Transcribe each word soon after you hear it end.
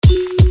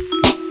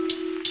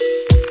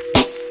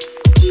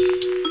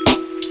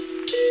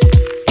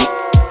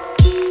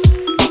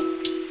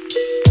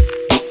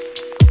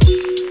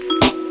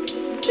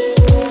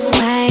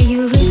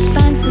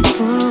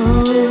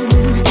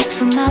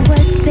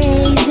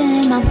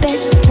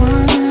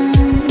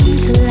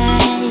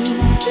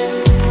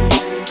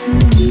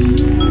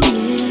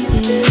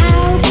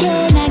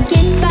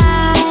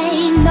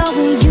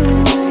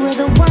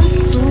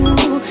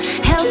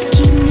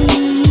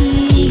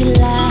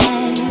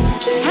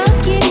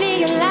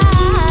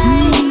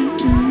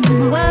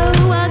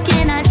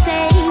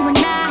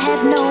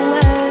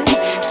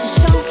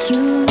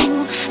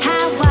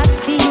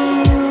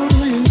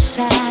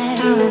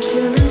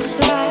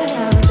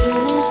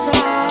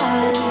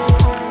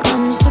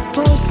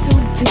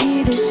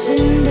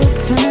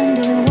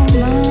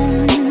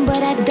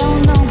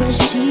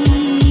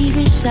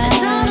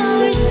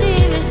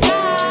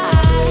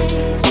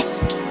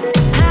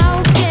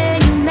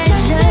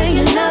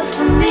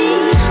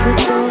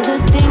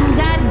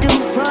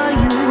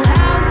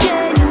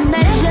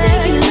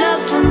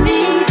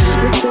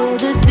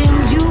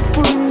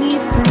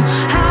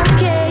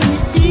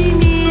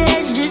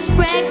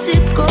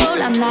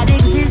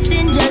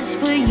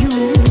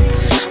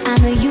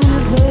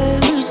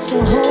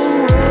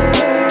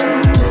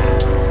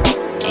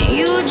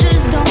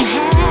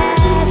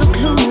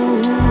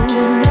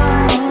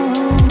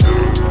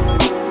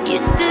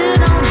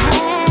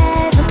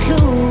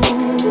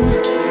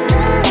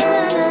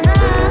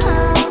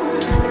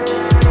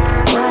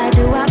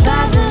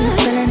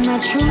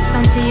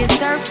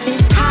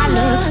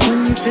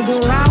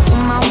figure out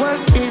what my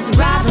worth is,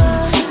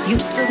 rather. You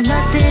took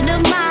nothing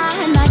of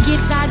mine. My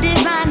gifts are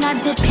divine,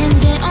 not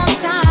dependent on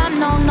time.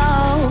 No,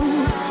 no.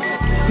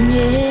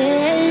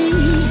 Yeah.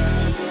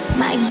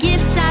 My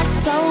gifts are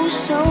so,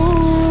 so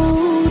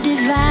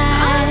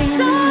divine.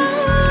 So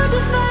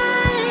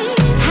divine.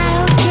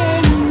 How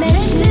can you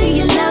measure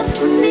your love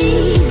for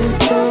me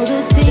with all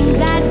the things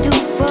I do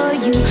for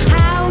you?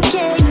 How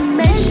can you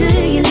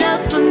measure your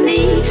love for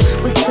me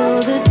with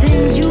all the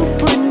things you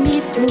put me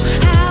through?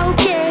 How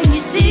can you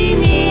see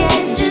me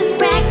as just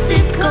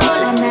practical?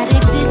 I'm not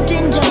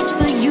existing just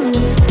for you.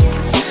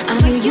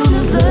 I'm a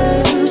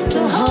universe,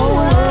 a whole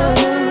world,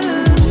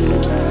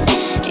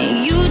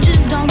 and you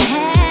just don't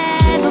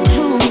have a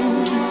clue.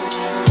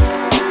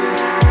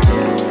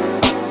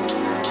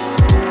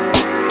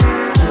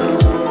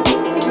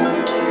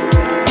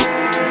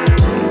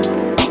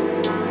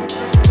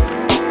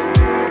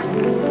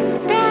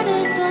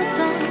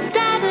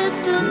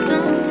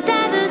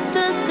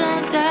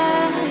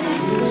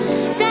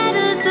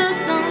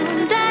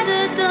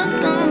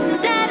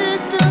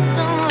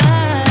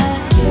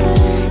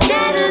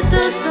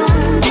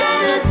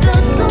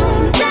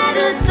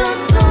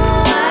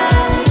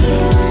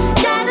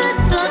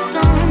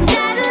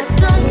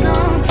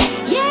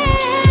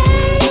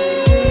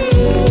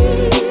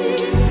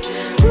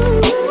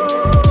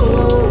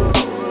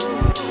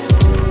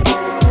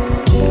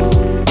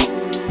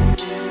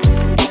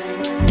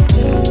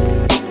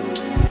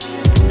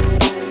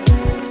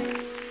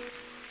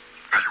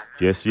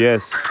 Yes,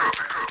 yes.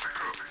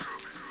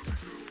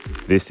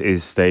 This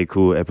is Stay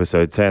Cool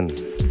episode 10,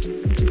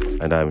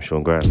 and I'm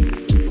Sean Graham.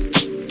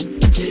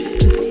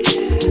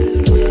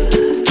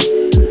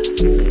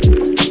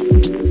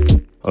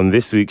 On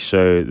this week's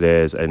show,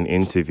 there's an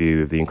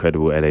interview with the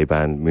incredible LA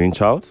band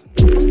Moonchild,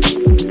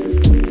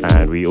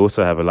 and we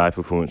also have a live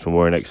performance from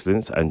Warren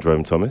Excellence and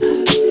Jerome Thomas.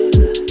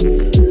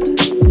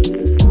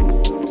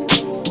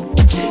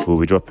 We'll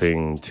be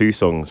dropping 2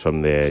 songs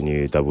from their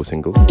new double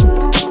single.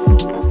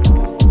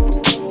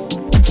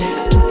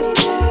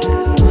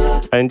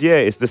 And yeah,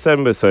 it's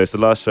December, so it's the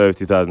last show of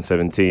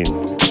 2017.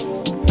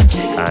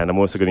 And I'm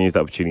also going to use the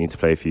opportunity to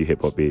play a few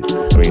hip-hop beats.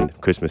 I mean,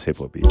 Christmas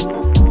hip-hop beats.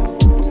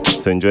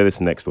 So enjoy this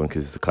next one,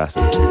 because it's a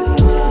classic.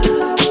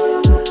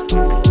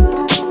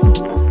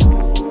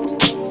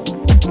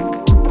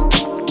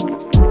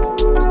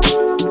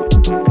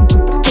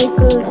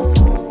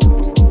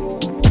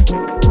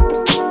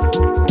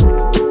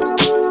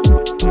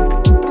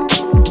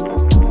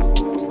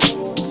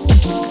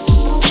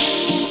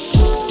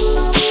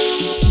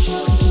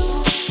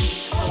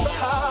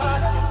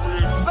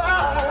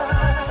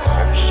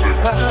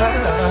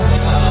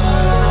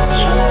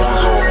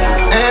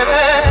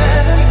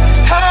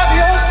 Have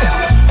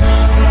yourself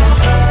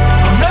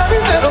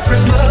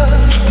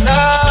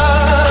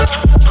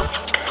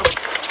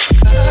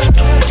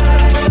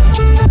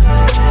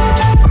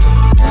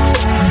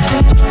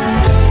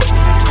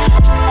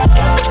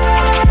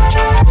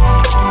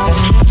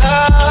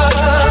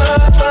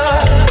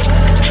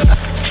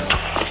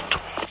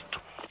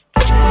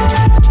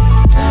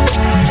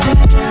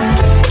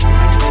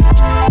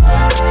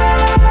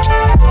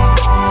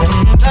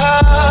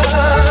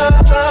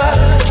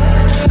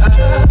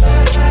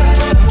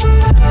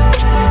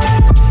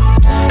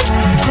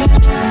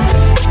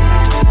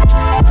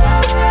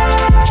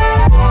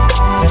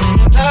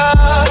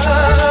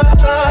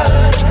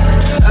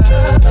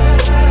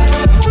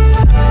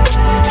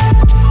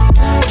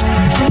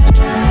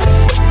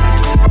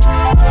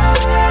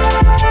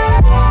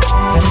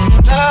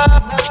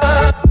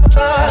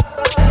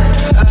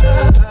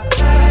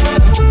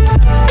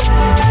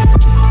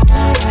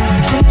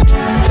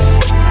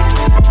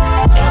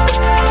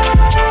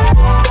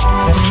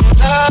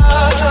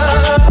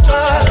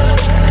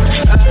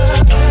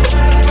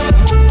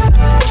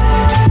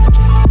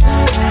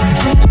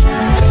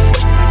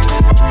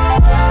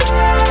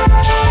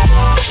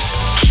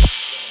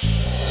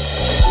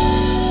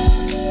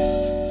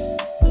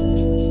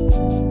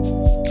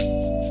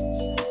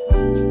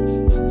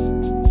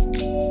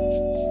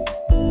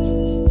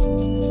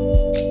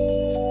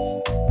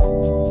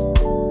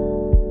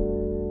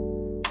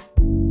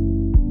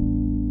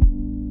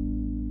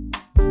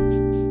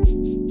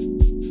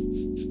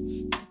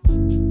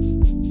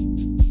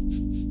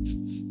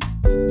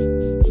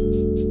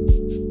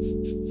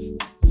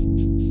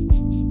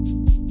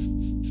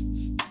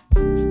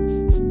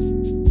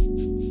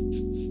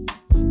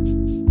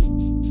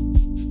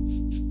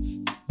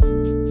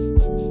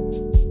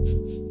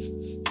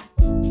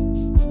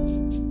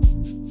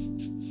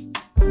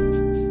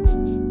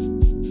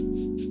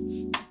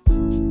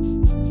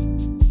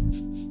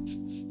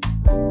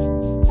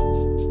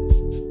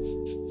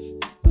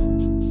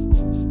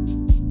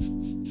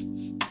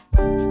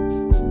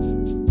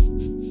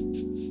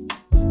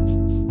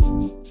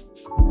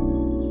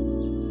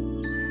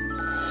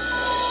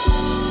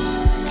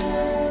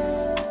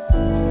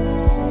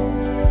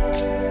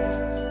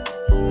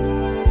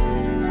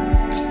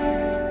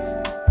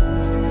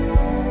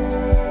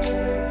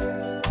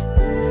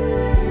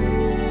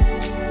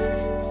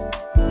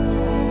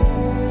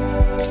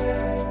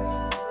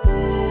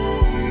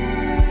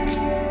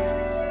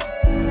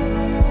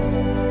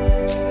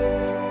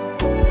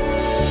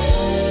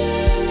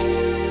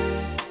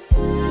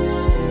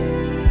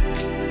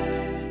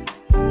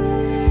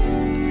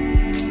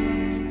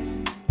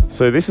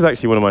So this is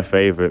actually one of my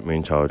favourite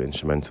Moonchild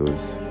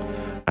instrumentals,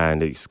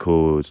 and it's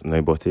called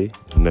Nobody.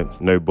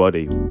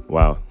 Nobody.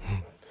 Wow.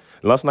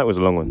 Last night was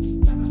a long one.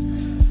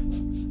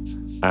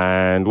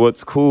 And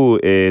what's cool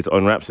is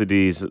on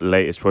Rhapsody's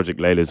latest project,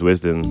 Layla's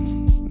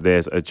Wisdom,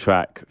 there's a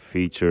track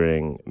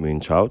featuring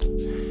Moonchild,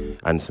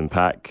 Anderson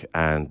 .Paak,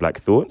 and Black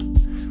Thought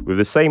with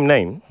the same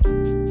name.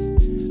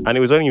 And it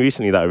was only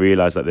recently that I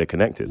realised that they're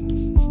connected.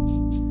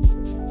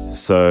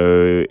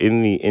 So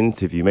in the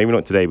interview, maybe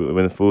not today, but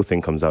when the full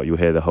thing comes out, you'll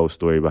hear the whole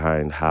story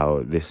behind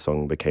how this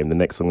song became the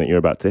next song that you're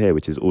about to hear,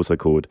 which is also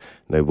called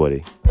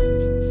Nobody.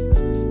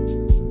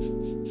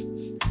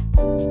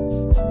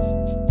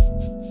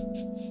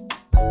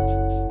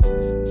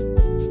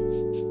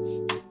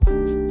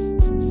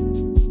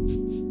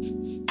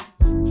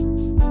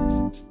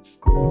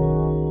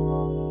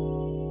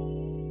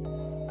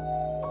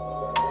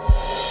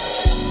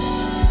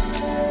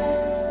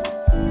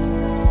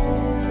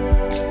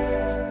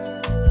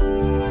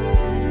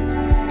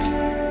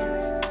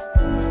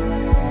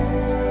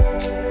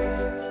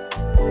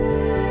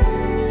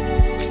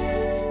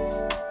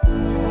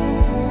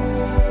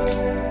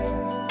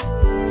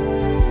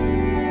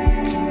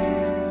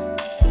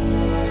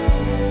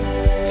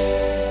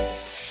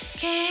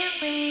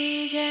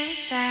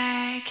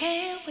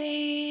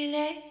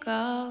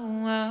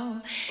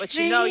 What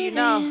you know, you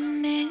know.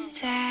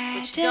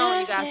 What you don't,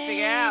 you gotta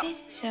figure out.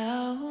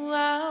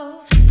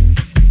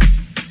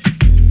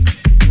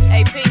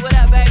 Hey, P, what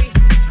up, baby?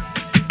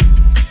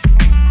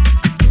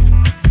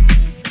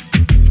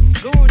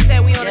 Guru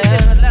said we on a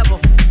different level.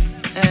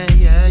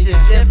 Yeah.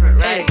 Different,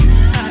 right?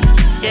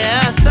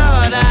 Yeah, I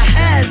thought I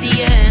had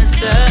the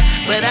answer,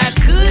 but I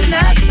could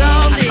not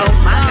solve it. Oh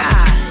my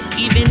God.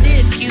 Even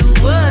if you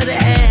were the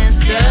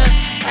answer,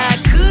 I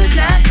could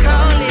not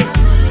call it.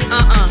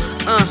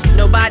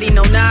 Nobody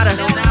know nada.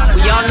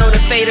 We all know the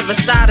fate of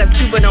Asada,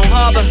 Cuba don't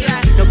harbor.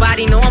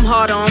 Nobody know I'm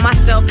harder on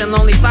myself than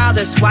lonely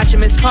fathers.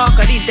 Watching Miss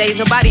Parker these days,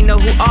 nobody know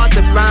who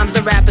authored rhymes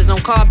or rappers on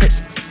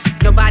carpets.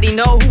 Nobody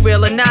know who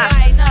real or not.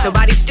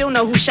 Nobody still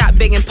know who shot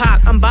Big and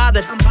Pac. I'm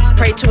bothered.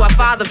 Pray to our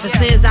Father for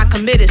sins I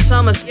committed.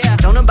 Summers,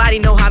 don't nobody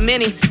know how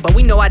many, but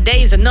we know our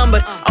days are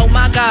numbered. Oh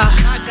my God,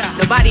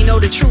 nobody know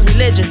the true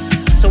religion.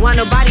 So why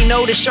nobody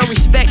know to show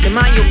respect and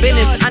mind your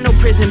business? I know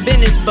prison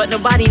business, but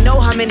nobody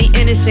know how many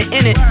innocent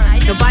in it.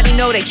 Nobody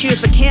know that cures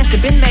for cancer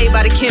been made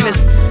by the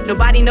chemist.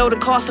 Nobody know the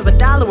cost of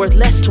 $1 worth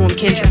less to him,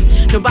 Kendrick.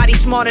 Nobody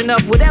smart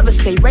enough would ever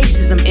say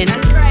racism ended.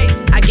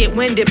 I get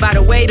winded by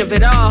the weight of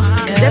it all,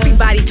 cause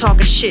everybody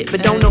talking shit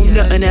but don't know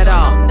nothing at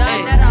all.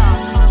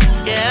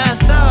 Yeah, I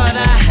thought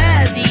I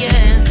had the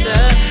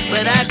answer,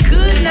 but I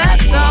could not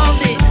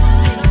solve it.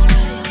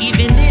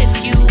 Even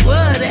if you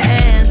were the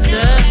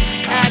answer,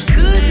 I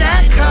could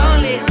not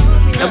call it.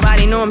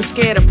 Nobody know I'm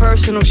scared of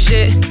personal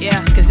shit.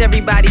 Cause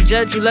everybody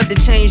judge you, love to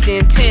change the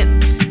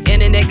intent.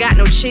 Internet got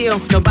no chill.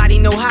 Nobody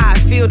know how I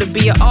feel to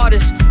be an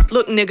artist.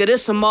 Look, nigga,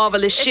 this some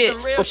marvelous shit.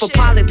 But for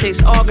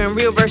politics, arguing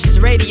real versus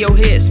radio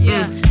hits.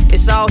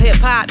 It's all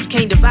hip-hop, you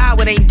can't divide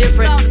what ain't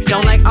different.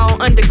 Don't like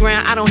all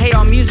underground, I don't hate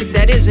all music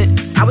that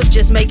isn't. I was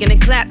just making it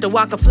clap to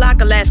Waka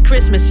Flocka last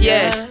Christmas,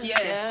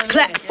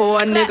 Clap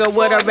for a nigga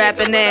with a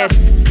rapping ass.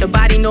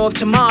 Nobody know if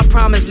tomorrow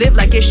promise live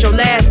like it's your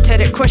last. Tell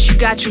that crush you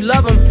got, you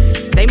love them.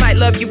 They might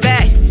love you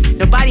back.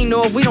 Nobody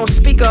know if we don't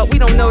speak up, we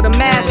don't know the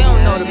math. We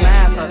don't know the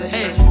math of it.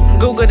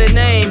 Google the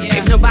name.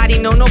 If nobody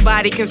know,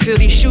 nobody can feel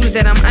these shoes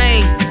that I'm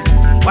in.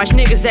 Watch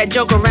niggas that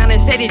joke around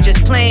and say they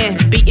just playing.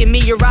 Beating me,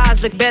 your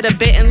eyes look better.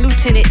 Betting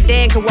Lieutenant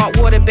Dan can walk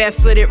water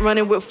barefooted,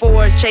 running with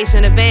fours,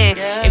 chasing a van.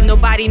 If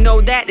nobody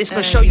know that, it's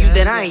gonna show you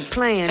that I ain't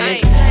playing,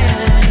 nigga.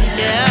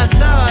 Yeah, I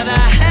thought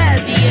I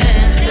had the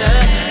answer,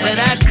 but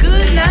I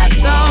could not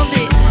solve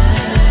it.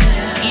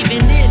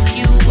 Even if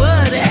you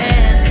were the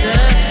answer,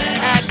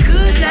 I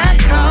could not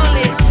call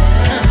it.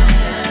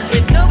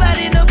 If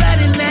nobody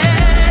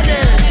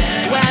matters,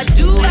 why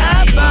do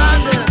I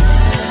bother?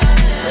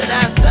 But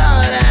I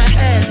thought I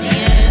had the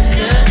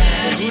answer,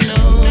 but who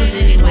knows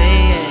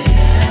anyway?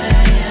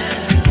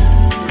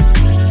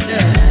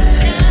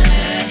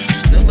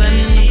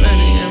 Nobody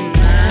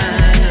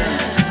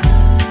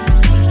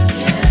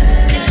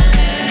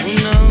who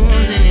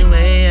knows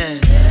anyway?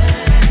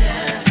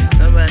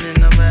 Nobody who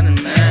knows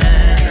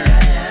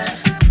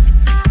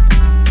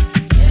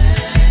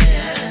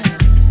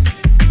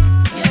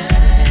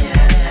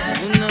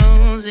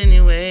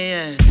anyway?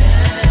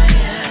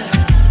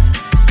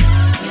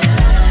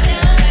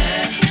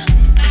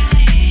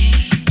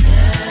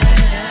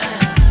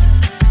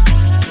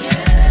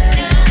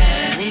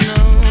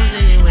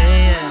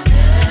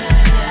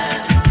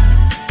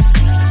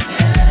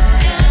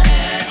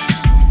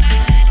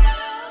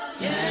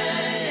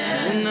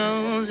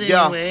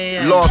 Yeah,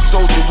 lost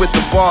soldier with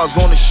the bars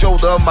on the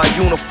shoulder of my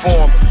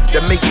uniform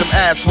that makes them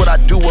ask what I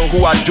do and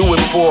who I do it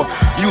for.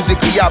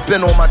 Musically, I've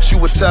been on my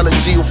Chiwetel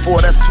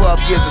Ejiofor. That's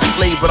 12 years a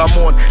slave, but I'm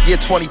on year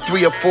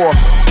 23 or 4.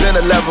 Been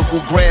a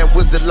lyrical grand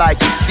wizard like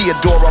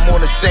Theodore. I'm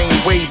on the same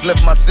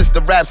wavelength my sister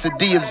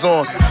Rhapsody is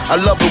on. I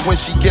love it when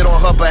she get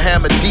on her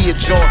Bahamadia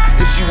joint.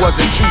 If she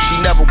wasn't true, she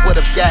never would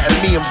have gotten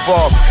me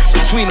involved.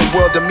 Between the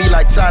world and me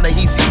like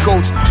Ta-Nehisi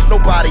Coates.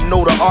 Nobody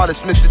know the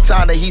artist, Mr.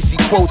 Ta-Nehisi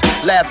quotes.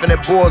 Laughing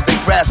at boys, they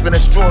grasping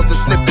at straws to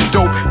sniff the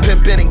dope.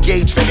 Been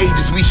engaged for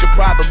ages, we should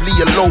probably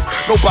elope.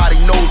 Nobody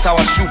knows how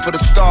I shoot for the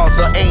stars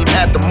or aim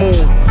at the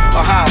moon,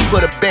 or how I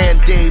put a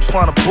band-aid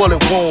upon a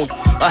bullet wound,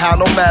 or how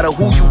no matter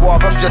who you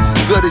are, I'm just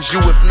as good as you,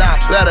 if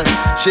not better.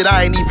 Shit,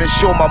 I ain't even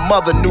sure my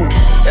mother knew.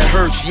 It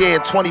hurts, yeah,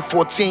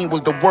 2014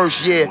 was the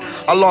worst year.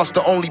 I lost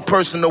the only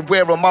person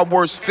aware of my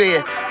worst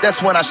fear.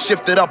 That's when I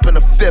shifted up in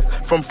the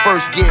 5th from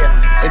first gear.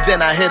 And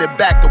then I headed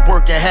back to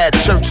work and had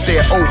church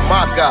there, oh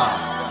my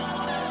God.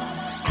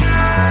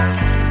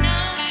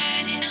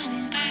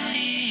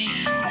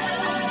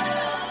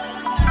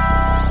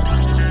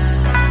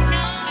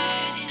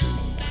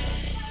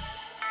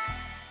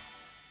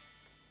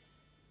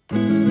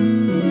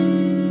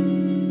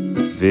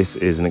 This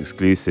is an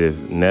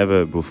exclusive,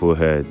 never before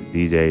heard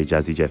DJ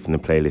Jazzy Jeff in the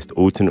playlist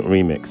alternate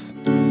remix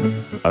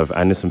of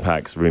Anderson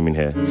 .Paak's Room in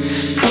Here.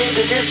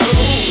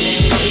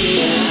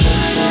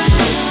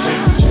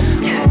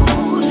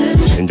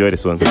 Enjoy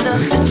this one.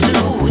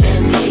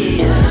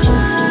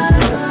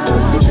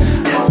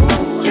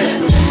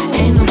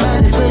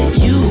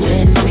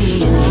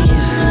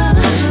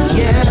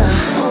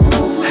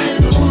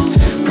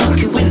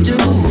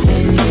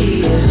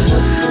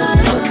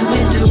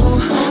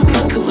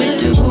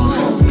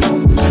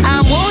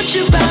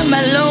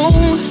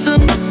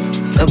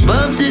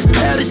 Above this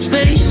crowded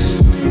space,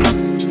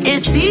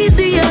 it's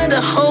easier to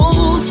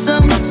hold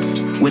some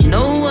when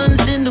no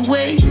one's in the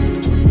way.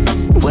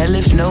 Well,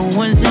 if no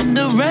one's in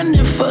the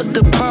running for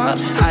the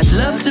part, I'd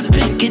love to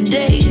pick a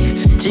day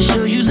to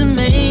show you the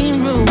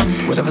main room.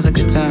 Whatever's a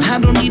good time. I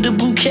don't need a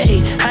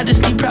bouquet, I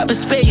just need proper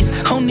space.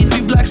 Only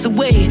 3 blocks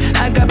away,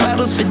 I got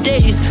bottles for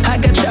days. I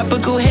got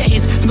tropical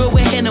haze, go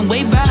ahead and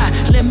wait by.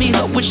 Let me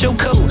help with your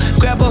coat,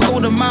 grab a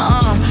hold of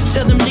my arm.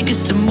 Tell them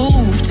niggas to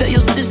move, tell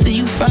your sister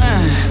you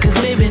fine. Cause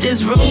baby,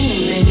 there's room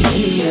in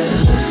here.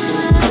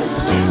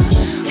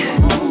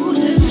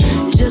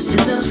 Just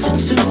enough for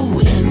 2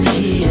 in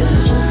here.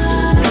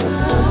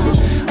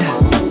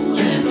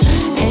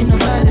 Ain't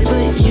nobody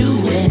but you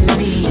and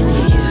me in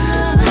here.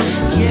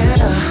 Yeah.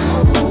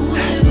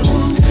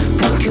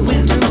 What can we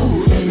do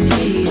in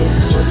here?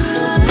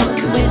 What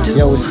can we do?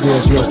 Yo,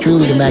 it's yours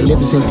truly, the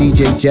magnificent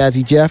DJ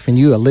Jazzy Jeff, and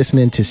you are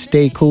listening to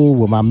Stay Cool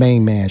with my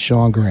main man,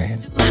 Sean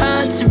Grand.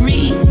 Hard to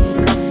read.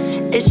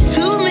 It's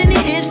too many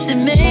ifs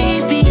and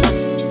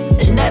maybes,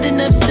 and not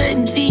enough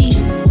certainty.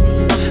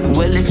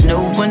 Well, if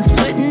no one's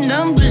putting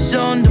numbers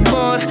on the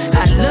board,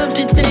 I'd love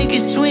to take a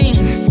swing.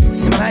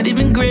 It might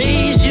even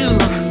graze you,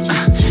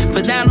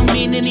 but I don't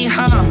mean any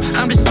harm.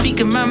 I'm just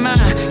speaking my mind.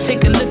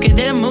 Take a look at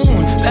that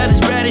moon, about as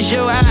bright as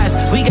your eyes.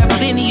 We got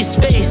plenty of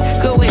space,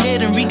 go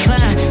ahead and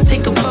recline.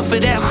 Take a puff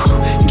of that,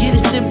 get a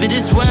sip of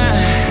this wine.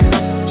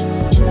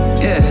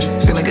 Yeah,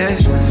 feeling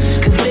good?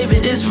 Cause baby,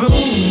 there's room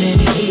in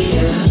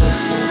here.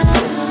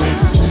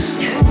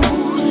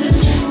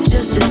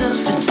 Just enough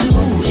for 2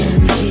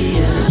 in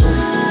here.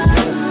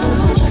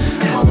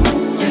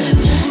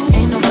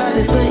 Ain't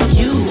nobody but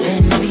you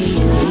and me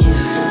in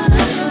here.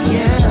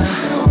 Yeah.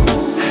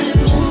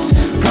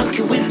 What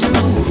can we do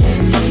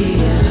in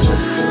here?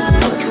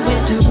 What can we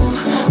do?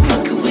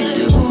 What can we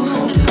do?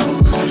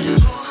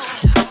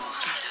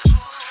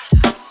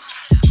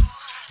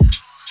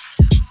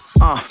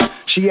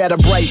 She had a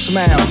bright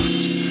smile.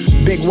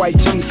 Big white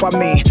teeth, I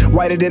mean,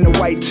 whiter than the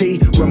white tee.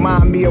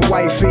 Remind me of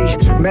wifey.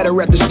 Met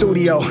her at the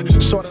studio.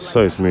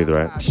 So smooth,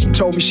 right? She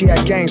told me she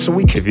had gang, so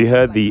we could. If you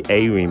heard the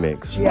A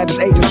remix, She had this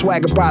Asian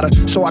swag about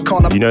her, so I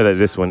called her. you know that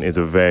this one is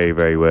a very,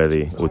 very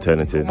worthy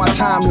alternative. My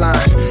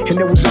timeline, and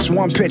there was this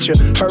one picture,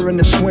 her in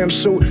the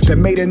swimsuit that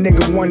made a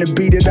nigga wanna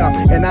beat it up,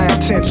 and I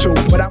intend to.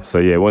 But I'm So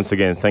yeah, once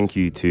again, thank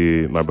you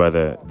to my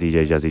brother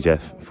DJ Jazzy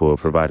Jeff for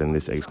providing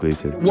this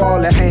exclusive. wall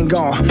that hang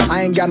on.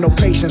 I ain't got no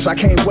patience, I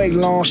can't wait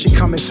long. She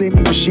come and see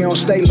me, but she don't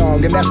stay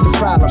long, and that's the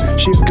problem.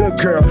 She a good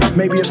girl,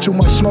 maybe it's too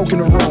much smoke in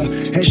the room,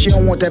 and she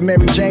don't want that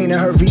Mary Jane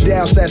and her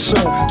Vidals that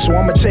soon. So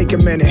I'ma take a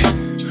minute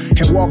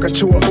and walk her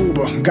to an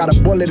Uber. Got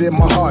a bullet in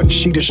my heart, and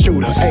she the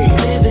shooter. Hey,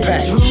 Baby,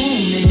 pack. there's room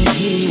in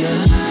here.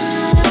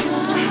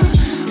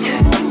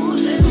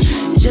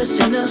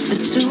 Just enough for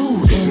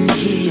 2 in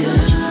here.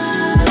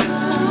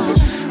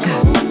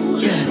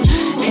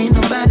 Yeah. Ain't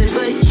nobody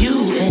but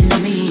you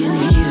and me in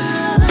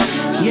here.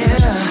 Yeah.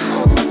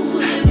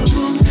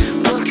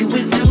 What can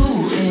we do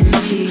in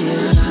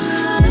here?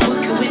 What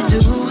can we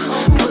do?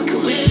 What can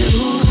we do?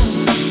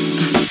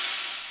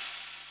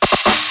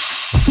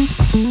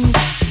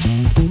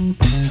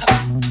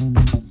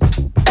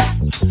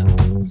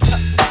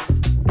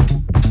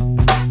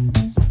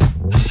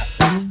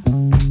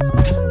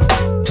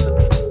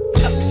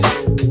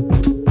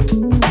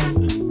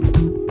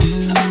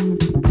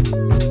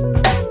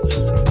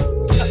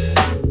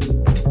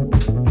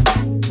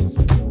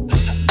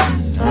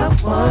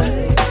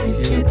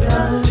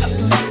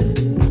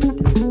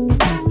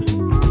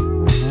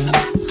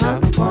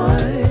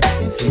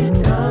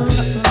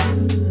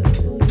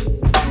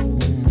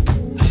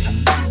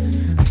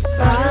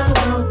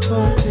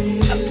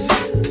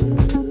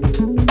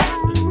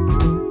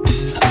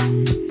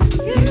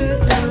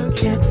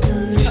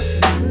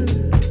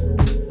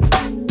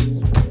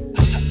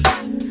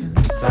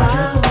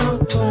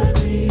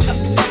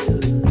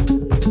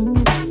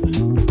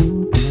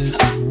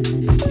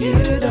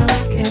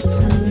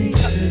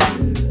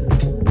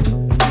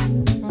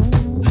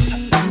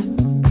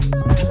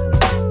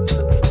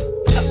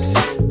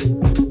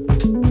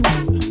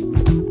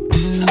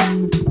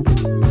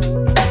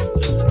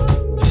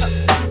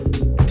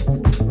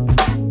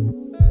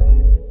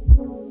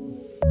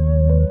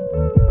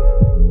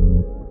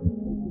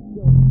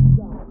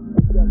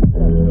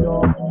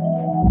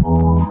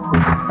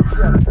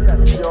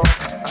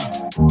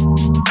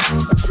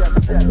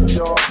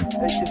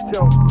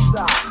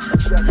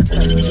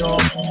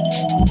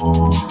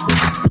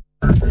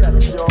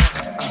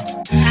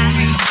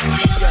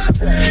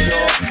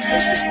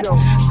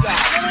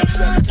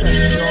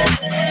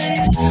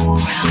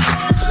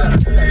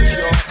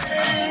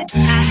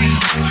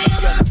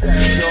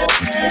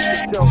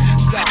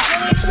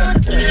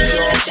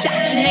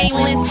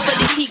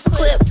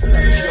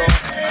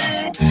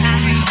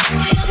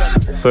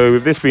 So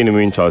with this being a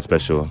Moonchild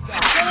special,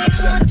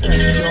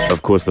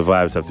 of course the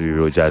vibes have to be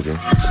real jazzy.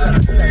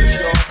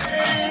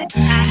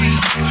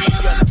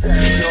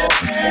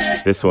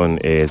 This one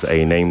is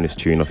a nameless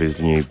tune off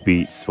his new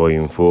Beats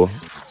Volume 4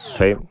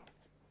 tape.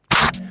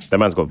 That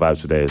man's got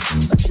vibes for days.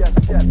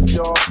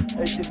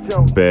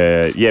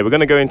 But yeah, we're going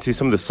to go into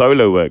some of the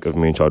solo work of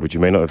Moonchild, which you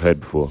may not have heard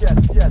before.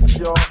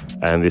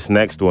 And this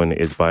next one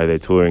is by the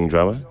touring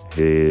drummer.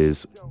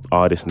 His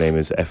artist name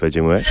is Effa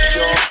Jimwe.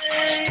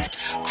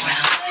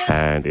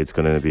 And it's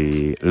going to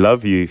be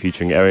Love You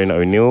featuring Erin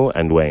O'Neill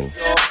and Wayne.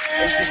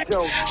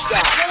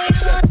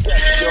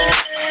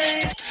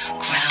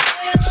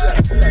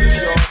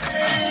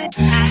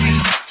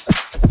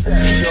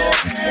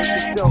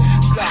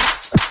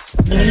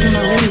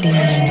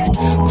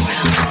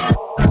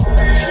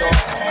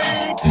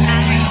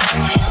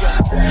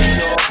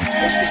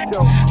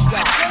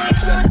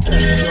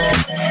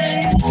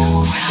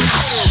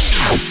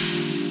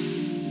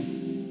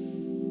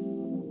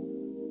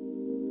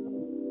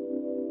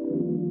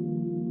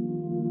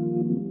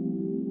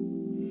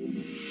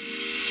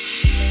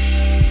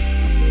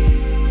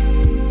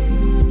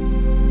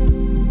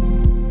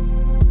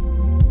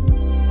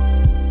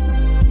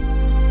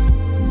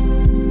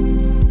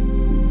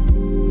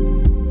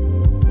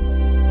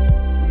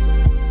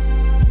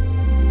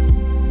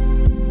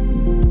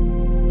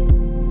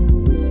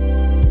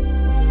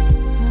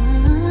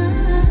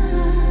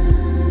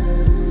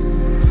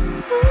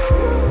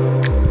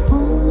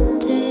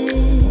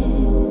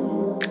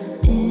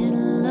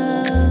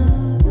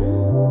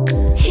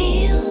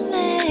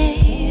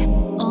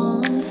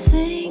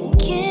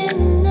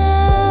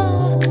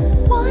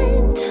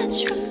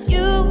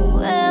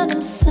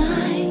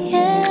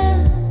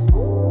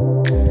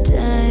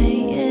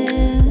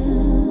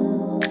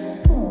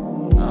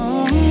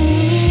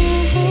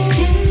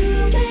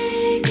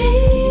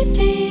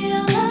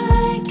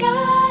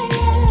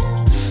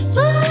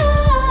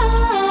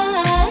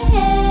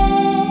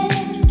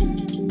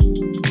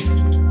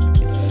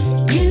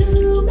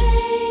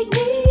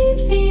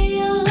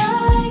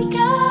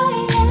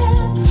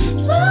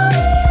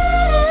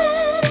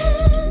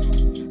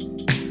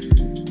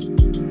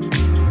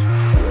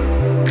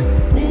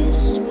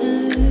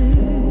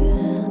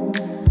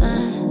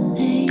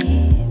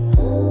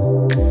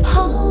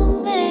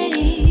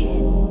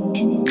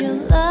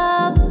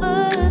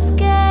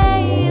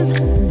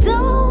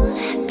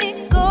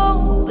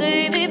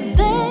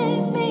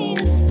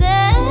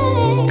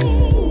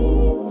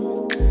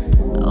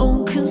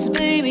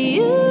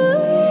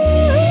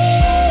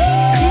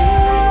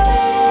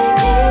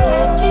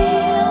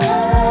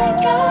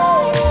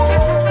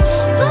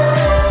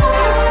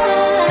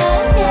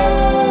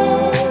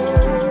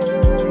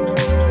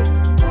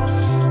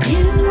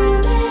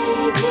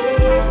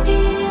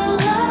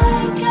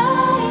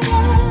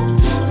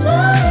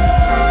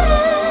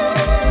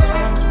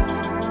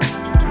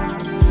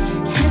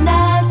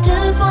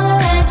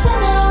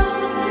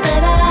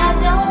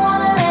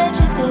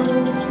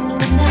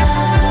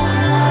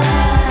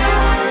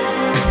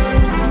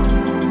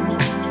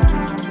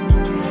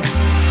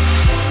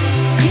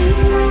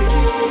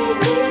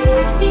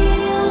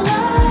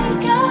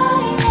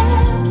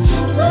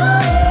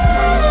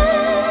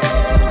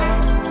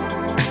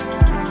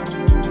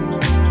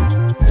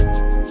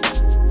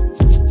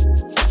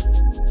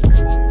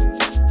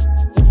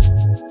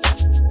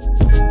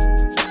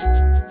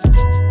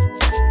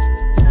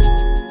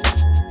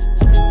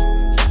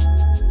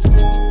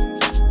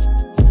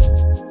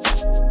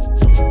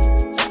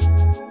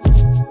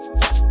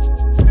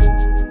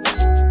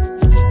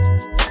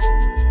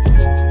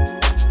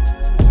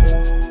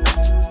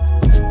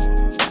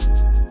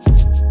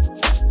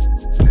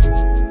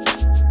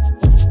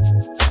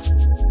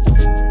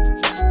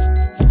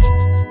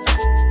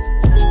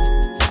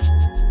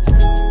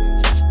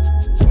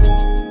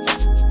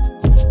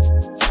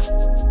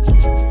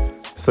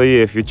 So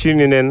yeah, if you're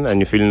tuning in and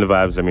you're feeling the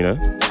vibes, let me know.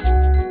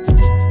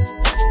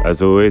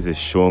 As always, it's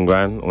Sean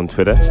Gran on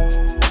Twitter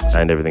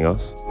and everything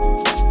else.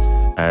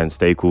 And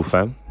stay cool,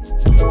 fam.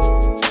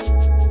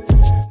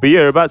 But yeah,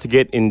 we're about to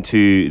get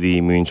into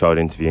the Moonchild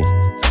interview.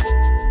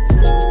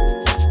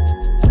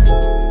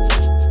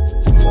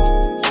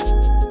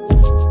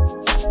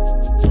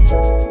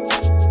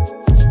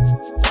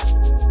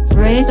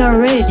 Radar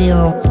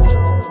Radio.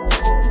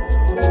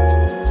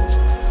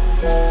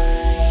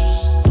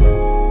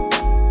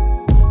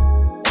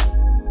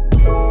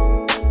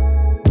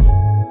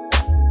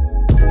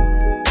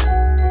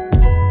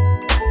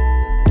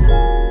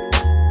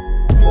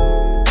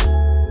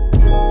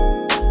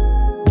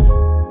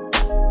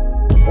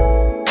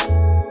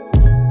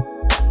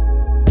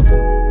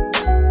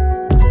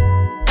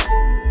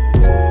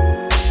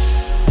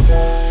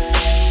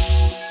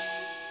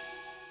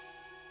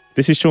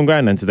 This is Sean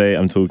Gran, and today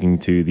I'm talking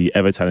to the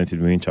ever-talented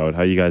Moonchild.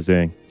 How are you guys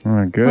doing?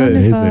 Oh, good.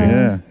 Wonderful.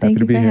 Yeah, Thank happy to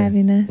you be for here.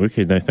 having us.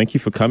 Wicked. No, thank you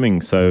for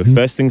coming. So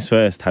first things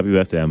first, happy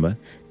birthday, Amber.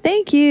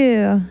 Thank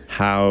you.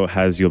 How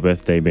has your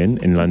birthday been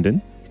in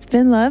London? It's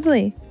been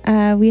lovely.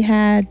 We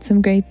had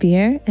some great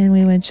beer and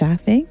we went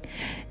shopping,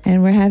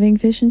 and we're having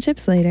fish and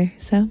chips later.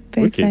 So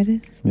very Wicked.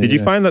 excited. Did you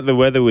find that the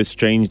weather was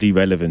strangely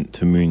relevant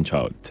to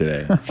Moonchild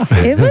today?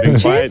 It was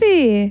It's quite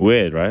trippy.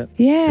 Weird, right?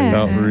 Yeah. It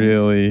felt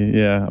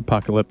really,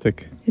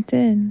 apocalyptic. It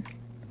did.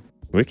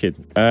 Wicked.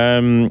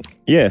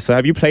 Yeah, so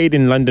have you played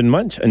in London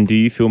much, and do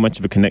you feel much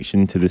of a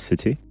connection to the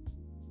city?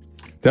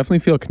 Definitely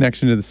feel a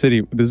connection to the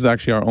city. This is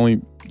actually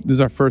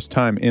our first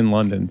time in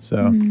London.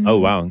 So Oh,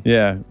 wow.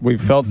 yeah, we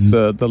felt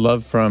the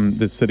love from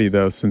the city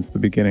though since the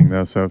beginning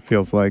though. So it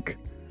feels like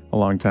a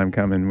long time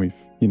coming.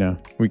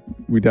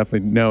 We definitely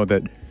know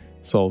that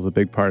Seoul's a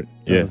big part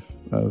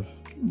of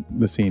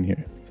the scene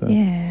here. So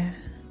Yeah.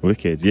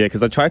 Wicked. Yeah,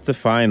 because I tried to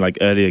find like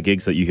earlier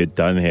gigs that you had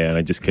done here, and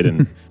I just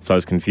couldn't. So I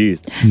was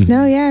confused.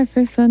 No, yeah, our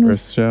first one was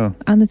first show.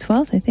 on the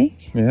 12th, I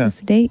think. Yeah. That's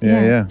the date.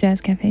 Yeah, yeah. It's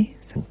Jazz Cafe.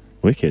 So.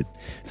 Wicked.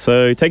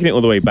 So taking it all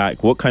the way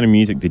back, what kind of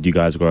music did you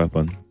guys grow up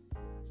on?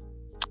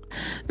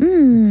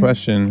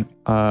 Question.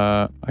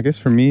 I guess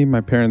for me,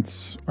 my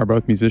parents are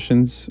both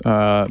musicians,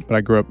 but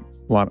I grew up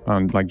a lot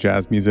on like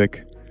jazz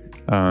music.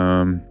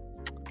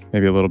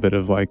 Maybe a little bit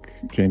of like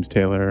James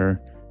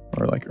Taylor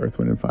or like Earth,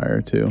 Wind and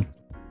Fire too.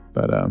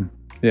 But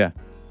yeah.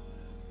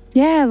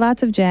 Yeah,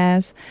 lots of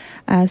jazz.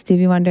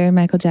 Stevie Wonder,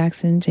 Michael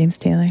Jackson, James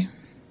Taylor.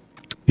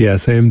 Yeah,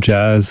 same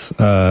jazz.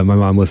 My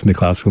mom listened to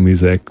classical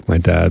music. My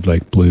dad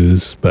liked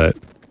blues, but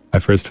I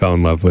first fell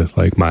in love with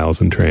like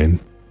Miles and Train.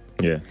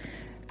 Yeah.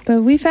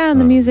 But we found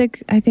the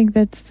music, I think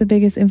that's the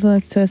biggest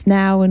influence to us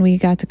now when we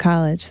got to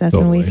college. That's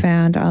when we Totally.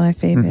 found all our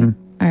favorite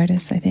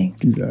artists, I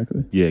think.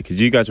 Exactly. Yeah, because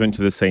you guys went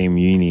to the same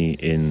uni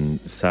in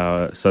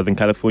Southern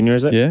California,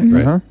 is it? Yeah.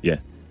 Right. Uh-huh. Yeah.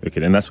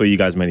 Wicked. And that's where you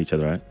guys met each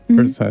other, right?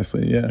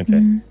 Precisely. Yeah.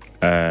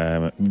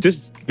 Okay.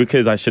 Just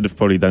because I should have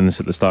probably done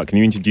this at the start, can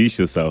you introduce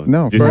yourself?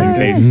 No, of just in course.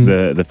 case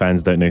the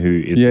fans don't know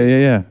who is.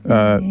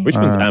 Yeah. Which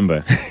one's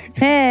Amber?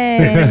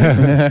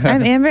 Hey,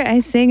 I'm Amber.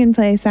 I sing and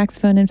play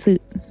saxophone and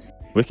flute.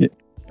 Wicked.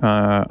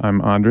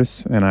 I'm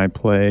Andres, and I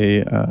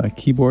play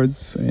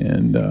keyboards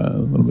and a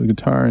little bit of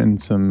guitar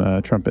and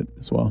some trumpet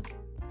as well.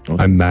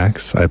 I'm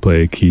Max. I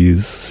play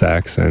keys,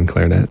 sax, and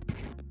clarinet.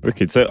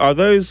 Wicked. So are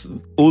those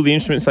all the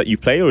instruments that you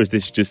play, or is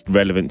this just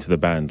relevant to the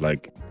band?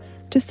 Like,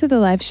 Just to the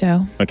live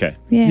show. okay.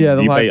 Yeah. Yeah,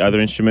 Do you play live- other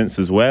instruments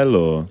as well,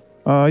 or?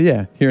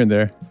 Yeah, here and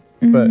there.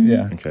 But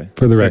yeah. Okay.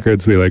 For the So-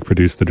 records, we like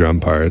produce the drum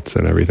parts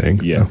and everything.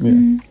 Yeah. So.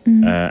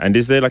 And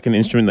is there like an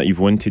instrument that you've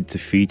wanted to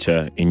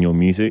feature in your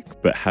music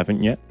but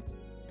haven't yet?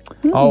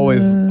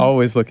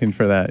 Always looking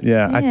for that.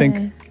 Yeah, I Yeah.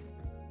 think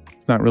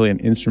it's not really an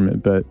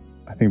instrument, but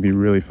I think it'd be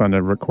really fun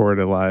to record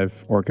a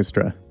live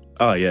orchestra.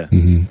 Oh yeah.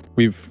 Mhm.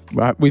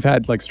 We've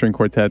had like string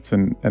quartets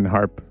and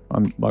harp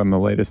on the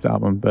latest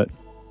album, but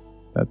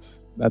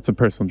that's a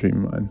personal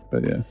dream of mine.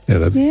 But yeah. Yeah,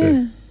 that'd be Yeah.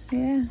 good.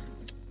 Yeah.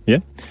 Yeah.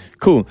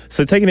 Cool.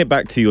 So taking it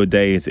back to your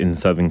days in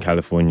Southern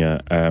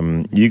California,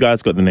 you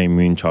guys got the name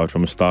Moonchild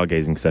from a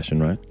stargazing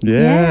session, right?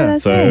 Yeah,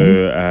 that's right.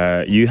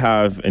 So you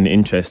have an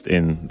interest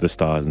in the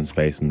stars and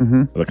space and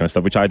all that kind of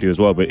stuff, which I do as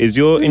well. But is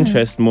your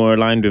interest more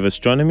aligned with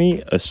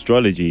astronomy,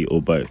 astrology,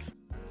 or both?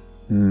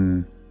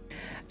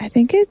 I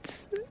think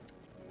it's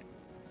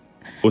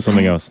Or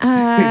something else?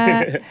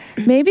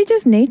 maybe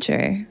just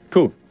nature.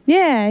 Cool.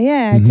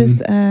 Yeah.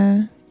 Just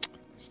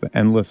Just the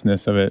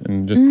endlessness of it,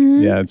 and just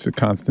it's a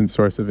constant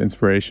source of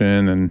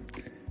inspiration, and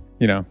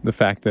the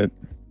fact that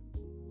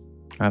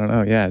I don't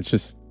know, it's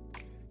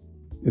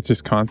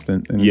just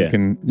constant, and Yeah.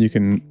 you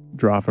can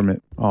draw from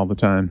it all the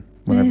time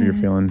whenever you're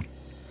feeling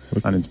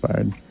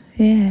uninspired.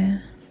 yeah.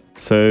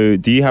 So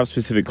do you have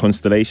specific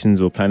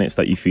constellations or planets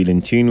that you feel in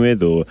tune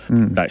with, or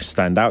that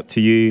stand out to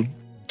you?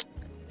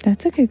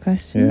 That's a good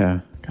question. Yeah,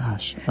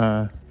 gosh,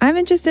 I'm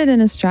interested in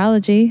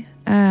astrology.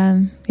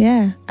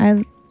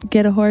 I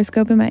get a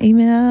horoscope in my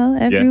email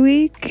every Yeah.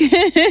 week.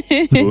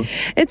 Cool.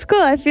 It's cool.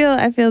 I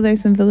feel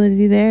there's some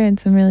validity there and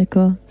some really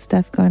cool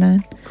stuff going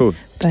on. Cool.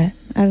 But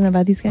I don't know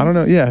about these guys. I don't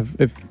know. Yeah,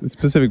 if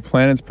specific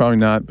planets, probably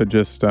not, but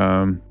just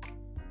a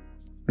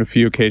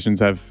few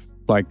occasions I've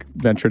like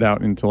ventured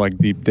out into like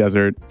deep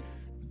desert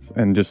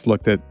and just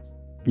looked at,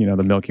 you know,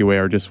 the Milky Way,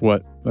 or just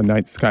what a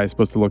night sky is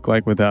supposed to look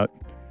like without,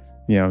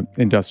 you know,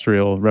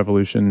 industrial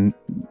revolution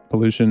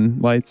pollution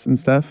lights and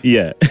stuff.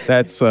 Yeah.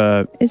 That's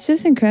It's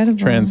just incredible.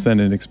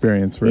 transcendent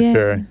experience for Yeah.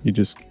 sure. You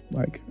just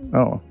like,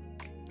 oh,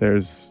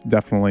 there's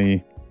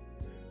definitely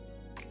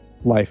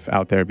life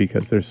out there,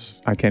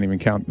 because I can't even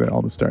count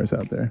all the stars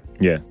out there.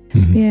 Yeah.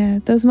 Yeah,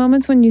 those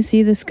moments when you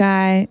see the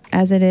sky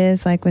as it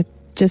is, like with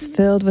just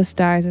filled with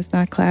stars, it's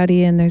not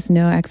cloudy and there's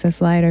no excess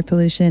light or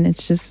pollution.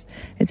 It's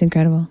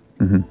incredible.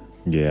 Mm-hmm.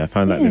 Yeah, I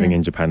found that Yeah. living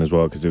in Japan as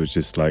well, because it was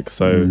just like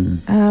so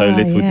Oh,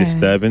 little yeah.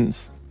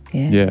 disturbance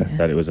Yeah.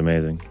 that it was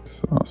amazing.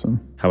 It's awesome.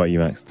 How about you,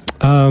 Max?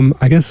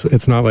 I guess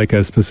it's not like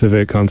a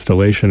specific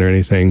constellation or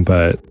anything,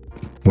 but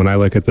when I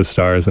look at the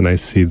stars and I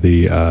see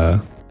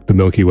the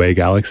Milky Way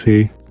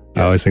galaxy,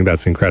 I always think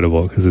that's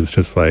incredible, because it's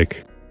just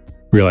like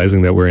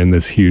realizing that we're in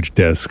this huge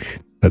disk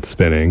that's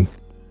spinning.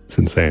 It's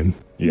insane.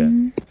 Yeah.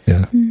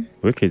 Yeah.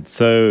 Wicked.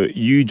 So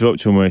you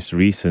dropped your most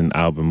recent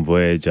album,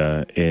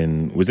 Voyager,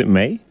 was it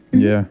May?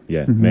 Yeah.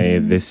 Yeah, Mhm. May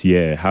of this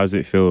year. How does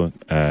it feel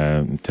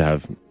to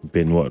have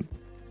been,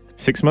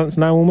 6 months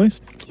now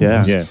almost?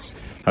 Yeah. Yeah.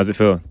 How's it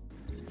feel?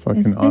 Fucking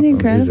It's been awesome.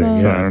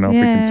 incredible. So I don't know if we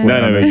Yeah. can swim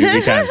No, on it.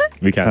 we can.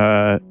 We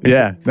can.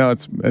 Yeah, no,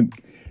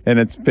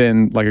 it's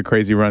been like a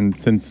crazy run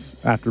since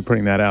after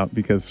putting that out,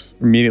 because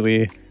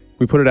immediately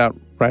we put it out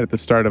right at the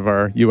start of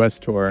our US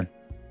tour,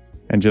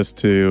 and just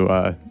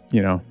to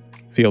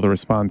feel the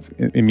response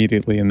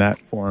immediately in that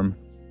form.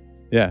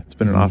 Yeah, it's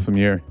been an awesome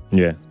year.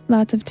 Yeah.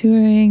 Lots of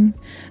touring,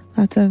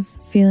 lots of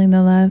feeling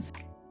the love.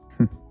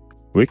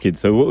 Wicked.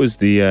 So what was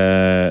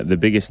the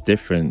biggest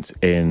difference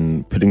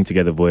in putting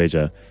together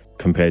Voyager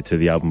compared to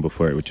the album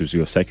before it, which was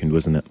your second,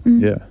 wasn't it?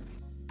 Yeah.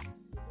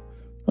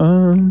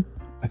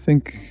 I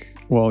think,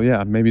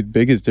 maybe the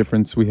biggest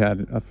difference, we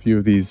had a few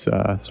of these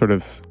sort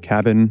of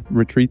cabin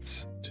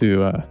retreats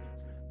to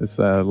this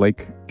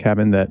lake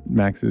cabin that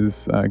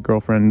Max's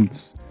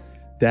girlfriend's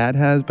dad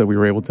has, but we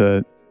were able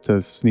to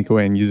sneak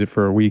away and use it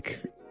for a week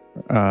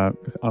on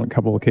a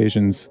couple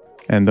occasions.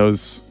 And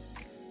those,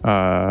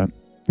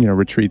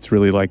 retreats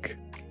really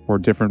were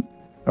a different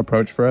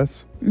approach for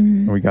us. Mhm.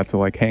 And we got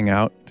to hang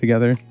out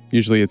together.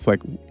 Usually it's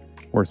like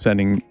we're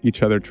sending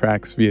each other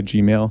tracks via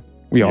Gmail.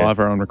 We all have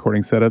our own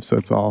recording setup, so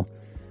it's all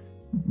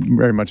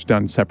very much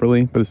done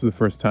separately. But this is the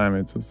first time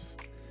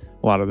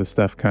a lot of the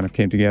stuff kind of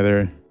came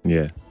together.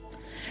 Yeah.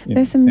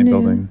 There's some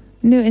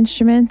new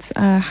instruments,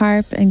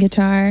 harp and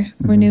guitar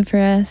were new for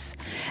us.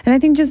 And I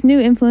think just new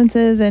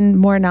influences and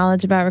more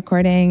knowledge about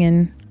recording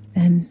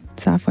and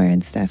software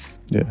and stuff.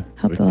 Yeah.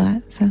 Helped a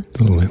lot. So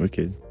Totally.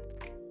 Wicked.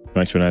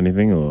 Max, you want to add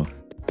anything or?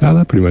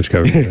 That pretty much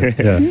covers it.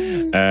 Yeah.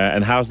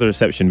 And how's the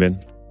reception been?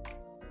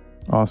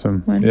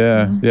 Awesome.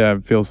 Wonderful. Yeah.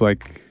 It feels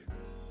like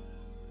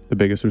the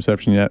biggest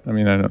reception yet. I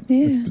mean, I don't.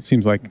 Yeah. It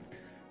seems like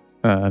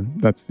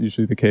that's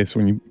usually the case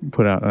when you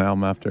put out an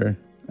album after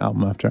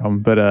album.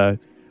 But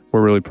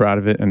we're really proud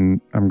of it,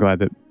 and I'm glad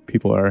that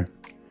people are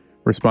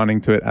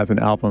responding to it as an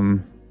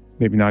album.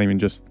 Maybe not even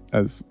just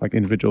as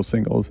individual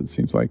singles. It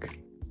seems like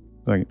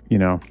a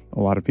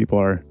lot of people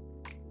are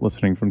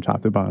listening from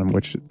top to bottom,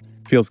 which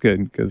feels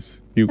good,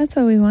 because that's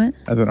what we want.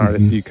 as an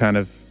artist, you kind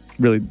of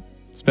really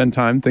spend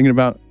time thinking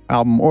about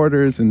album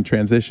orders and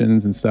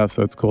transitions and stuff.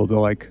 So it's cool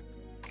to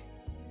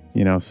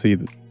see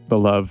the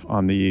love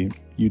on the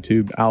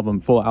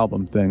YouTube full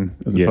album thing,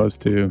 as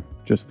opposed to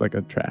just a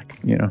track,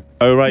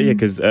 Oh, right, yeah,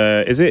 because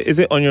is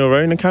it on your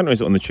own account or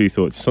is it on the True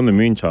Thoughts? It's on the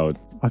Moonchild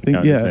I think,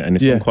 account, isn't it? And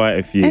it's on quite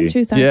a few. And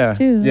True Thoughts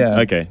too. Yeah.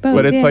 Okay. Both.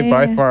 But it's Yeah,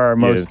 by yeah. far our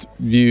most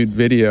viewed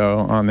video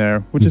on there,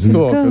 which is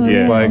cool, because cool,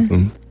 it's yeah.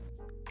 Awesome.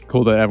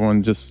 cool that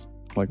everyone just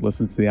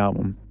listens to the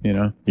album,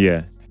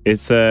 Yeah.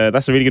 It's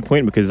that's a really good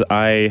point, because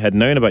I had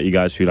known about you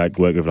guys who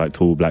work with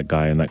Tall Black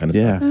Guy and that kind of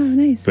Yeah. stuff. Oh,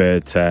 nice.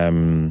 But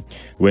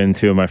when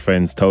two of my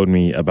friends told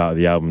me about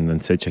the album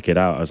and said check it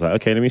out, I was like,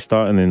 okay, let me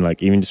start. And then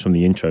even just from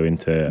the intro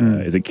into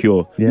is it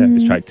Cure? Yeah.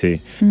 It's track 2.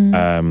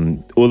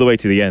 All the way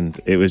to the end,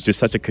 it was just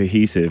such a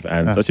cohesive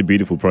and such a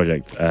beautiful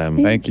project.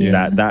 Thank you.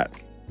 That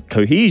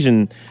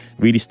cohesion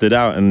really stood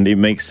out, and it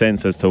makes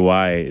sense as to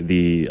why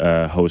the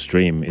whole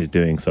stream is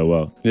doing so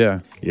well. Yeah.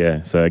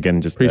 Yeah. So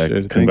again, just Appreciate it.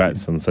 Thank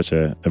congrats on such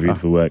a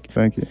beautiful work.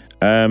 Thank you.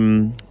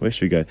 Where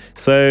should we go?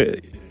 So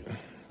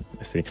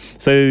let's see.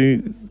 So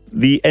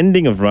the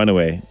ending of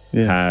Runaway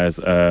has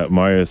a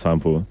Mario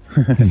sample,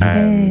 and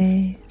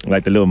Hey.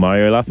 the little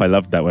Mario laugh. I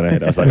loved that when I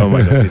heard it. I was like, oh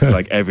my gosh, this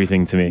is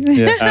everything to me.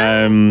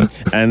 Yeah.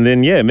 And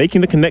then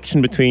making the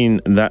connection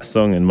between that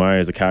song and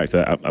Mario as a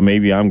character.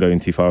 Maybe I'm going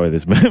too far with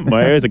this, but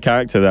Mario as a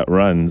character that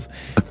runs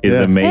is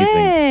amazing.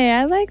 Hey,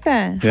 I like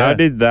that. How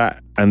did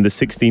that and the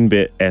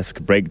 16-bit-esque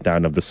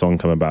breakdown of the song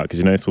come about? Because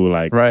it's all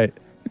Right.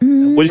 what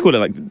do you call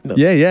it?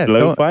 Yeah.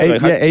 Lo-fi?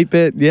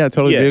 8-bit. Yeah,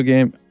 totally Yeah. video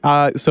game.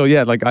 So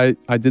yeah,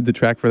 I did the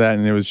track for that,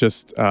 and it was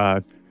just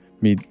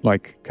me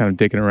kind of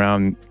digging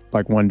around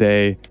one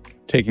day,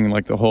 taking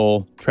the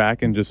whole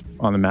track and just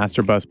on the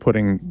master bus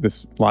putting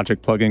this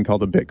Logic plugin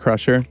called a Bit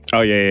Crusher.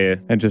 Oh yeah.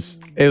 And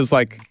just it was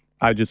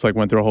I just like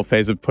went through a whole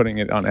phase of putting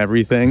it on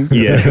everything.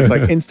 Yeah. It's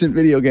like instant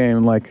video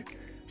game. Like,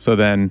 so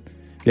then,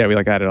 yeah, we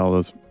like added all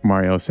those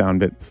Mario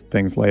sound bits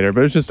things later, but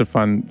it was just a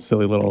fun,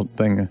 silly little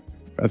thing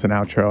as an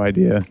outro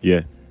idea.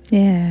 Yeah.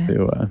 Yeah.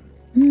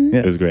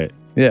 It was great.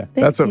 Yeah,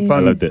 that's a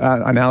fun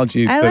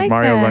analogy. I like like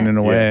Mario that. running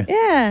away.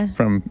 Yeah.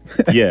 From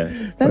Yeah.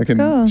 That's fucking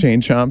cool.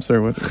 chain chomps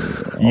or what?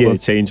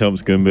 Chain chomps,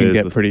 You Goombas. can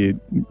get pretty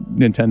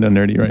Nintendo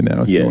nerdy right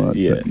now. If you want,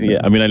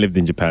 but, I mean, I lived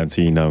in Japan,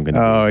 so you know I'm gonna.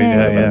 Oh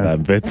yeah.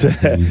 But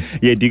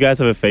yeah, do you guys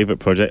have a favorite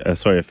project? A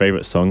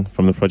favorite song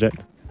from the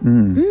project?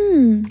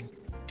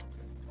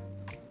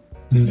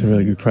 That's a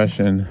really good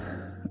question.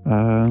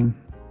 I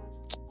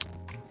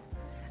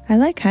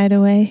like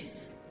Hideaway.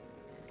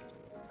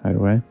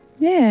 Hideaway.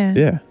 Yeah.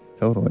 Yeah,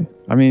 totally.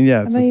 I mean,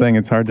 yeah, it's How this about thing.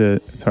 It's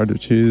hard to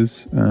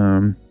choose.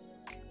 I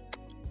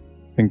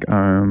think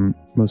I'm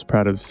most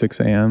proud of 6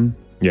 a.m.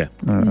 Yeah.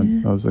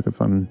 That was like a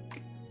fun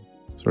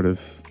sort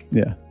of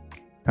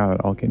how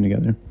it all came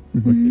together.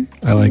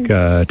 I like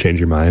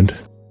Change Your Mind,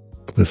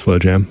 the slow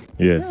jam.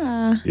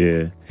 Yeah.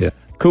 Yeah.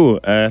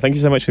 Cool. Thank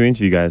you so much for the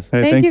interview, guys.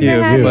 Hey, Thank you It for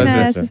was a having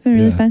pleasure. us. It's been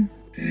really fun.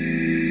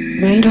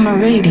 Radar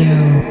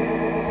Radio.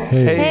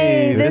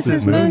 Hey, this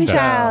is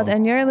Moonchild,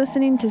 and you're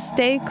listening to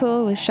Stay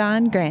Cool with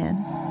Sean Gran.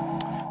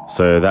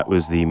 So that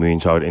was the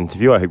Moonchild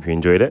interview. I hope you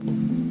enjoyed it.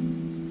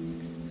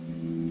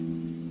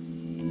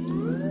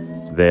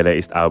 Their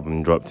latest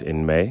album dropped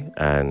in May,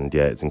 and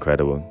yeah, it's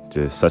incredible.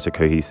 Just such a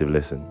cohesive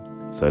listen.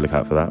 So look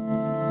out for that.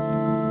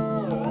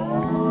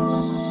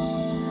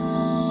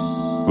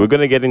 We're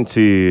going to get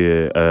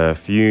into a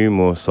few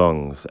more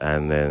songs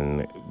and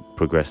then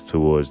progress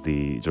towards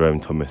the Jerome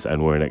Thomas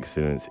and Warren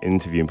Excellence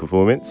interview and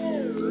performance.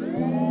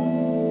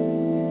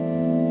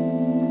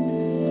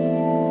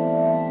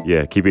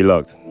 Yeah, keep it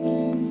locked.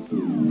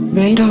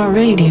 Radar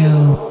Radio.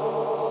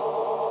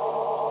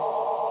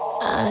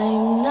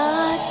 I'm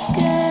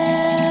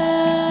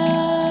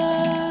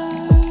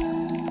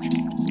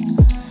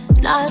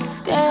not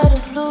scared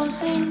of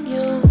losing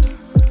you.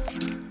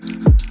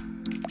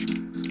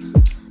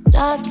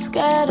 Not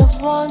scared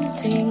of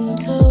wanting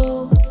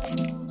to.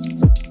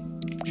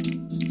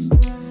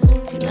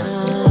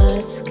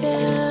 Not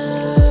scared.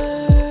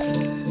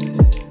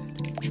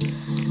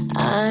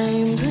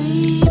 I'm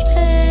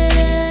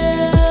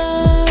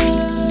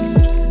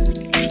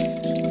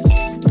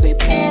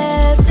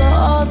prepared for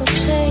all the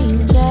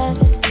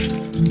changes.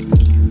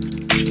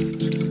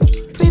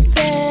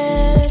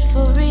 Prepared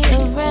for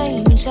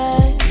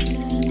rearranges.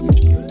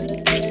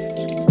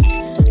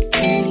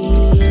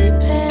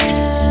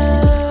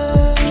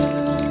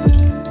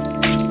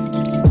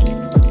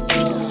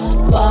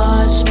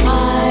 Watch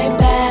my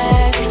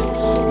back,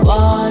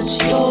 watch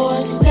your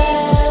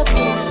step.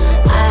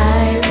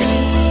 I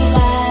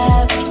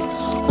relapse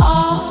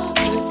all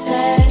the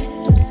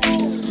tests.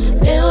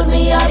 Build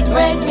me up,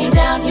 break me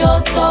down,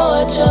 your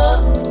torture.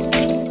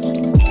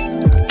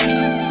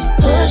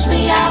 Push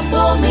me out,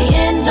 pull me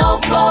in, no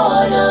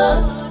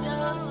borders.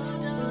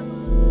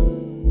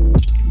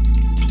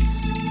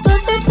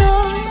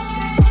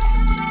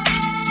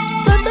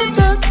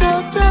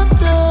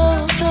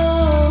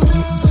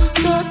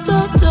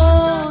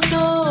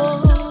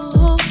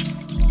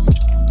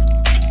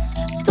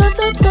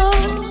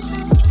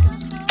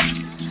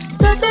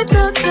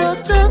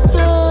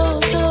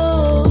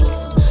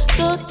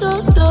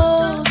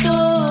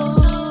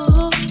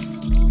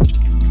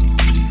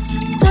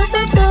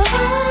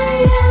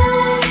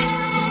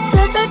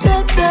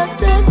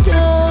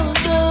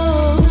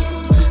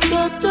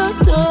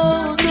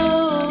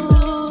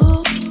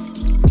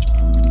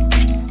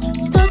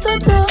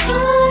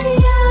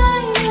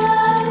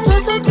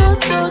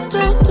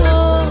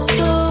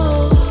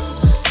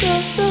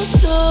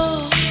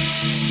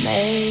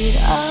 Made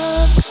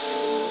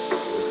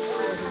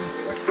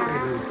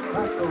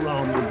of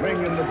around the ring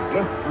in the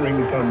blistering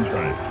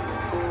sunshine.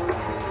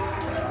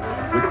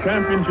 The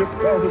championship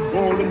belt of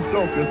gold and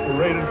silk is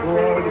paraded for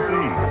all to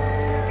see.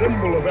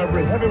 Symbol of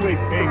every heavyweight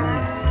king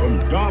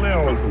from John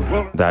L. to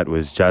Will. That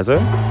was Jazza.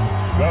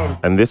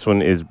 And this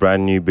one is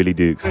brand new Billy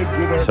Dukes.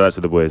 Shout out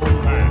to the boys.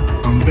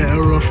 I'm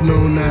better off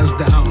known as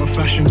the out of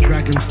fashion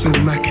dragon, still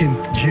macking.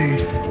 G,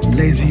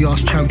 lazy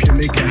ass champion,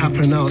 make it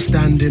happen,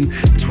 outstanding.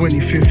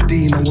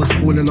 2015, I was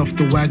falling off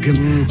the wagon.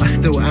 I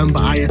still am,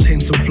 but I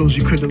attained some flows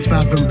you couldn't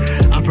fathom.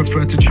 I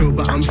prefer to chill,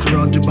 but I'm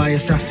surrounded by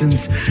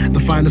assassins. The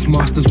finest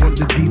masters want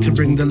the tea to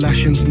bring the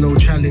lashings, no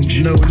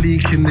challenge. No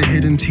leak in the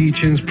hidden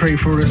teachings. Pray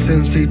for a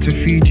sensei to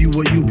feed you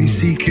what you'll be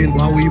seeking.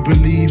 While we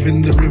believe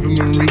in the rhythm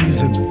and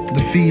reason,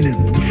 the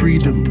feeling, the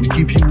freedom, we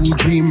keep you all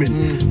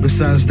dreaming.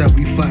 Besides that,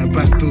 we fight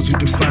back those who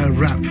defy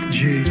rap.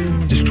 G,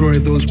 destroy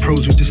those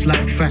pros who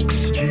dislike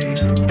facts. G,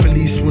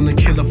 police wanna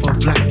kill off our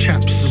black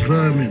chaps.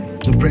 Vermin,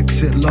 the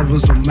Brexit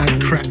lovers on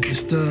mad crack.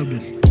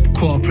 Disturbing,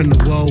 caught up in the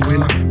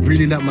whirlwind.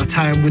 Really like my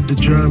time with the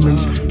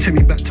Germans. Take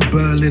me back to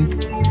Berlin.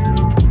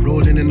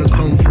 rolling in the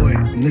convoy.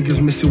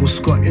 Niggas missing with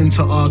Scott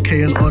into RK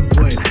and Odd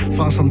Boy.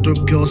 Found some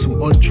dope girls,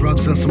 some odd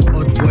drugs and some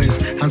odd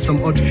boys. Had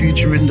some odd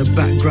future in the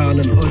background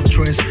and odd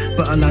choice.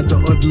 But I like the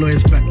odd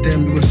noise. Back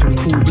then we were some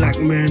cool black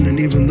men. And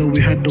even though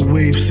we had the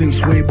wave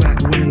since way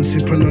back when,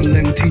 sipping on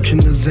Leng, teaching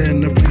the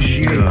Zen,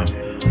 appreciate.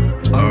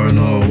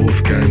 R&R,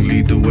 Wolfgang,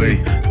 lead the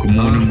way. Good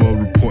morning, world,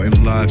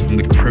 reporting live from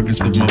the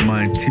crevice of my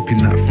mind, tipping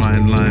that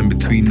fine line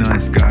between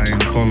Nice Guy and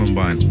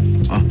Columbine.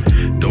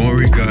 Don't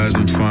worry, guys,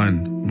 I'm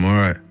fine. I'm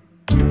alright.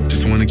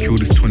 Just wanna kill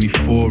this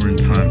 24 in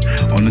time.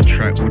 On the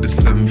track with the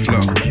 7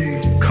 flow.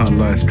 Can't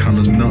lie, it's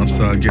kinda nuts,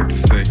 so I get to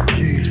say.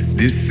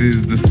 This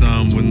is the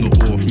sound when the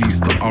Orf meets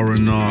the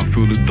R&R.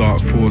 Feel the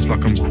dark force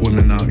like I'm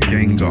calling out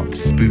Gengar.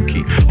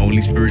 Spooky,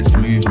 only spirits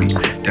move me.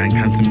 Dank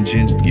and some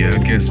gin, yeah, I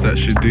guess that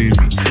should do me.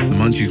 The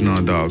munchies now,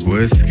 dog,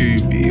 where's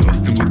Scooby?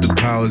 Austin with the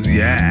powers,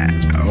 yeah.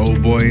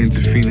 Old boy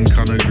into feeling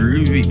kinda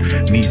groovy.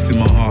 Niece in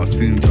my heart,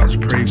 soon touch,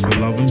 pray for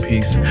love and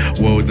peace.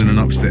 World in an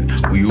upset,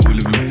 we all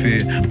live in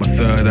fear. My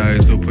third eye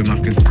is open, I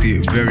can see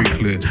it very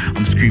clear.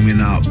 I'm screaming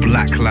out,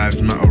 Black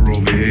Lives Matter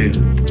over here.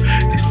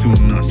 It's still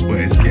nuts, but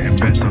it's getting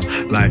better.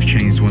 Life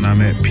changed when I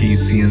met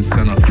PC and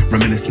Senna.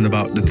 Reminiscing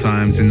about the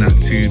times in that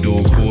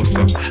 2-door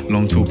Corsa.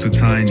 Long talks with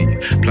Tiny,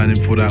 planning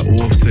for that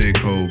Orf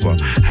takeover.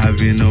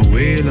 Having a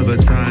whale of a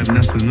time,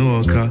 that's an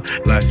orca.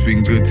 Life's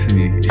been good to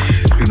me,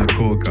 it's been a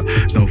corker.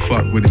 No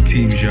fuck with the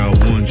teams, yeah, I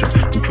warned you.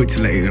 We put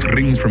you like a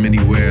ring from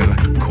anywhere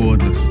like a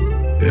cordless.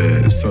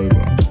 Yeah, it's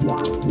over.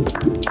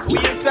 We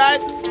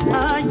inside?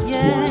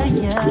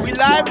 Yeah. We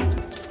live?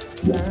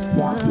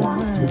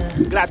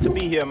 Glad to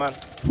be here, man.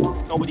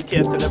 Nobody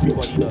cares till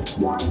everybody does.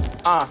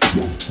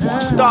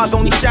 Stars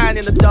only shine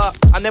in the dark.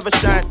 I never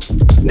shine.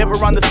 Never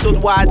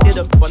understood why I did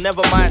it, but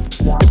never mind.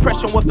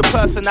 Depression was the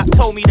person that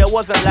told me there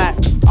wasn't light.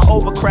 I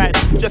overcried,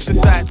 just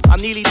inside. I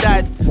nearly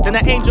died. Then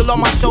an angel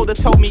on my shoulder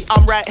told me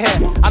I'm right here.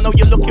 I know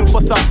you're looking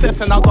for success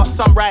and I got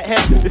some right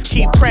here. Just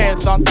keep praying,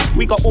 son.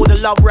 We got all the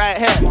love right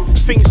here.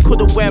 Things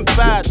could've went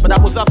bad, but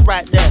that was us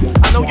right there.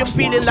 I know you're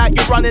feeling like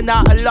you're running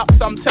out of luck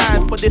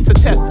sometimes, but it's a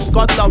test.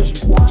 God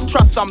loves you.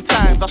 Trust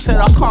sometimes. I said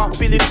I can't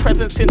feel his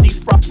presence in these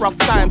rough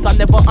times. I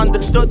never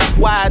understood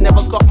why I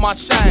never got my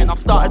shine. I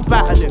started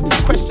battling,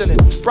 questioning.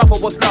 Brother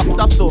was lost,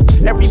 that's all.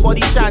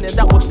 Everybody shining,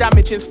 that was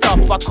damaging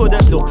stuff. I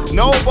couldn't look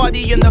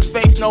nobody in the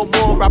face no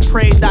more. I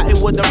prayed that it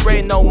wouldn't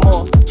rain no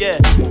more. Yeah.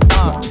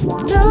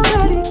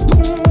 Nobody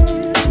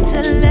cares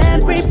till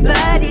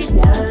everybody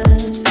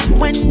does.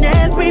 When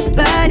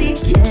everybody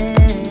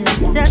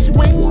cares, that's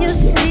when you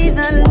see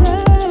the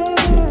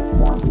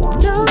love.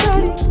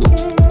 Nobody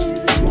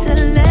cares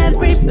till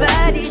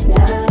everybody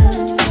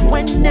does.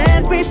 When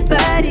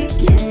everybody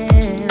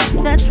cares,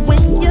 that's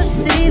when you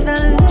see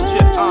the love.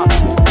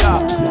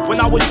 When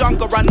I was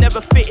younger, I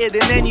never fitted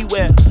in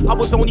anywhere. I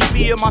was only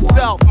being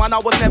myself, man, I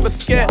was never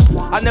scared.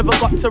 I never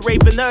got to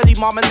raving early,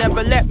 mama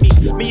never let me.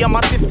 Me and my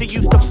sister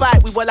used to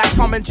fight, we were like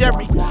Tom and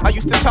Jerry. I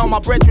used to tell my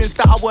brethren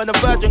that I weren't a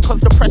virgin,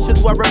 cause the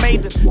pressures were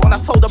amazing. When I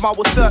told them I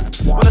was certain,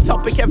 when the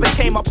topic ever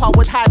came up, I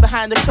would hide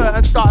behind the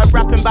curtain. Started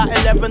rapping about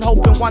 11,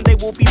 hoping one day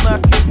we'll be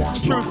murky.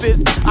 Truth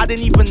is, I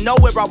didn't even know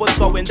where I was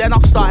going. Then I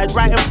started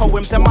writing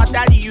poems and my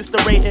daddy used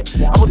to rate it.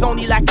 I was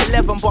only like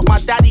 11, but my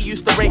daddy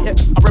used to rate it.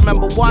 I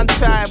remember one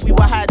time we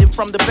were hiding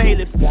from the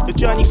bailiff. The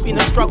journey's been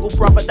a struggle,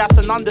 brother, that's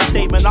an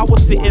understatement. I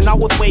was sitting, I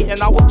was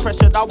waiting, I was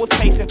pressured, I was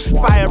pacing.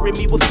 Fire in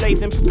me was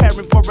blazing,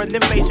 preparing for an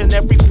invasion.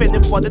 Everything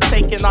is for the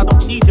taking, I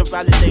don't need your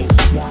validation.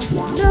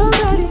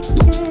 Nobody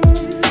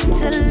cares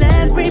till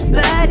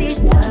everybody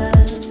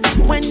does.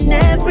 When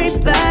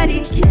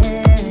everybody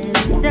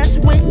cares, that's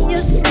when you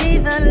see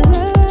the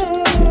love.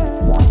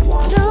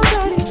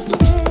 Nobody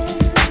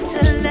cares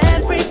till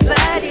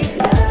everybody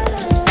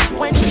does.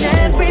 When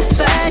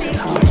everybody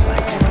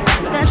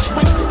cares, that's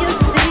when you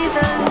see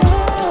the love.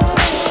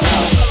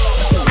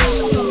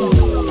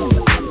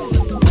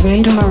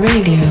 Radar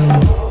Radio.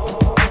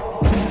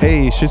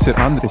 Hej, kyssar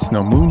Andris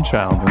no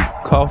Moonchild och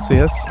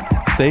Cassius.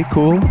 Stay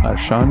cool är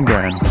Sean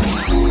Graham.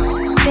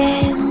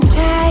 Been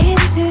trying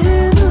to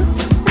look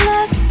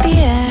the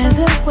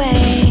other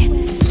way,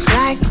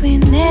 like we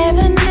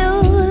never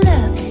knew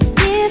love,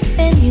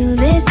 giving you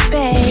this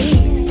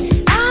space.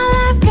 All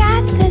I've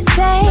got to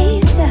say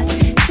is stuff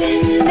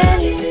spinning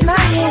in my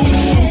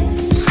head.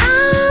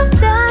 I'm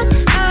done,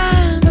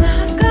 I'm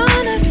not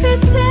gonna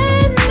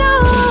pretend, no.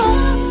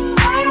 I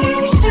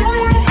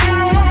should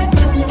have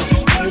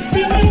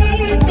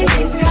everything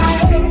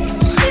inside.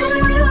 You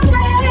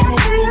let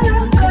you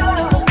go,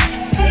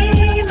 be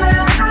my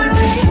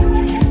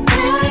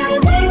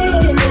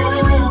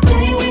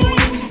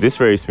This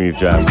very smooth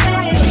jam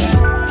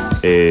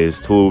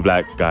is Tall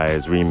Black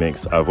Guy's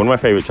remix of one of my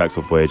favorite tracks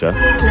of Voyager,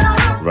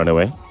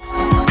 Runaway.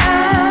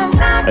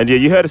 And yeah,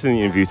 you heard us in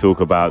the interview talk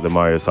about the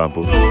Mario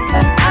sample.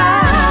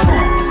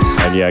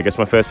 And yeah, I guess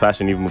my first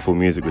passion, even before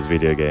music, was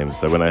video games.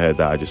 So when I heard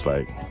that, I just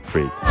like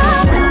freaked.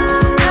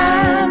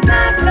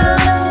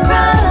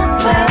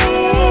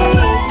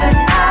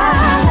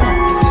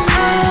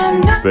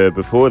 But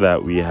before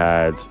that, we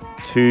had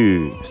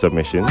two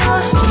submissions.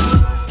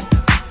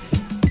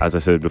 as I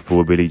said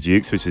before, Billy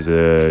Dukes, which is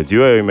a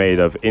duo made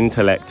of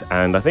Intellect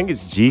and I think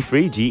it's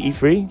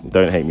GE3.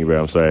 Don't hate me,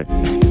 bro, I'm sorry.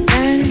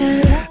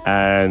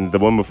 And the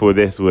one before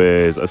this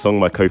was a song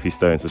by Kofi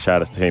Stone, so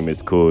shout out to him.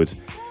 It's called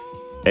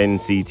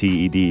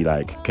NCTED,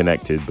 like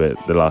connected, but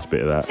the last bit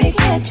of that.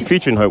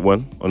 Featuring Hope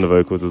One on the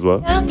vocals as well.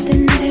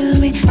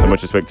 So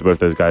much respect to both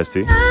those guys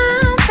too.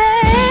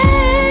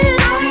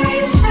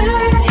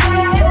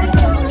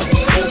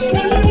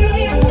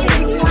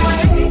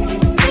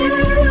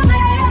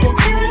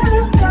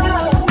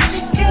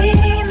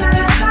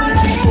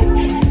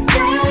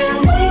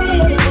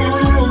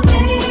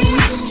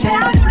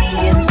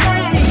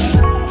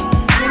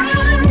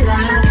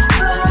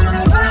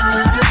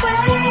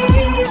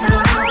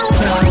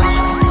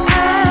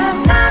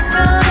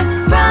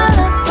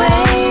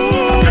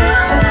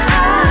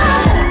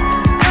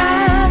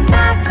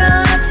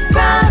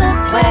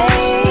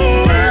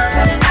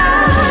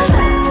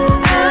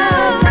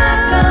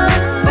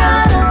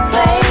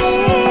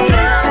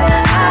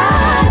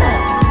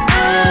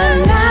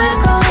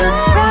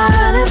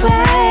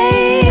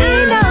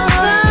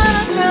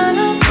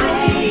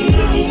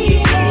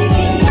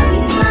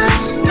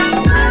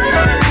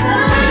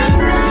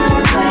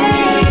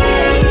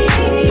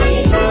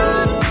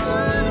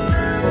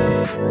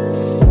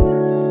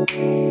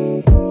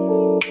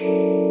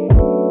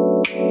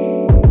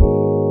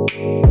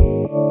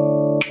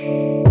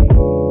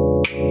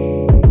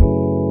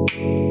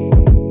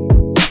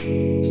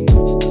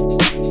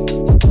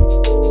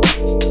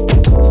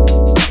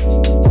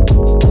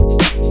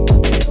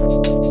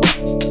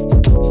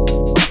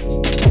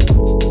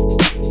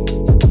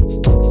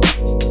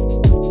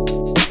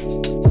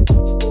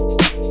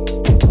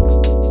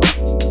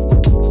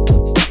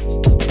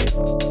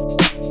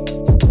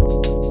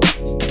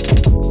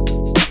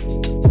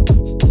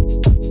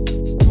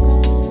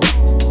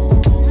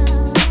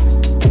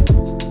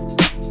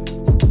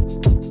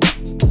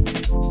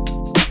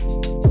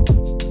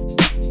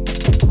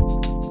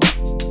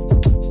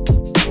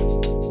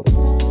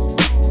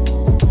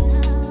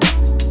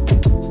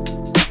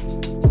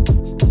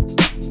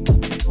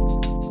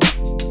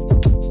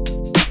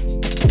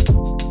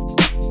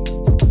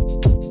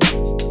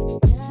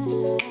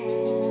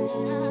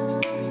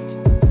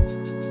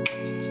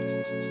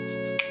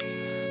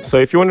 So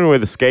if you're wondering where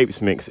the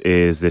Scapes mix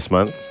is this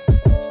month,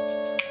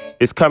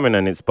 it's coming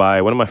and it's by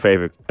one of my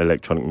favorite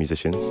electronic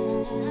musicians.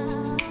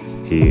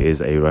 He is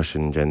a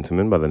Russian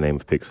gentleman by the name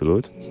of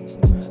Pixelord.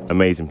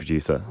 Amazing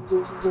producer.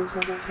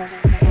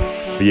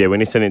 But yeah, when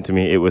he sent it to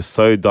me, it was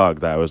so dark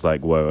that I was like,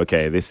 whoa,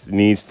 okay, this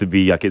needs to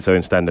be like its own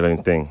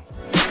standalone thing.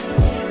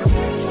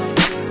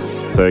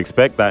 So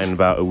expect that in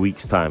about a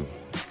week's time.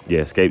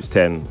 Yeah, Scapes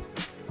 10,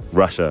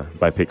 Russia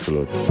by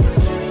Pixelord.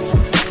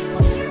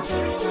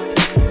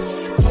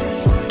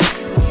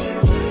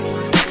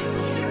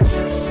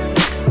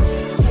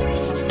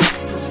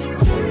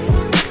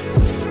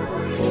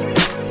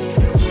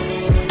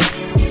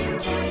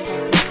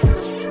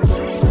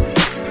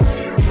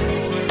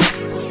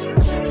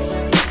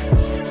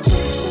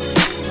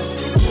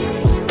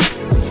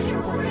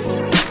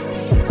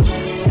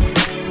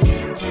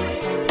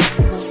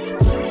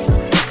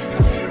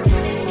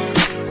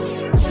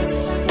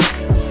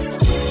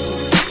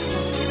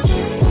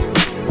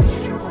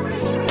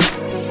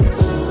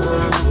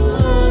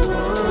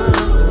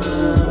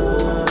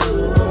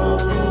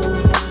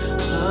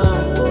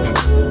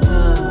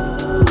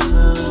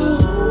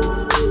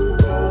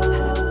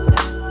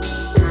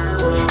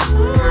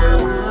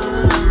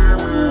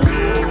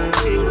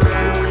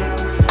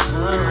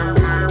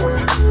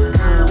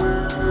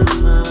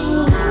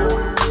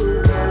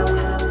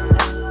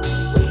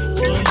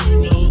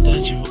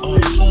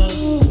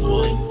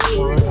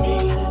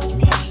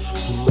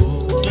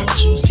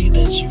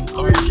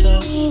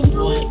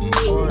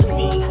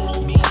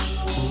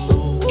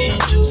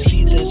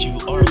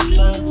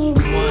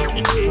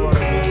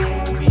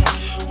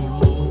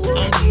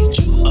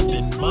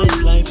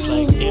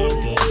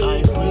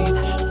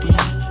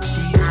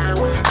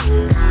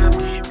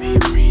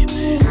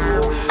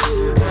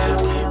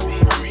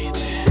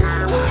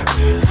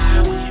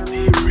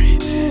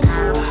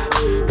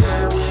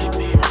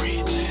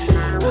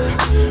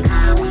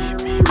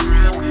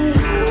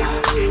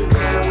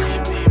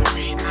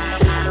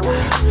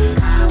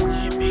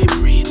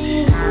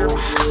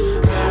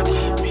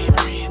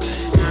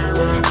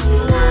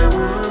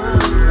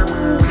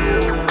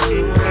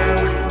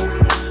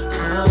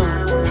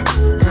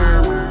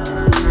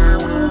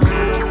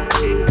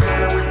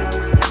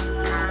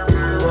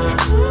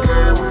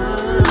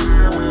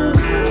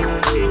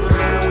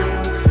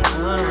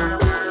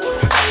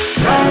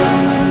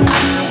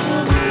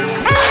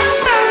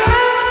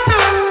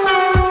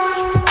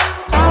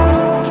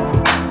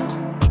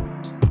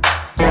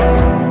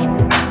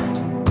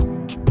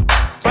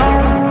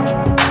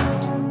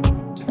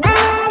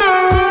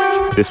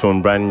 This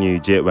one, brand new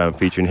Jitwam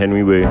featuring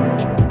Henry Wu,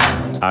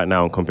 out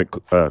now on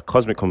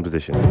Cosmic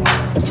Compositions.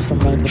 It's the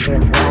Make It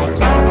Drip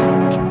vibe.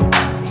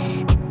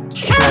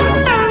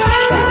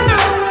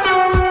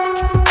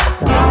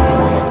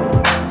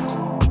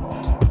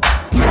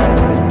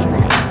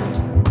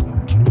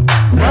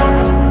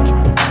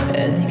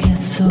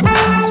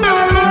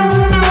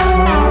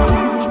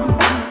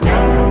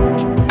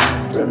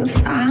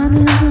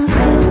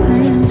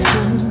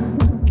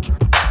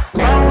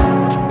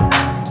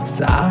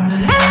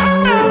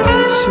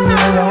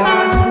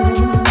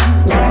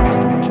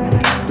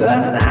 But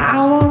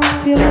now I'm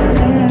feeling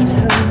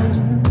better,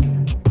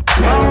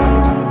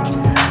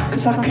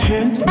 'cause I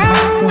can't bring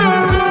myself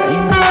to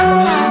feign a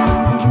smile.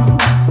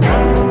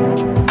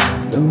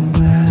 No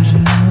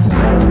matter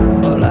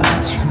what I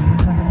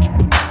try,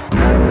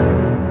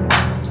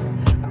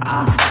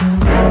 I still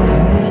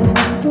can't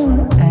help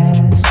but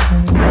ask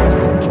you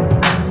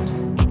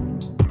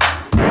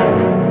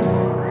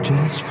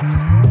just why.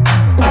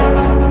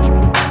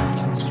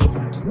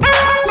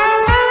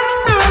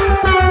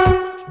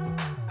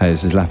 Hey,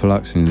 this is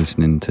Lapalux and you're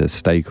listening to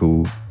Stay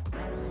Cool.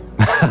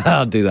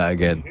 I'll do that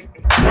again.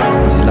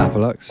 This is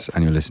Lapalux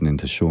and you're listening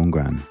to Sean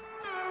Gran.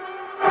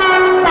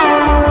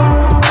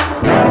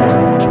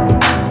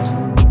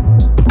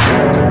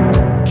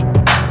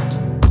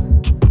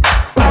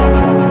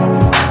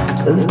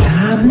 'Cause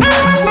time is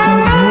just a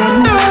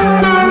minute,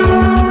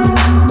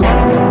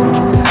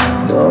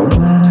 no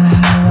matter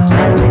how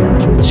long in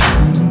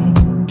between.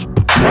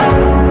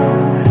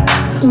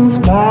 'Cause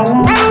my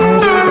life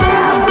is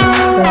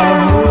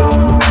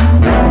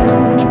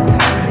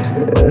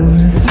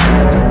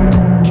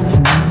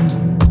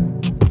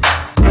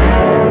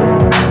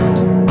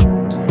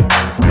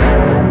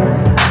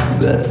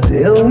but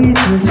still we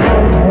just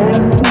can't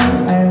help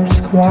but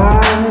ask why.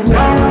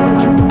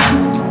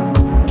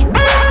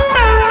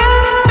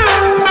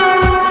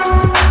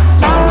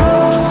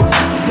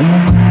 No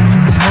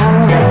matter how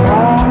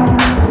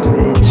hard we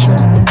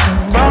try.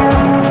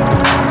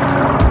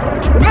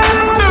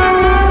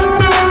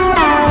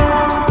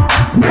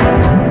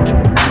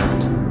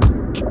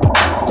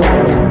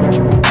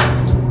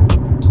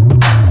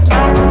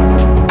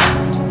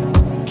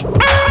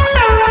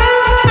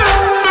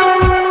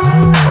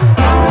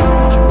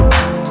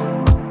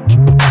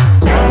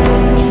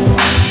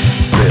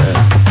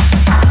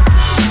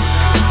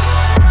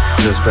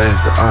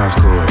 Past the orange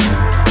cord, man.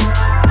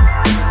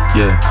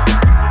 Yeah.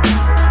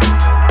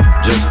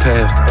 Just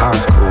past the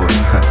orange cord.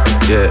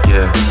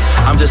 Yeah.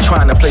 I'm just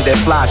trying to play that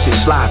fly shit.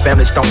 Slide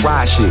families don't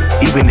ride shit.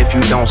 Even if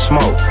you don't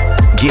smoke.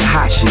 Get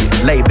hot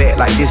shit, lay back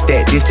like this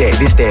that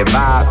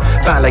vibe.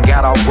 Finally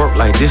got off work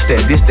like this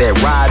that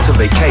ride to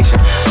vacation.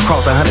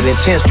 Across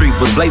 110th Street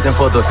was blazing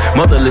for the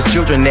motherless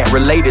children that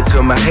related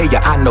to my hair.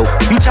 I know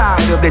you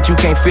tired of that, you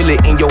can't feel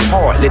it in your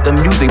heart. Let the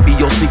music be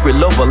your secret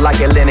lover like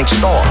Atlantic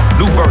Star.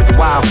 New Birth,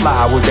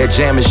 Wildflower was that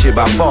jamming shit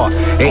by far.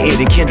 And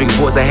Eddie Kendrick's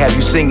voice I have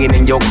you singing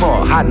in your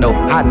car. I know,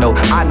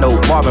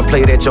 Marvin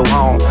played at your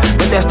home.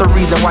 But that's the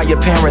reason why your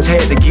parents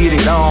had to get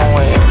it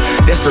on.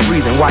 And that's the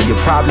reason why you're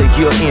probably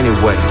here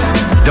anyway.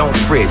 Don't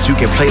fret, you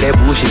can play that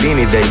bullshit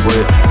any day, but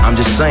I'm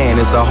just saying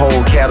it's a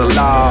whole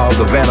catalog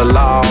of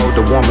analog,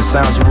 the warmest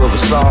sounds you ever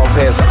saw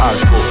past the aux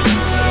cord.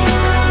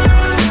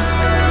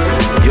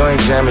 You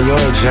ain't jamming,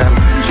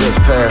 just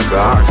past the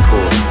aux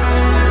cord.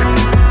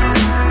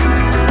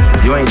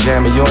 You ain't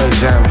jamming,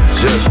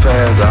 just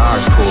past the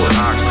aux cord.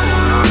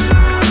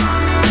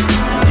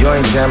 You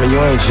ain't jamming,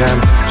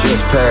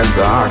 just past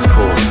the aux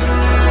cord.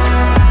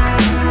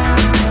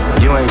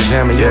 You ain't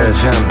jamming,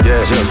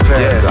 just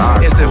past the aux.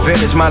 It's the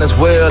vintage, might as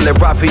well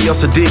let Raphael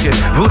Sadiq it.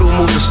 Voodoo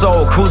moved the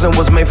soul, cruising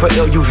was made for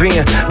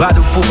LUVN.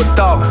 Badu food for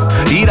thought,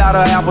 eat out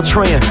of apple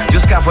trend.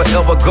 Just got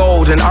Forever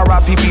Gold and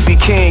R.I.P. BB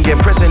King. And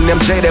Prince and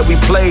MJ that we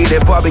played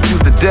at barbecue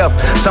to death.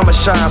 Summer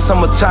shine,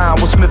 summertime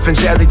with Smith and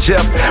Jazzy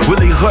Jeff.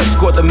 Willie Hutch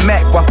scored the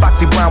Mac while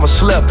Foxy Brown was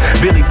slept.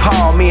 Billy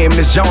Paul, me and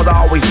Miss Jones, I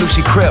always knew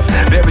she crept.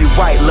 Very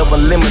White, Love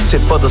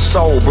Unlimited for the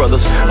Soul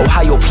Brothers.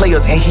 Ohio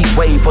Players and Heat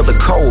Wave for the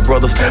Cole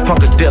Brothers.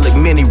 Funkadelic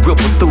Mini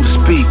ripple through the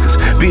speakers.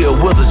 Bill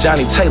Withers,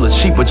 Johnny Taylor,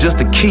 cheaper just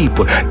to keep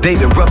her.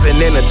 David Ruffin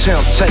and the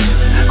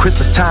Temptations.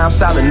 Christmas time,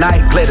 Silent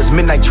Night, Gladys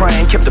Midnight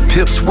Train kept the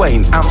pips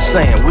waiting. I'm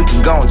saying we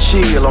can go and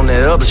chill on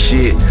that other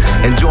shit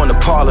and join the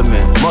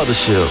Parliament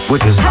mothership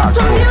with this hot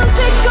core.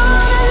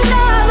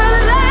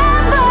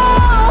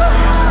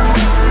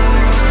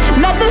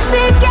 Let the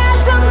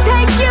orgasm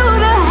take you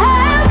to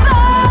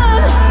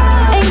heaven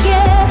and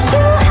get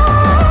you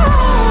high.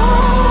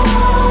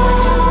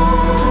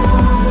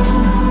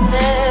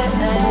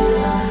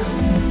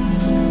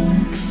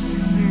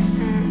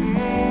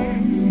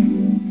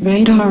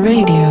 Radar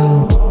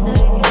Radio.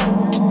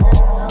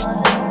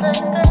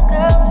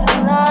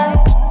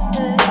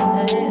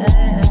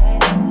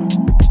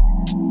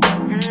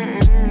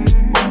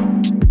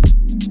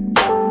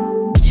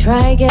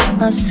 Try get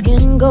my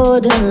skin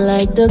golden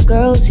like the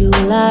girls you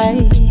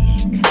like.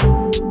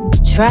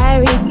 Try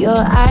read your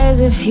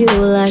eyes if you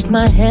like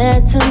my hair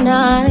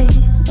tonight.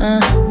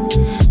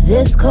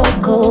 This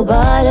cocoa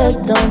butter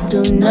don't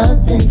do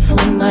nothing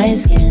for my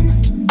skin,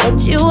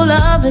 but you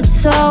love it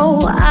so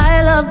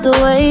I love the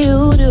way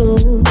you do.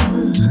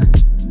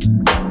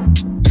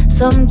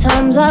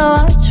 Sometimes I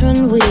watch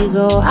when we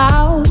go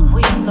out.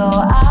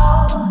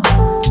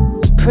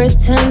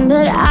 Pretend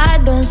that I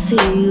don't see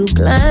you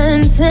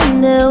glancing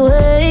their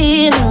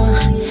way. No.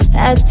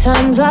 At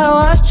times I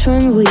watch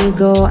when we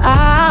go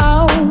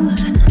out.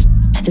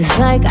 It's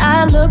like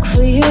I look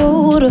for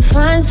you to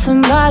find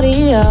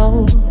somebody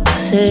else.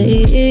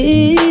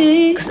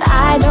 say, 'cause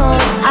I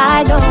don't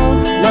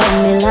love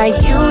me like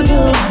you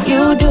do.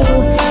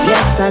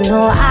 Yes, I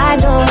know I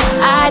don't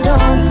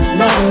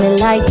love me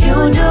like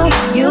you do.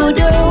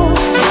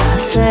 I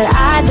said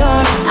I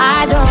don't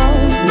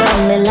love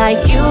me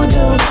like you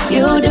do.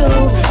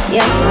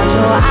 Yes, I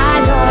know I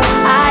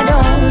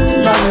don't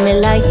love me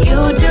like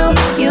you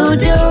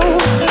do.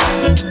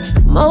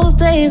 Most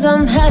days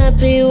I'm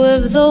happy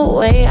with the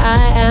way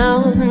I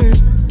am,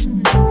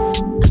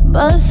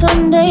 but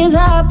some days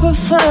I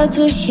prefer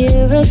to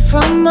hear it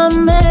from my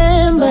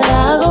man. But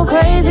I go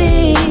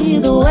crazy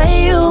the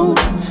way you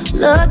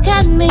look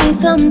at me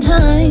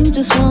sometimes.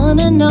 Just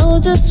wanna know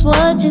just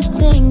what you're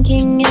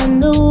thinking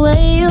and the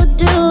way you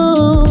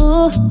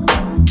do.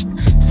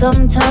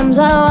 Sometimes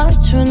I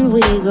watch when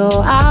we go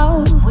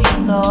out.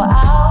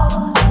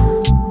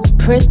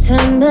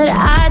 Pretend that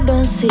I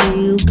don't see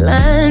you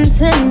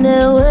glancing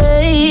their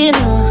way.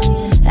 No.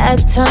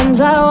 At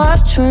times I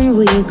watch when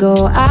we go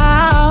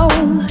out.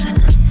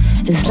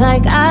 It's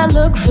like I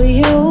look for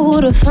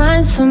you to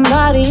find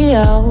somebody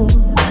else.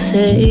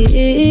 Say,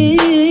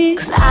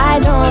 'cause I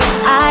don't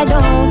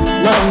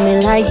love me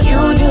like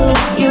you do.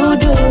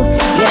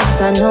 Yes,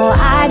 I know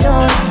I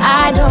don't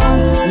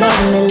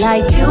love me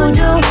like you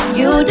do.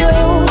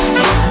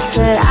 I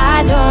said I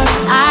don't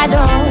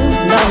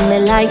love me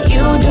like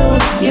you do.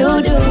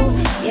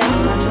 Yes,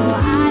 I know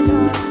I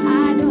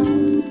don't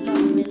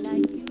love me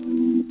like you.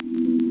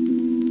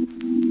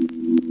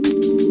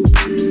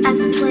 I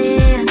swear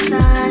I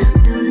saw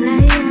no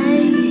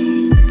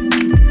light.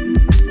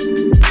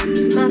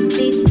 My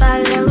feet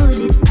followed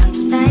it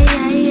outside,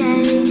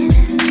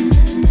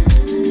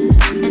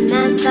 and I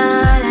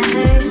thought I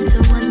heard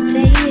someone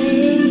say,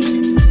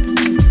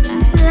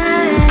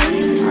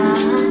 fly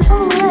far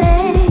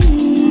away.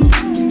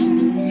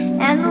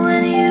 And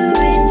when you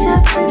reach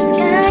up the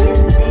sky, you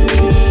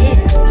see,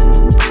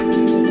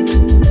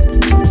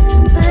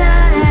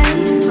 fly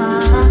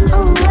far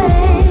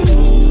away.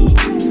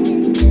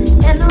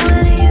 And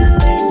when you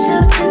reach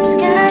up the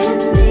sky, you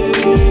see,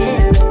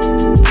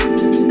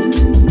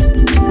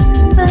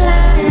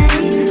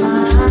 fly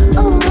far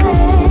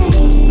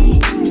away.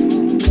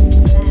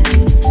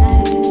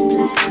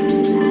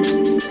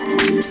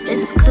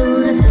 It's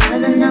cool as a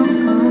weather no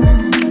more.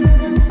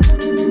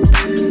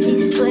 We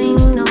swing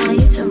the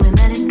waves and we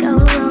let it go.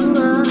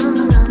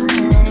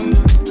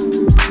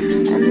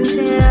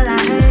 Until I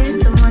heard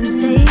someone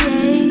say,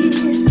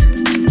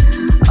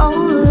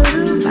 over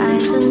the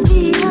rise and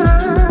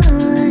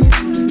beyond.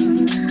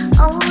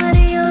 Over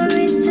your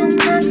reaching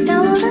that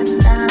door that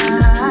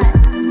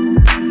stars.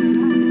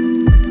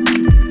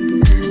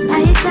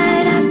 Like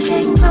that I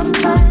came from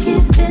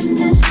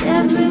forgiveness.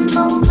 Every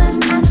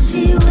moment I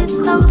see you with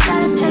closed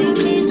eyes, take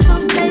me to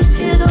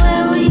places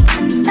where we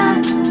can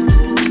start.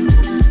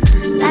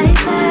 Like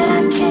that I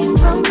came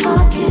from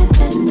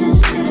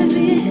forgiveness.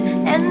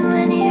 And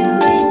when you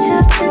reach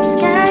up the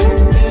sky, you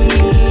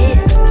see,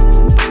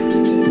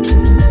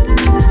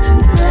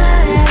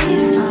 fly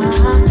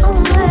far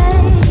away.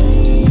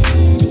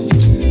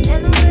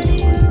 And when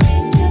you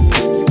reach up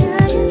the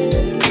sky, you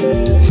see.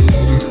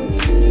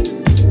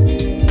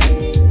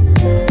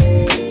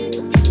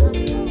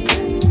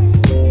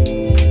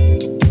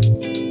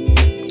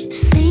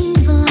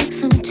 Seems like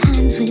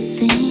sometimes we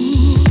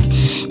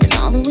think it's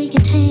all that we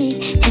can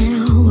take,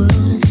 and our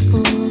world is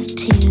full of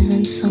tears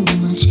and so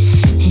much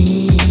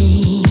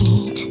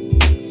hate.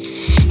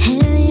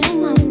 Heavy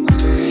on my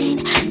mind,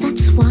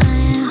 that's why I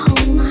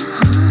hold my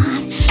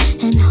heart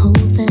and hope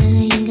that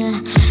anger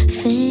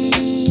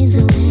fades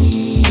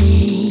away.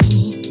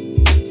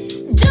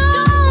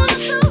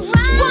 Don't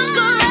walk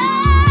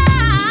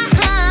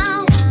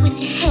around with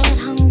your head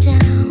hung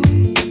down.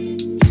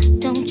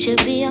 Don't you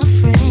be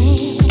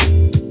afraid.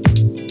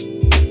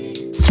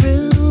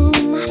 Through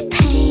my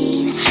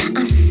pain,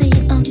 I see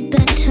a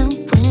better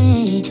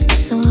way.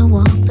 So I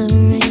walk the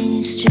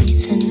rainy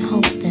streets and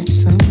hope that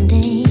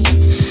someday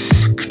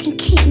I can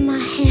keep my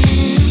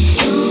head.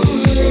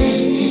 Don't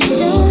let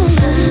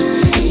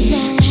nobody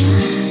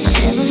try. I'll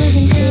never let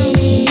them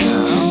take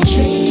your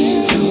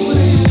dreams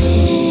away.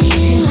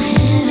 Keep your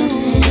head up,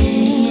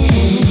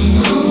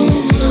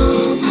 hold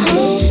on,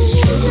 hold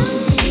strong.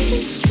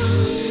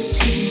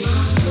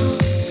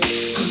 Tomorrow's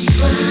a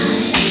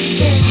bright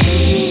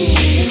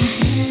day.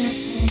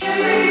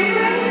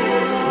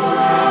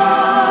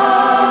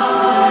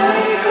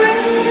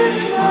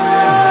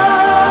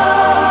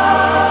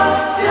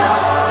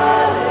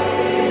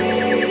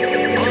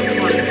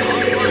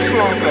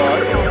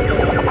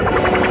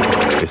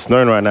 It's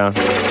snowing right now.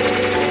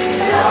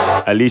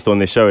 At least on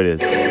this show it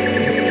is.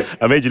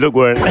 I made you look,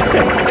 Warren.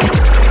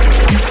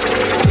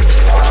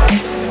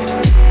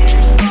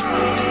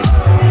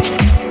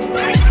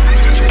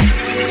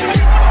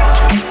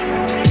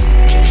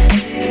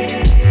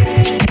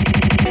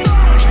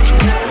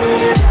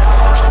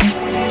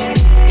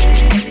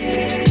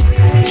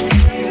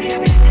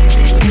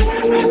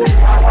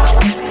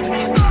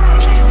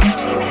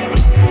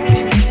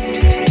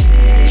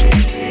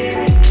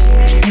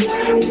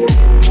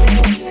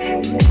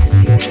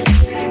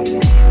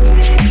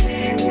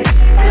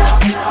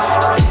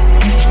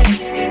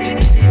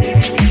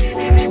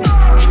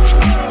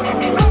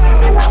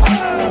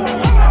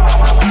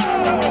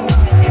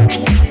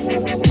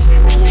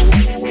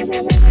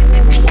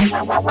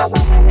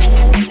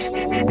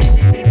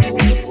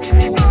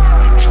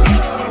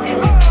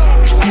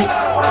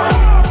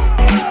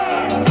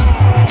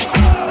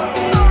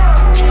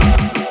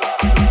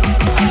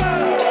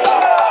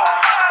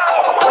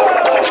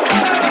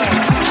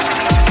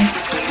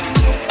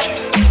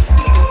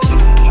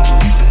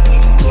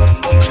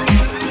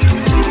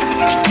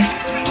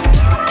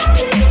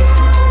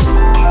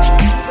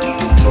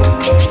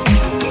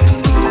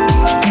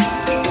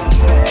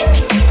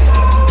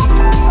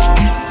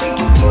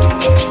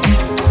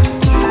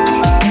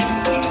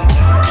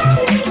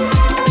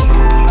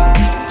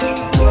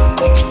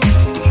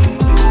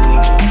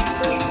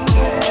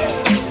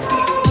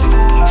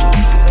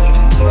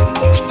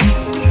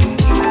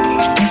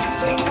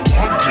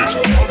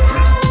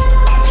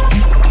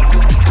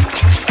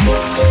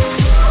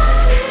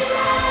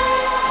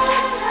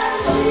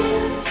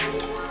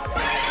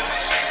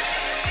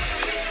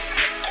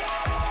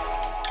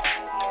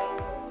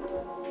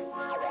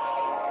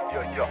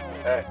 Yo,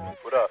 hey,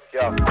 what up?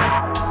 Yo.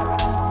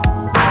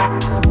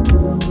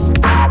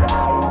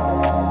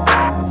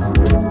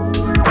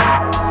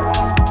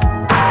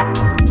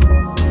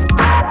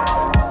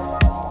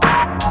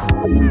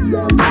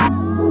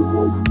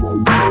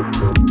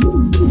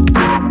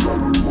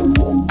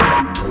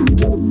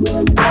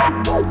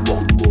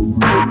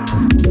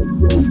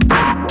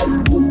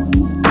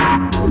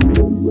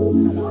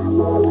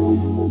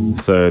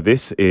 So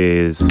this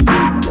is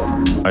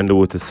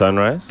Underwater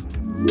Sunrise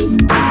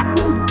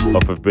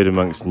off of Buddha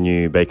Monk's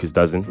new Baker's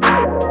Dozen,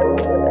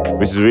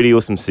 which is a really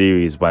awesome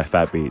series by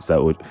Fat Beats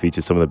that would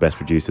feature some of the best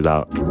producers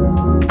out.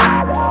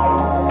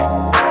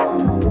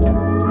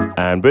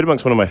 And Buddha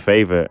Monk's one of my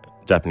favorite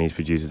Japanese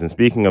producers. And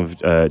speaking of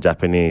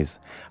Japanese,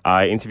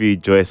 I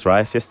interviewed Joyce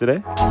Rice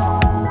yesterday.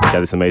 She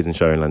had this amazing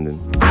show in London.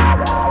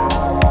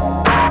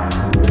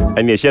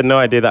 And yeah, she had no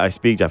idea that I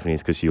speak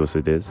Japanese because she also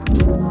does.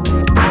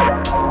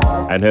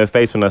 And her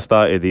face when I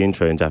started the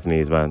intro in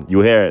Japanese, man,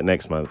 you'll hear it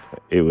next month.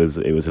 It was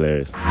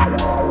hilarious.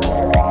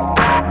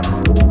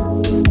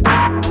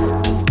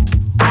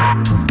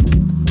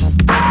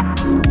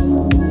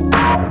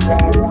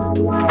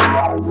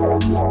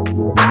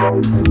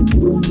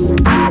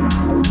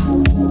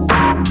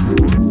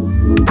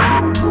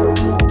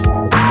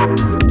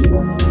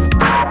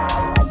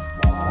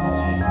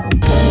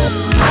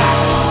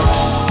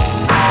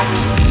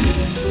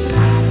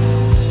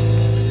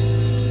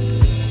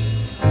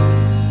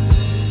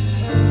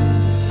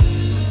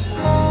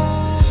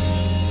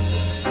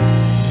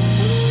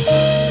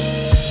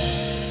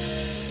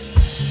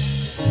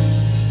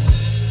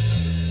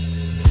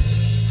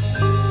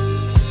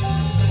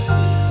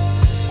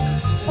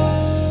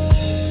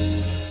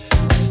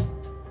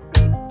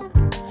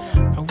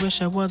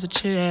 I was a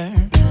chair,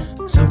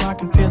 so I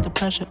can feel the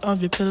pressure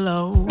of your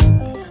pillow.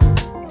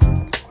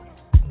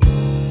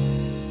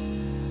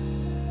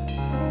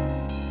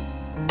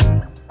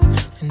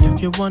 And if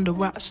you wonder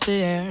why I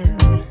stare,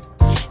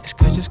 it's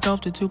 'cause you're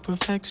sculpted to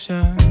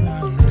perfection.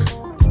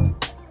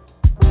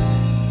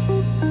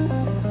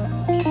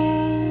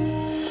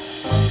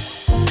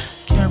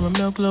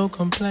 Caramel glow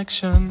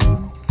complexion,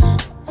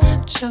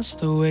 just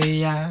the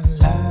way I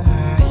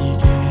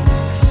like it.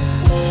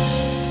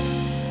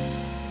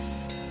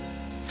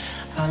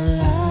 I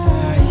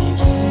like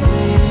it.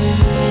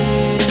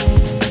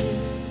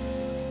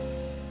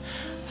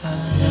 I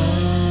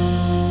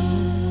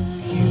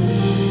love you.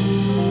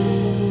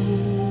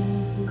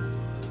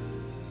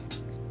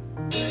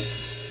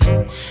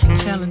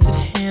 Talented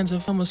hands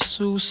of a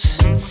masseuse.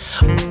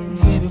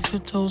 Baby,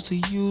 put those to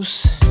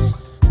use.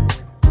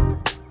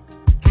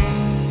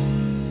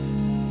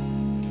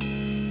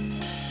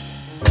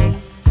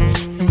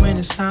 And when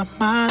it's not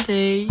my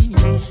day,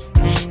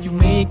 you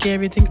make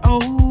everything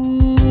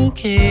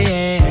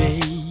okay.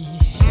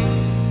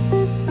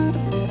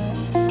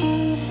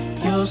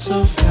 You're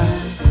so fly,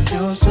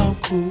 you're so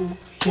cool,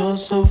 you're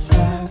so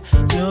fly,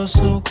 you're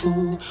so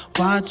cool.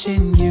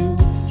 Watching you,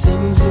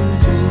 things you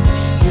do.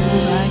 You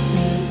like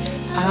me,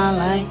 I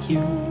like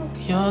you.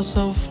 You're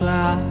so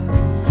fly,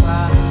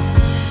 fly.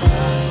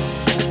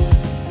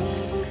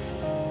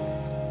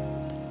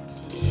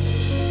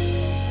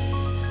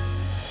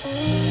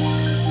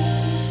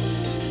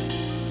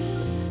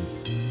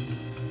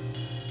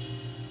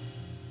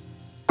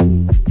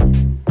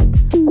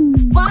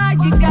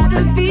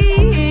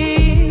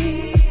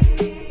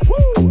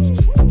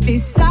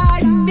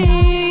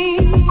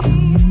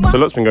 So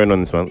lots been going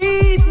on this month.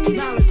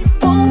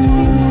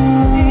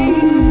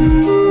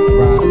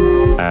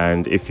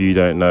 And if you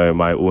don't know,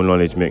 my All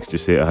Knowledge mix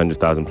just hit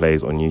 100,000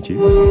 plays on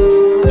YouTube.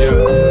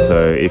 Yeah.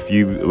 So if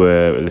you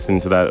were listening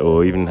to that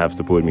or even have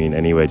supported me in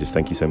any way, just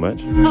thank you so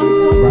much.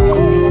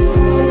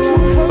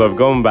 So I've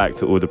gone back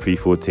to all the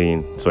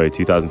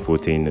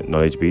 2014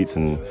 Knowledge beats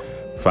and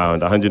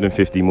found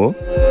 150 more.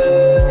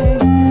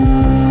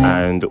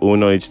 And All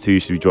Knowledge 2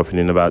 should be dropping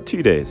in about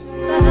 2 days.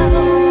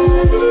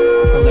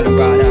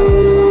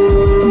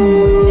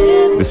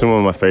 This is one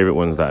of my favorite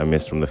ones that I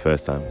missed from the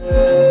first time.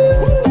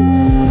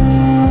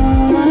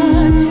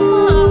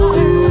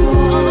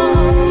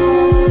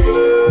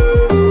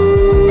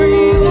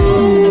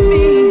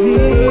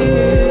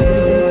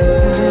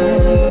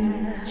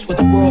 It's what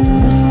the world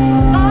wants.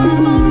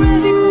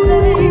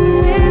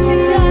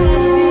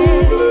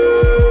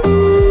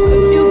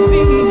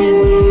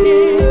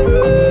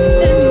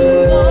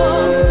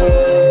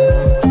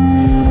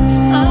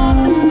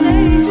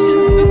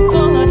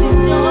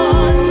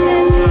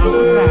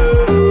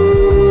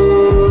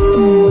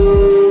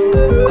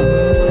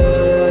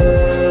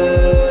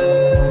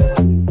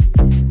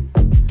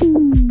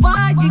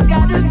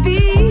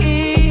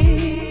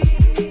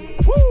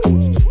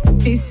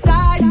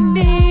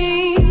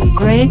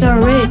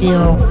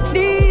 Radio.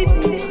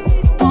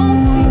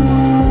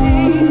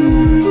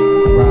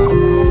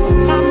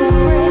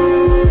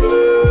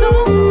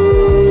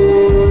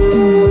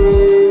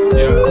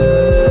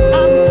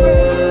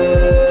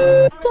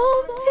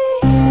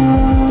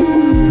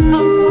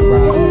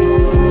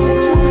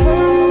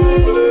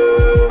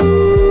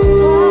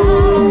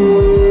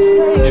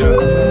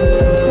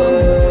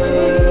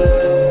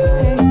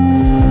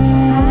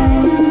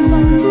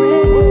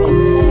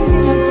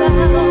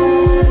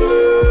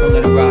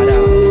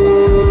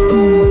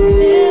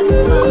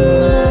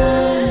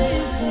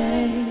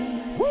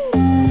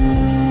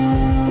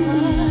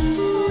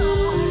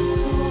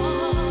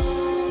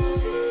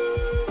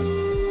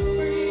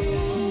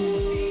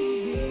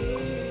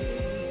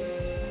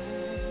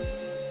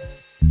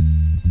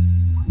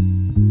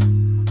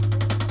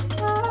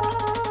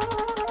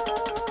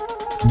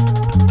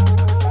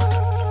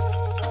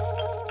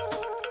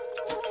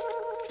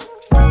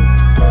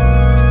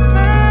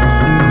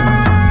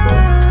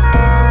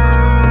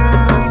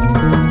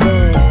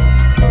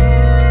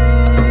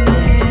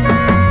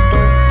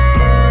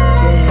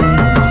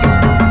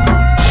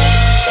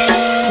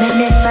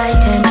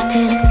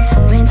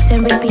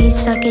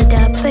 suck it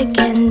up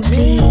again,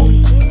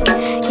 please.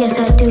 Yes,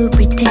 I do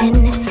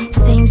pretend.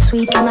 Same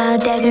sweet smile,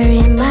 dagger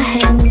in my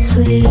hand,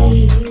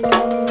 sweet.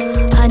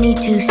 Honey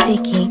too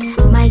sticky,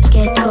 might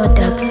get caught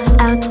up.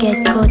 I'll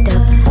get caught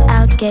up,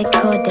 I'll get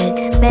caught up.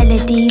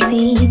 Melody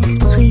B,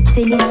 sweet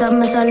silly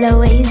summers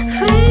always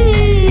free.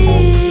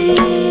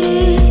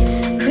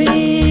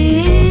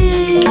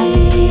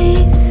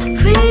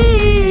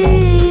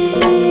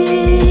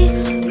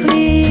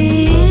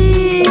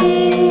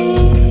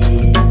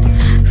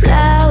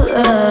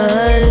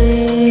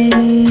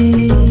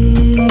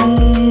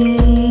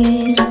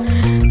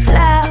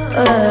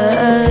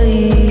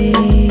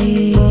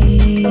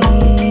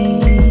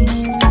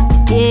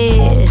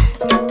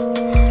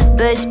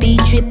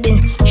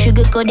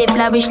 They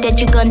flourish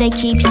that you're gonna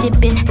keep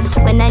sipping.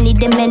 When I need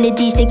the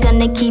melodies, they're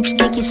gonna keep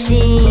sticking.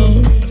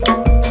 Sing.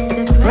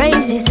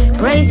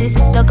 Praises,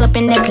 stuck up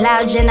in the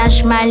clouds and I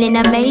smile in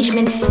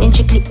amazement.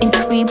 Intricately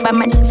intrigued by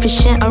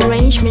magnificent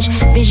arrangements.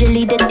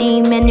 Visually the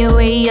theme and your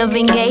way of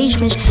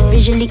engagements.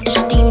 Visually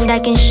esteemed, I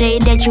can say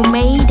that you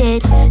made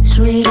it.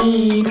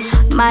 Sweet,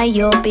 my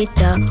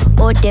bitter.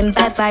 All them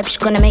bad vibes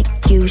gonna make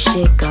you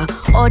sicker.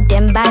 All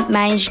them bad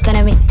minds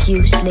gonna make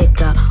you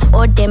slicker.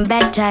 All them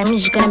bad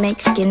times gonna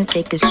make skin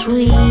thicker.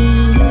 Sweet,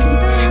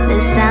 the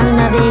sound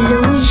of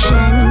illusion,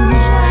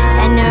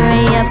 an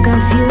array of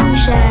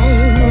confusion.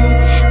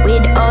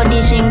 With all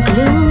this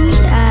inclusion,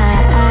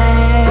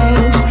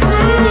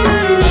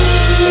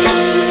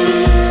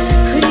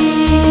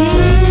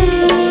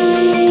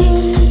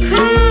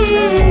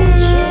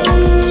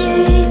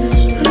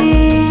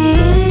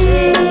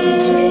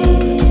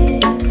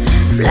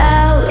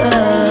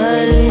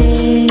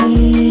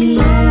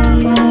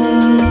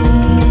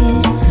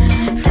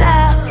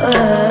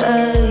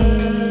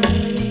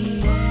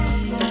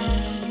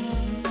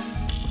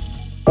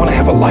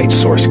 light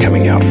source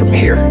coming out from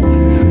here.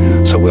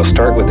 So we'll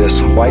start with this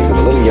white with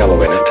a little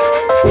yellow in it.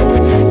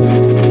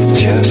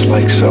 Just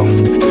like so.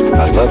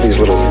 I love these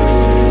little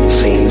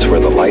scenes where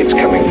the light's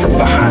coming from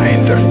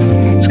behind, or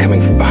it's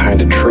coming from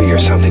behind a tree or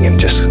something and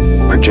just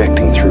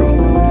projecting through.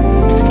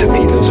 To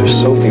me, those are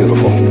so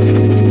beautiful.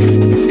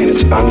 And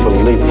it's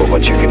unbelievable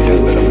what you can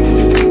do with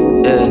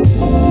them.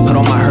 Put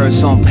all my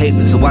hurts on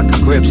paper so I can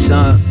grip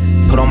some.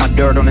 Put all my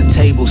dirt on the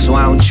table so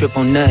I don't trip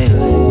on nothing.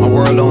 My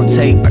world on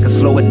tape, I can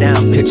slow it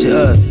down, picture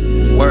up.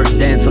 Words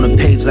dance on the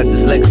page like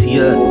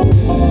dyslexia.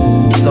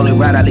 It's only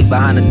right I leave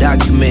behind a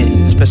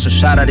document. Special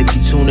shout out if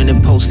you tune in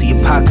and post the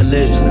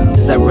apocalypse.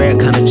 It's that rare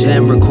kind of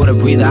gem, recorder,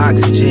 breathe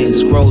oxygen.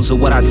 Scrolls of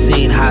what I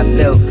seen, how I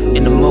felt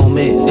in the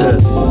moment.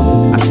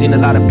 I seen a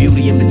lot of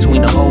beauty in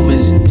between the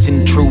omens. Seen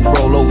the truth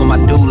roll over my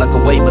dude like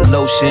a wave of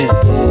lotion.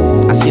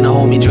 I seen a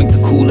homie drink the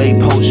Kool-Aid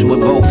potion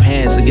with both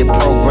hands and get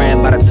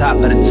programmed by the top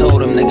of the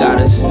totem. They got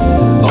us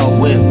all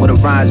whipped with a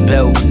rhymes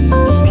belt.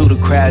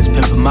 Plutocrats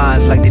pimping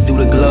minds like they do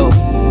the glow.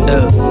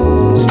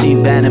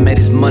 Steve Bannon made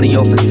his money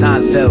off of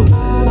Seinfeld,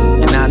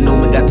 and now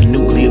Newman got the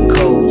nuclear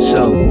code.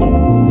 So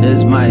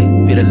this might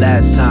be the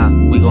last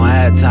time we gon'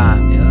 have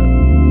time.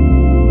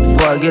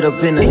 Before I get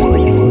up in the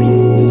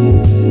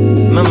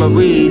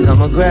memories,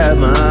 I'ma grab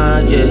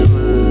mine, yeah.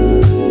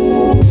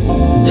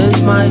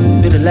 This might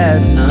be the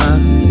last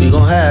time we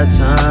gon' have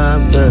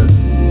time, yeah.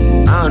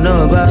 I don't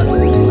know about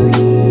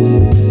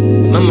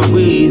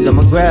memories,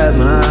 I'ma grab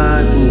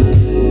mine.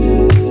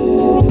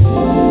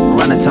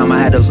 Around the time I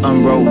had those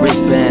unrolled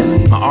wristbands,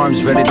 my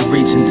arms ready to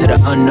reach into the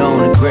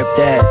unknown and grip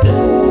that.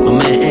 My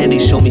man Andy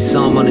showed me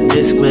some on the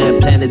Discman,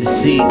 planted the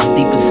seed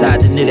deep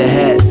inside the knitted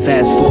hat.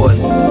 Fast forward,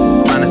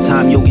 around the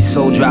time Yogi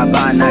Soul dropped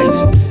by nights,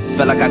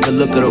 felt like I could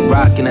look at a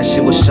rock and that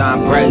shit would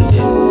shine bright.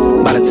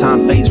 By the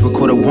time Faze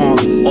recorded Warm,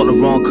 all the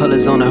wrong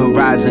colors on the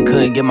horizon,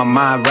 couldn't get my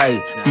mind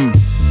right.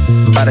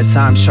 By the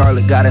time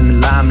Charlotte got in the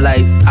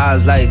limelight, I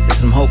was like, there's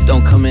some hope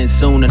don't come in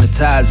soon and the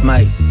tides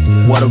might.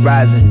 Water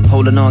rising,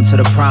 holding on to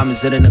the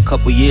promise that in a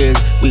couple years,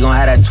 we gon'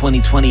 have that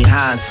 2020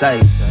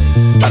 hindsight.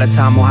 By the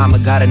time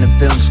Muhammad got into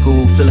film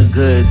school, feeling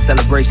good,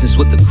 celebrations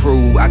with the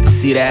crew, I could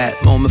see that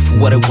moment for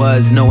what it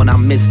was, knowing I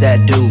missed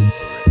that dude.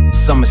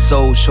 Summer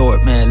so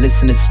short, man,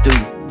 listen to Stu.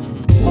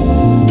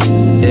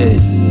 Yeah,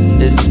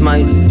 this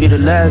might be the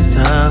last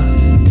time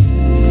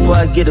before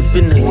I get up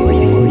in the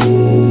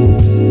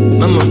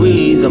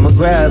memories, I'ma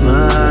grab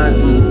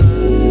mine.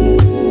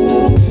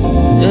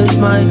 This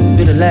might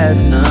be the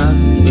last time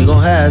we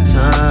gon' have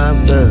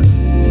time, yeah.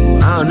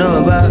 I don't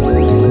know about,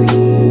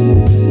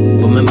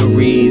 but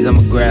memories,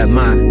 I'ma grab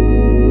mine.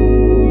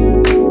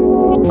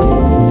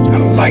 I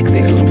like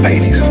these little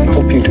paintings. I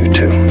hope you do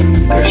too.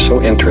 They're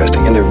so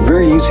interesting and they're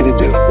very easy to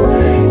do,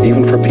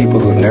 even for people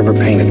who've never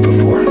painted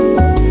before.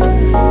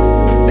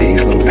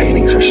 These little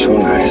paintings are so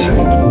nice.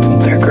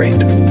 They're great.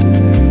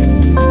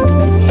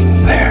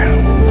 There.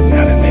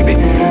 Now then maybe,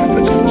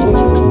 but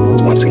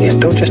once again,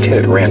 don't just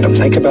hit it random.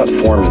 Think about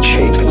form and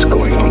shape that's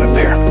going on up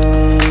there.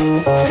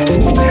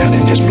 Yeah,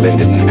 then just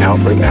blend it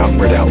outward,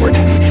 outward, outward.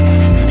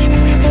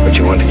 But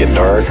you want to get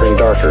darker and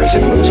darker as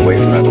it moves away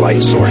from that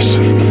light source.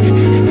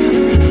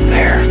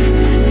 There.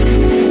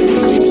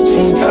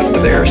 Up to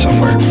there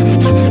somewhere.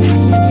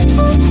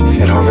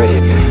 And already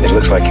it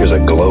looks like there's a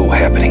glow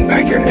happening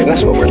back here. And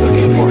that's what we're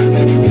looking for. And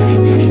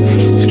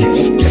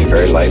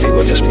very lightly,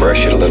 we'll just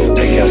brush it a little,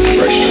 take out the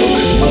brush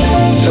strokes.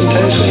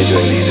 Sometimes when you're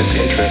doing these, it's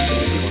interesting.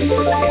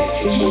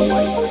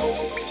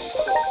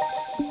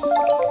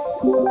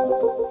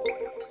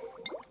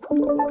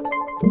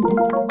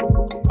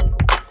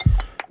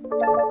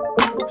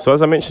 So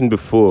as I mentioned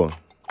before,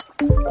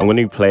 I'm going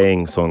to be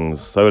playing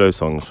solo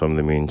songs from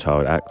the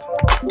Moonchild Act.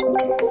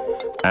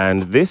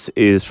 And this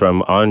is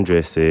from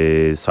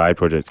Andres' side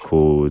project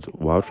called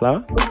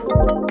Wildflower.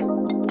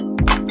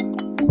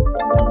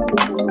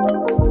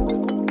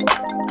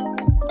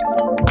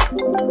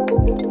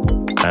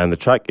 And the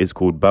track is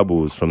called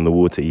Bubbles from the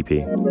Water EP.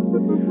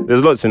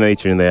 There's lots of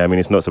nature in there. I mean,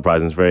 it's not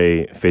surprising. It's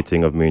very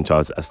fitting of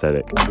Moonchild's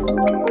aesthetic.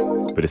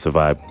 But it's a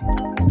vibe.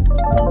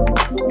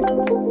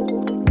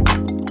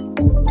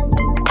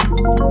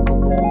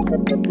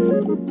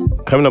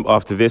 Coming up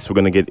after this, we're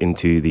going to get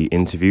into the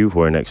interview with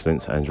Warren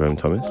Excellence and Jerome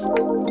Thomas.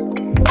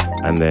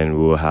 And then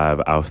we'll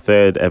have our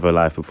third ever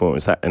live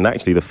performance, and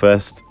actually the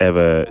first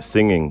ever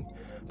singing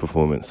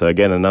performance. So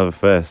again, another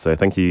first. So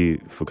thank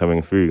you for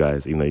coming through,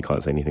 guys, even though you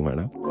can't say anything right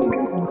now.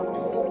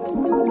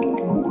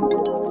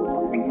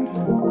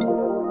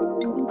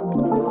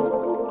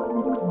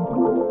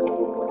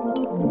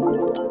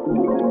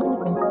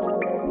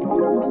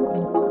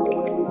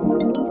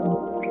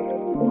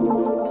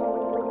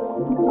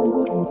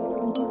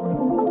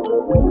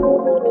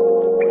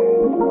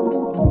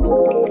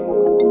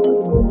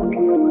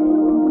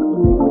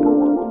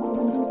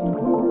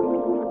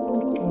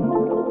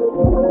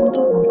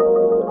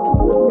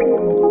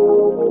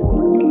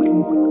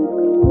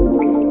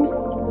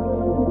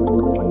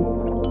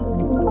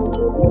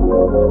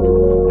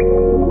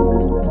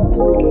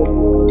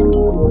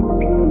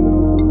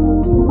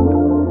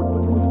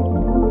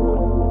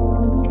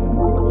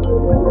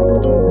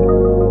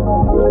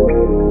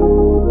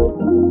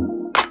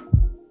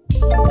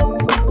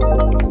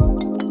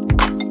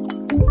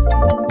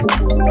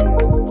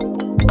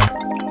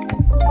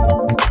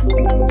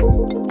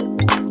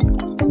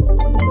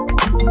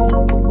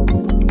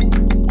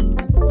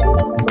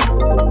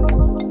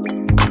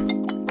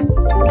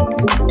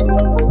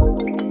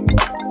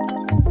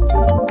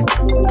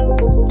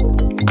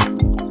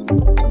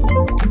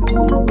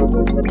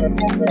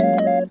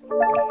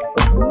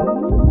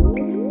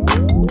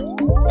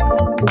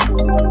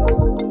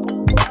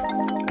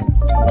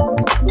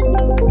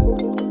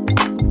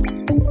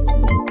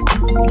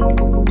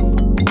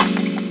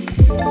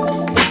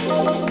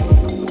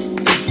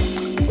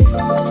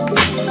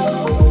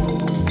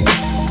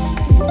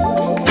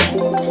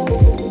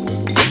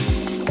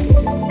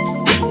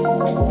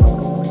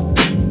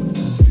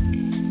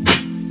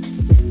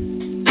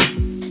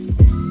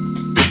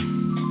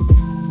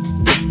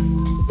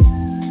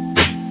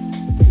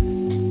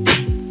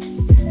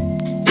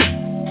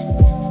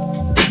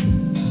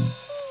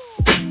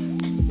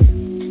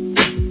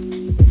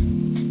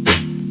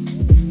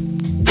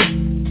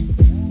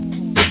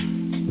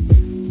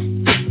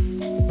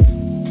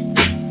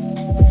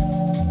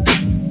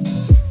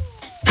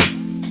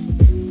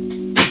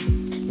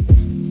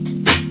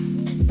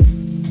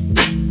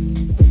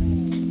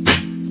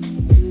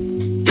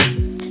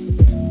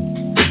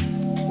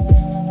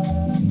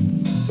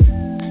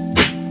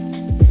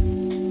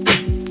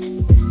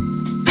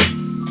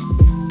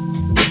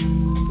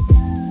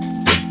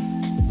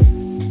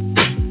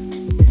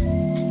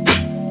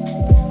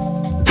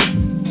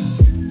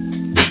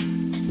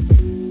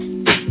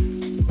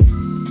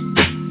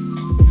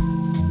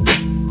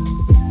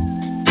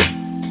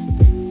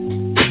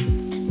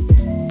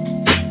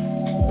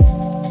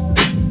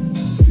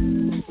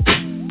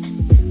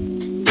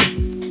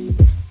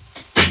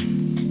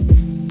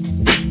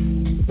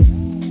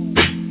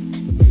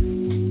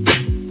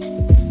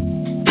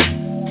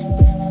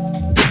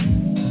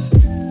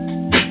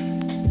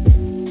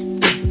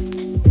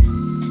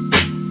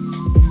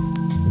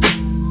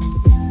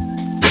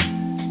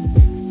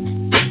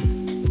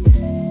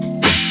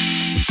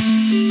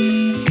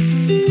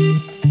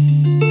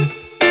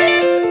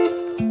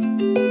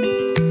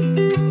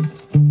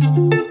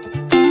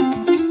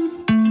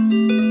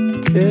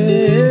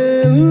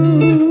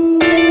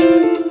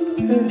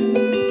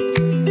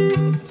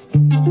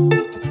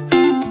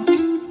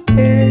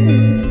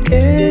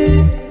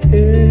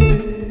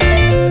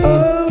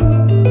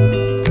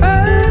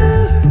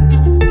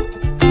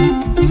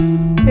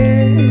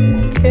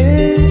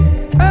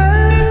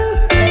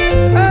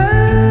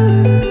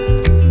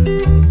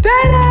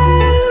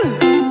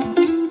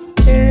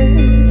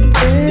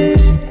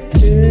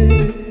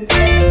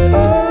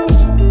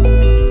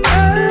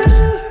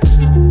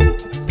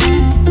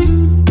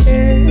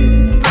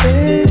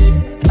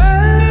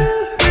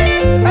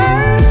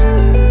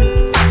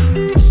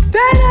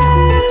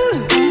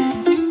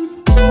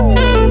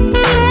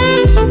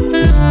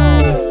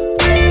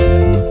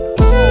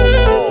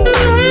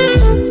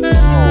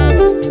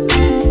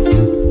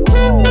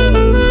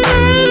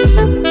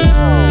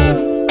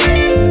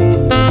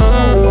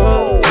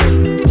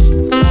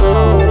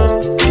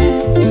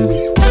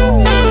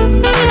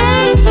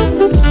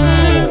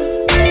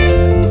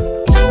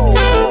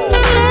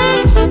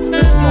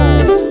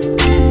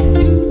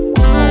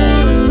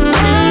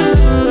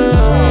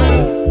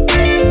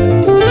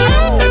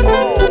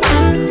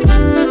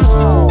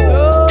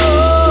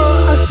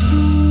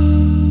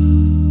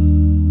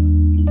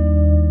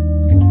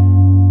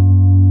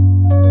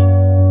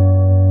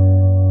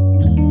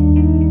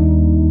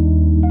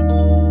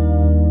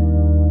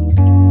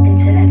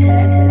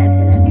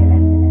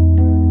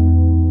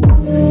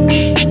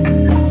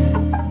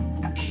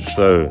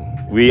 So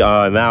we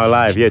are now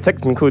live. Yeah,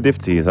 technical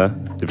difficulties.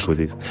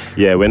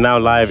 Yeah, we're now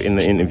live in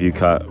the interview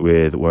cut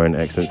with Warren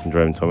Excellence and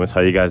Jerome Thomas.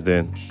 How you guys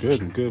doing?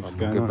 Good. What's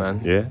going on?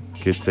 Man. Yeah,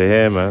 good to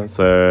hear, man.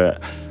 So,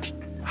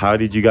 how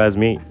did you guys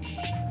meet?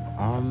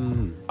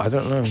 I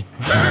don't know.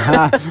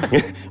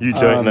 You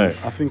don't know?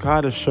 I think I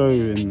had a show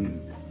in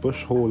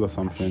Bush Hall or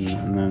something,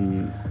 and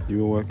then you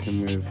were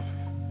working with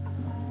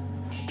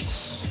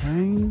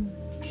Shan.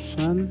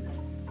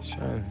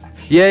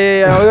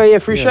 Yeah. Oh, yeah,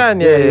 through Shan.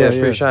 Yeah,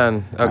 through yeah.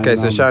 Shan. Okay, And,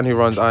 so Shan who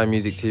runs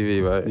iMusic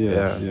TV, right?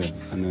 Yeah.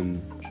 And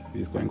then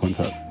we just got in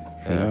contact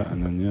for that,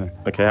 and then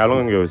Okay, how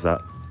long ago was that?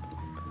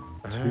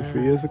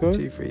 2-3 years ago?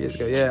 2-3 years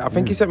ago, yeah. I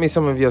think he sent me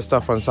some of your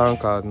stuff on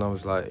SoundCloud, and I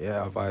was like,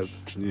 yeah, I vibe.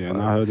 Yeah, and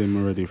I heard him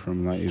already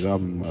from like his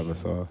album, whatever.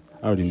 So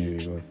I already knew who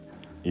he was.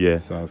 Yeah.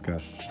 So I was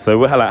gassed.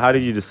 So, how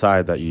did you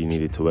decide that you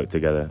needed to work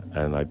together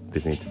and like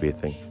this needed to be a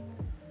thing?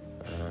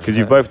 Because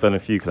you've both done a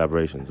few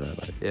collaborations, right?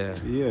 Like,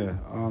 Yeah.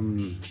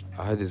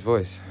 I heard his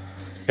voice.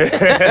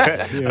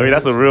 I mean,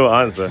 that's a real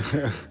answer.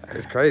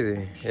 It's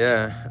crazy.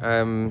 Yeah.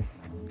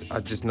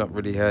 I've just not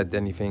really heard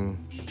anything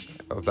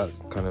of that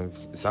kind of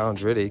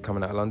sound really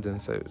coming out of London,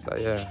 so it was like,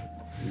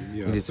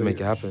 you needed to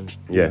make it happen.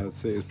 Yeah, I'd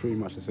say it's pretty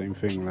much the same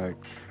thing. Like,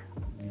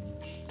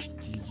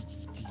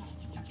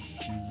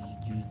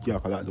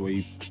 I like the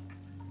way he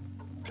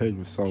played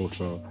with soul.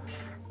 So,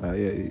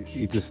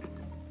 he just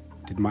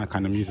did my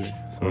kind of music.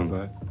 So I was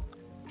like,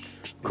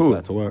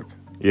 cool. To work.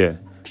 Yeah.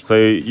 So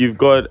you've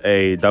got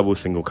a double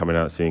single coming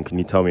out soon. Can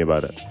you tell me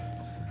about it?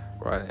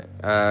 Right.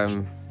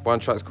 One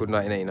track's called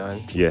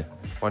 1989. Yeah.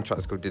 One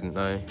track's called Didn't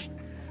Know.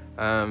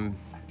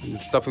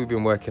 Stuff we've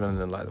been working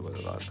on in like the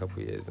last couple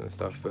of years and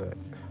stuff, but.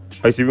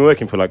 Oh, so you've been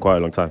working for like quite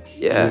a long time?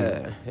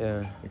 Yeah.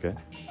 Okay.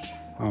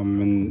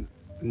 And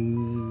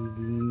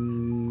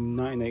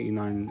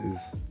 1989 is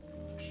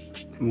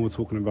more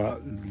talking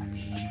about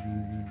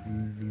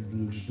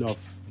love.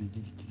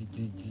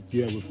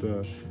 Yeah, with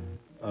the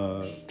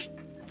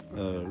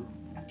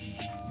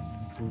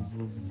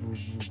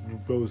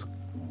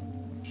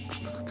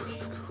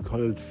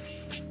rose-colored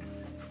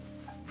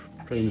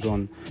frames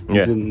on.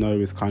 Yeah. Didn't know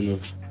is kind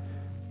of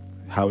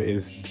how it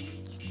is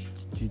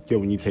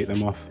when you take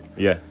them off.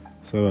 Yeah.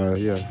 So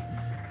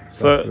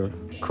So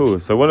cool.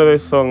 So one of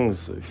those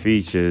songs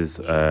features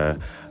a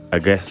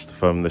guest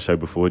from the show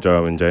before,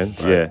 Jerome Jones.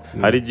 Right. Yeah.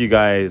 How did you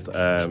guys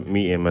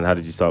meet him, and how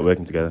did you start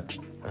working together?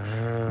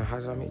 How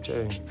did I meet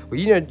Joe? Well,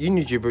 you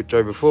knew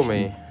Joe before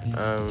me.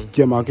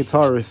 Yeah, my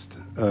guitarist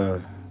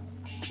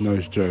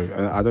knows Joe.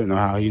 I don't know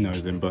how he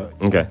knows him, but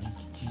okay.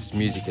 Just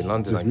music in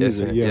London, Just I guess.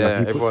 music, yeah,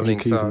 like he everyone puts some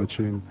links keys up. on the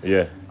tune.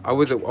 Yeah. I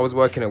was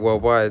working at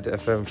Worldwide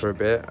FM for a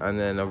bit, and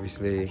then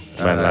obviously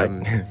I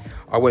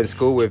went to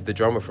school with the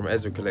drummer from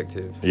Ezra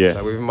Collective. Yeah.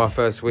 So within my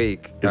first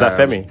week, Is that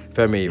Femi?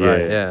 Femi,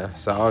 right? Yeah.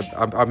 So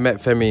I met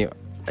Femi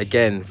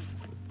again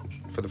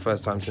for the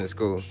first time since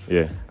school.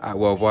 Yeah. At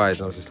Worldwide,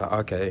 and I was just like,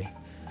 okay,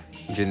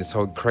 you're doing this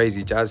whole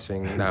crazy jazz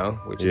thing now,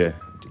 which is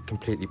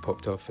completely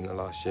popped off in the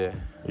last year.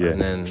 Yeah.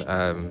 And then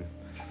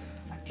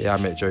I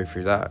met Joe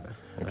through that.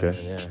 Okay.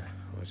 And then,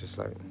 I was just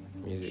like,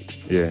 music.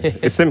 Yeah,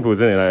 it's simple,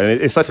 isn't it?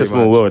 Like, it's such a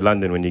small world,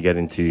 London, when you get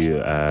into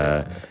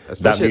that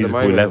Especially musical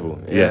at the moment. level.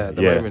 At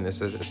the moment,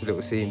 it's a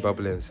little scene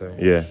bubbling. So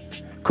Yeah.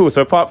 Cool.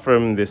 So apart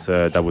from this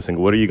double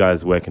single, what are you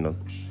guys working on?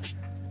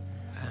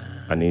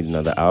 I need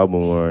another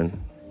album, Warren.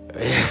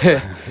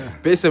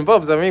 Bits and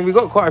bobs. I mean, we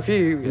got quite a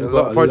few, a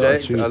lot of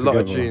projects, a lot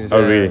of tunes.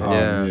 Oh, really?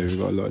 Yeah. We've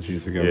got a lot of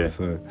tunes together. Yeah.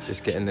 So It's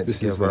just getting it this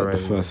together. is like the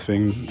and- first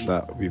thing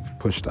that we've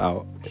pushed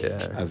out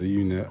as a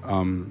unit.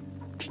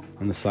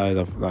 On the side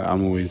of like,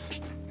 I'm always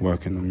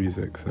working on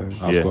music, so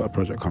I've got a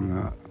project coming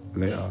out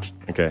later.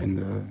 Okay. In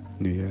the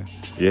new year.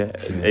 Yeah.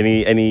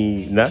 Any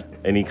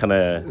kind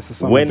of It's a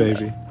summer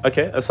baby.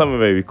 Okay, a summer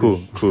baby.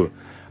 Cool.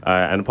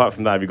 And apart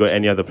from that, have you got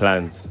any other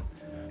plans,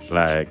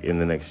 like in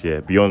the next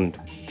year beyond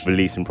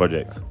releasing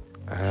projects?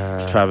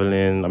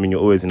 Traveling. I mean, you're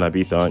always in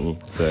Ibiza, aren't you?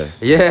 So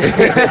Yeah.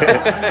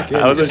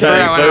 I wasn't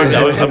trying to expose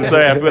you. I'm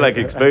sorry. I feel like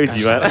I exposed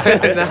you, man.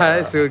 Nah,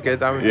 it's all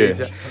good. I'm a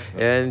DJ.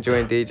 Yeah,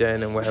 enjoying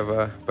DJing and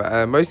whatever.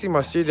 But mostly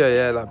my studio.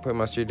 Yeah, like putting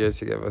my studio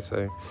together.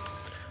 So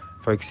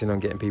focusing on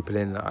getting people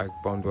in that I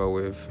bond well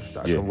with,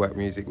 that I can work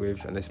music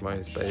with, and it's my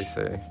own space.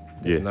 So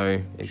there's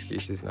no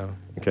excuses now.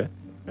 Okay.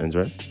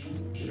 Enjoy.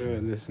 Yeah,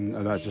 listen,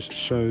 that just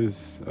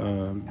shows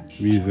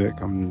music.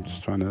 I'm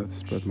just trying to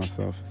spread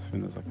myself as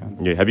thin as I can.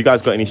 Yeah. Have you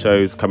guys got any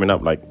shows coming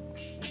up like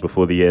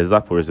before the year's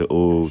up, or is it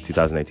all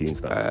 2018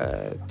 stuff?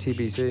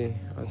 TBC,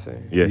 I'd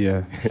say.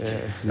 Yeah.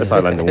 That's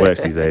how London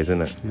works these days,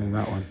 isn't it? Yeah,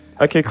 that one.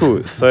 Okay,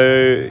 cool.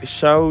 So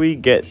shall we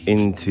get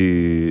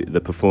into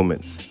the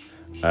performance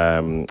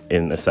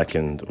in a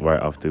second, right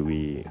after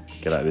we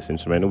get out of this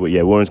instrumental? But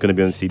yeah, Warren's going to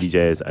be on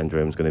CDJs and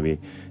Jerome's going to be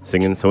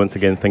singing. So once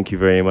again, thank you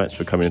very much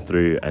for coming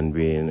through and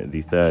being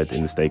the third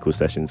in the Stay Cool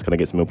sessions. Can I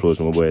get some applause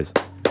from my boys?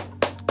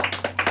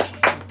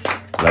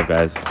 Love,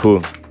 guys.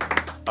 Cool.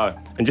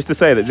 And just to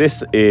say that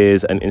this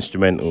is an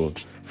instrumental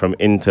from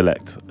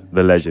Intellect,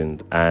 the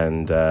legend,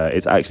 and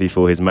it's actually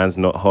for his Man's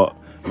Not Hot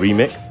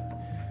remix.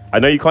 I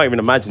know you can't even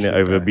imagine it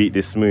over a beat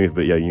this smooth,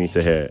 but yeah, you need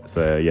to hear it.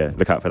 So yeah,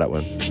 look out for that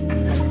one.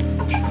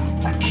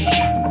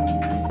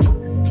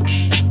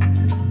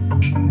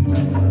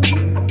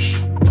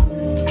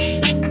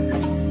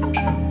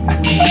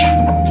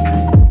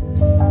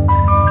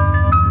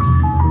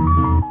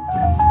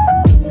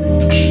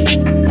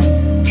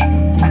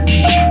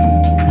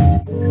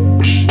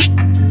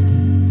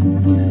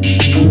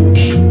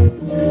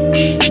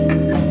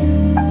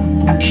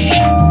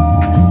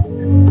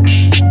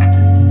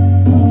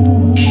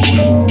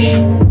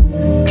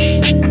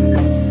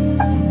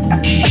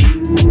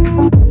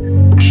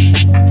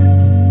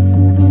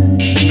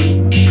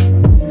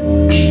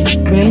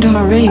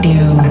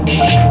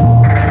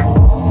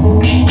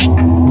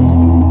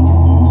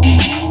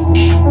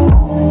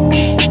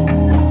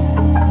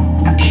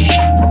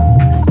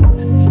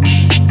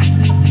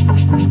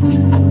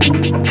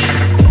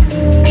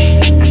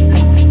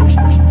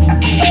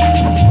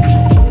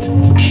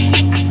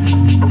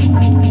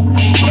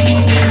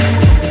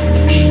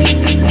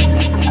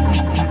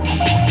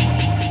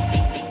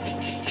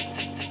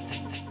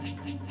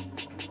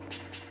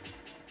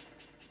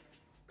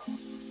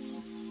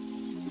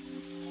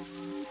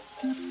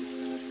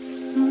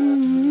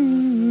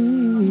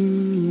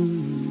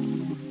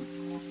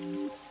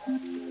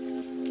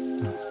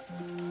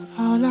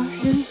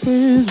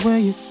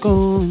 you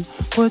going?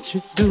 What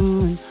you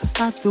doing?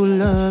 I do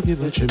love you,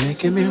 but you're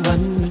making me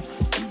run.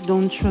 You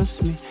don't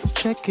trust me,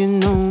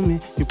 checking on me.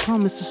 You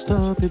promise to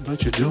stop it,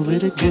 but you do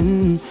it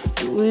again.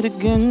 Do it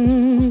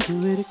again,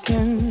 do it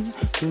again,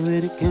 do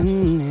it again.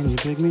 And you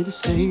beg me to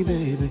stay,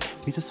 baby.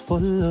 We just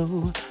follow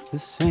the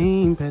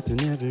same pattern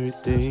every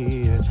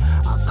day.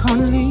 I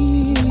can't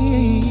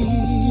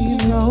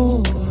leave,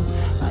 no.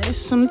 I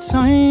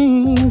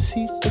sometimes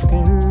see the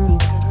girl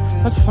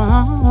I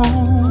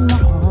found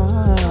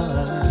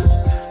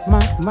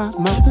my heart,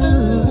 my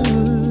blood.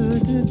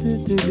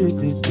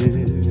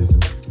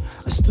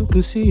 I still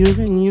can see you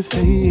in your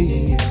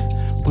face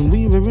when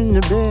we were in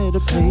a better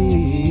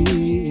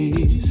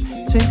place.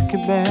 Take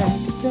it back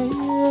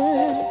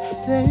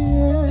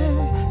there.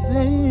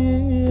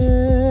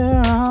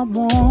 I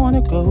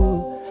wanna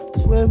go to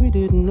where we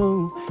didn't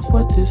know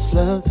what this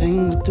love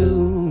thing would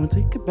do.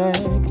 Take it back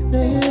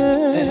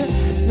there.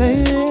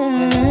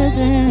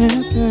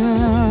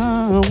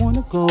 I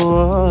wanna go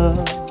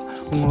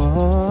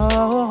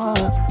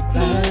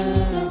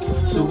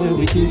back to where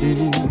we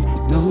didn't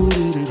know.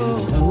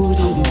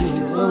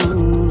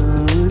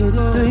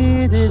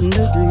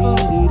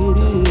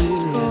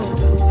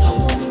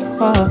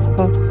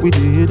 We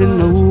didn't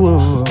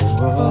know.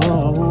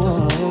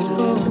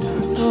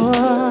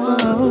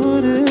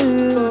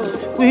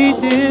 We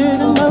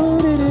didn't know.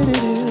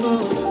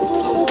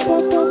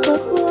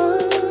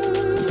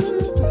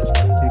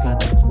 You got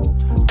the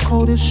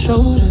coldest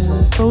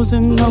shoulder,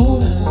 frozen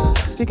over.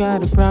 You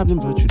got a problem,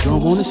 but you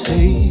don't wanna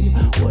say.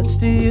 What's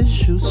the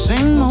issue?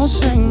 Same old.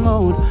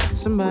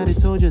 Somebody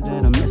told you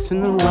that I'm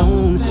messing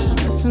around, and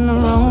it's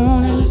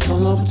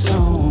all over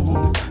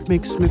town.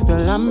 Makes me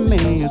feel I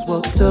may as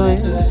well do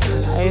it.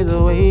 Either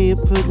way, you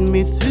put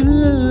me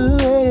through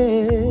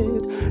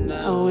it.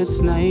 Now it's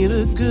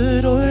neither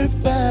good or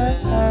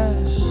bad.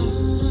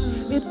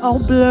 It all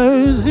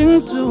blurs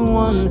into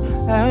one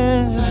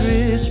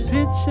average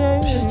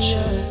picture.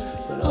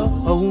 But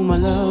oh, my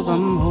love,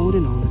 I'm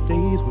holding on to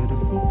days where the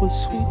fruit was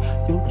sweet.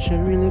 Your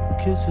cherry lip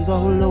kisses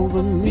all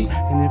over me.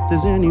 And if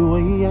there's any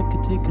way I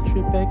could take a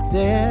trip back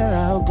there,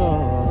 I'll go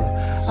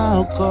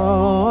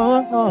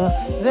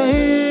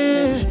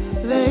there.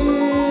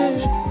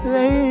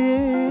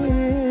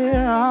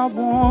 I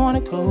wanna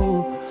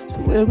go to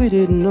where we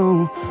didn't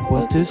know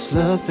what this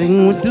love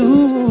thing would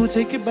do.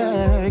 Take it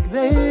back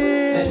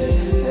there.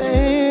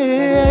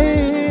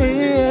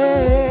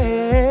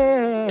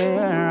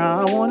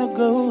 I wanna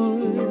go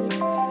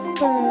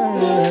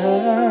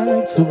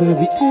back to where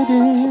we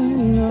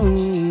didn't know.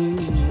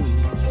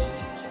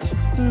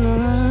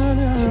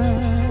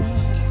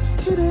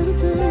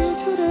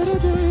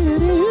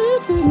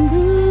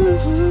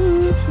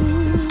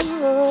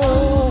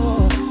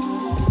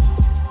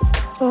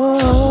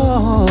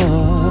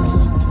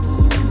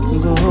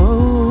 Go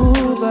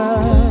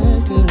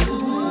back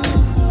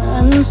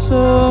and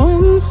so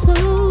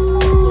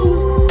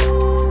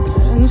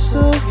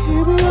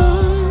here we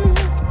are,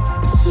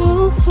 so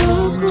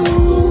far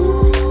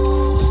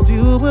gone.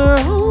 Still we're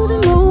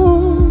holding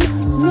on.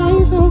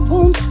 Neither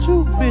wants to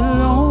be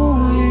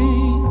lonely,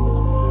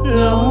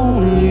 alone.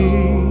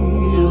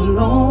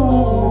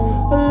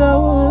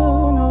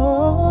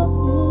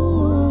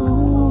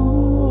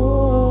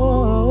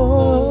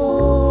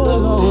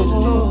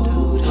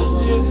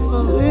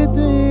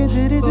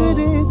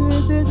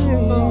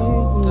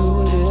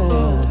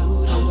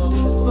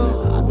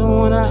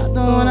 I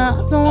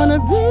don't wanna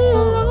be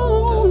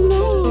alone.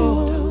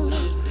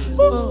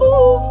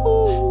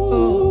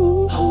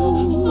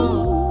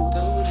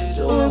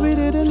 So we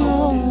didn't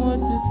know what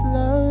this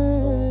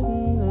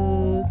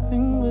love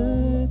thing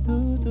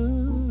would do.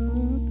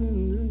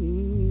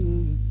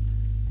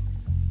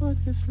 What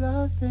this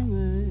love thing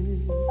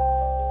would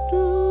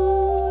do.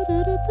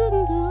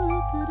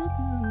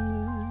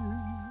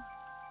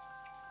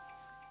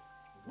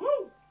 Woo!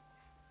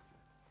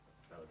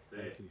 That was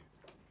sick.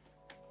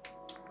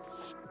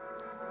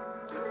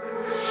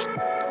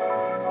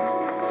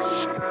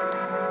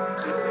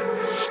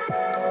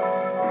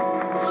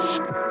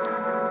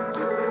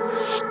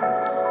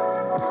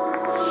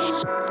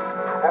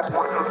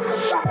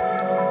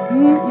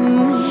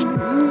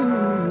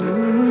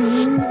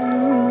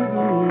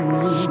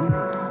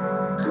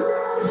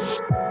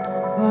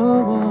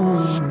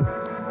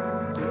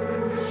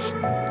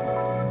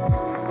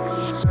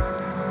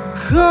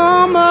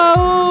 Come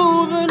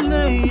over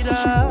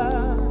later.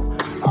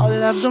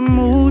 I'll have the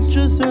mood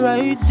just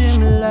right,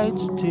 dim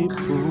lights, tape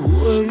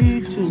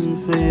waiting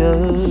for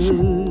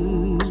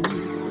you.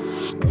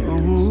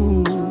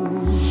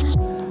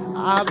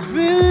 I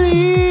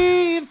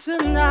believe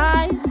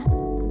tonight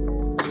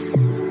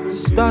the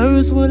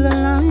stars will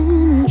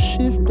align,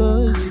 shift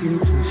us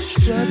into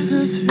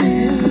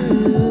stratosphere.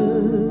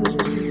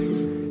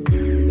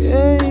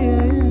 Yeah.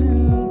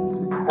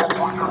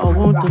 I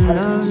want the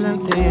love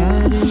like they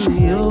had in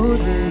the old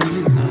days.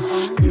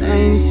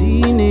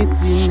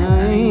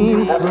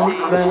 1989, brought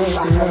back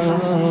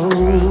love.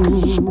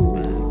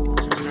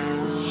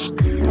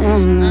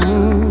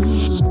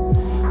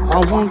 I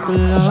want the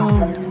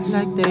love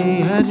like they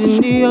had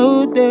in the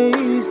old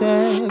days,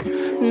 like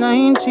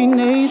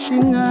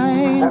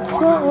 1989.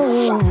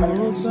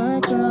 Fall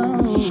back now.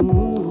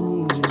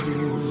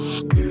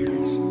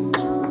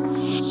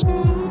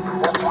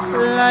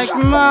 Like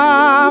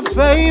my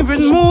favorite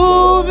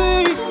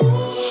movie,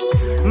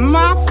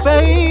 my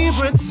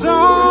favorite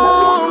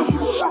song,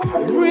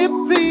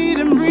 repeat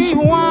and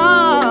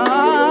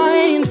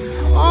rewind,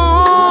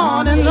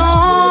 on and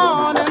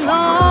on and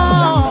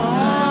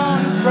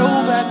on.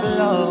 Throwback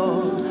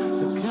love,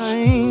 the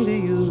kind they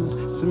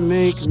used to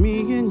make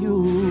me and you.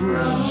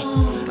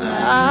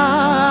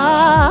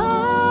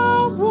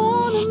 I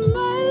wanna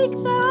make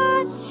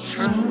that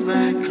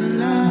throwback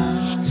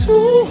love to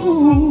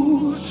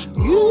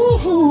you.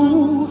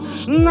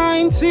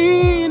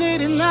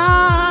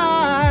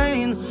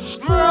 1989.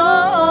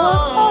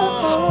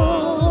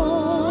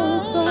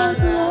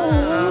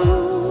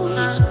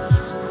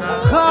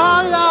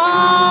 Call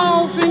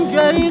off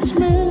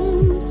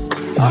engagements.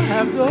 I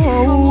have the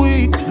whole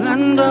week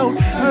planned out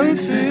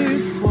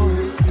perfect for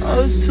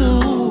us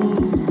two,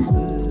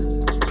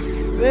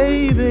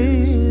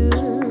 baby.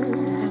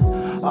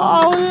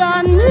 All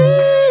I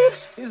need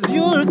is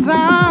your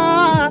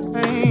time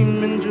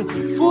and your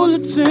full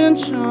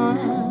attention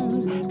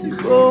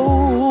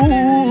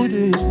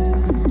devoted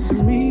to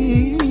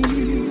me.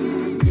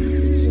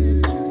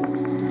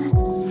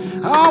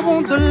 I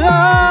want the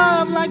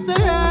love like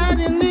they had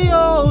in the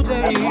old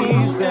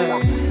days,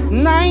 that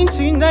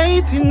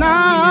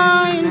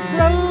 1989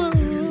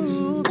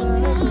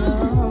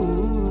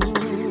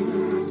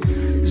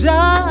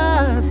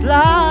 just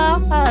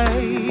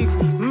like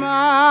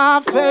my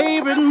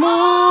favorite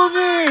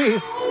movie,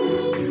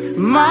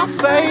 my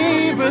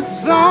favorite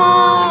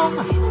song,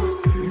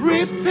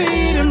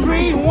 repeat and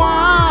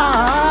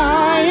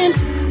rewind,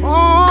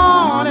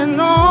 on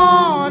and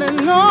on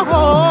and on.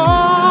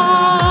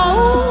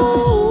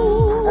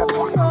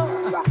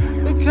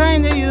 The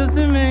kind that used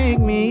to make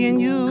me and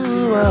you.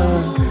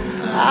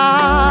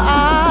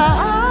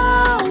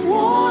 I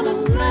wanna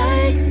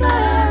make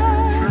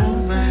that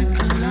throwback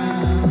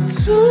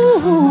love to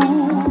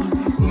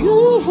you.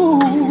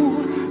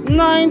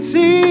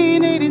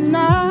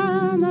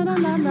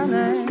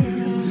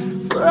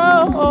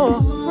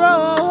 1989.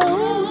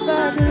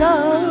 Throwback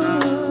love.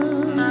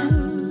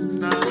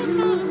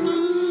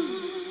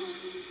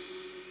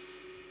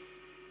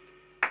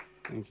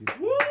 Thank you.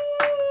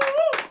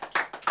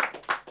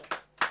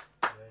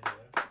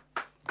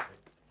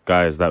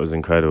 Guys, that was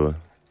incredible.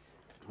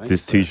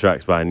 Just 2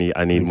 tracks, but I need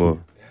Thank more.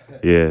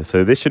 Yeah,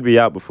 so this should be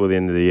out before the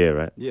end of the year,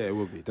 right? Yeah, it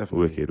will be,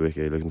 definitely.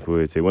 Wicked. Looking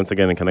forward to it. Once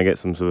again, can I get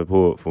some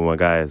support for my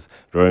guys,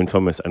 Jerome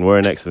Thomas and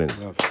Warren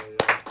Excellence?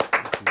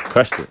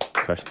 Crushed it.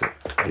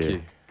 Thank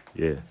you.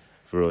 Yeah,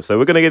 for real. So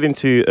we're going to get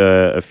into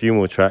a few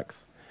more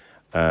tracks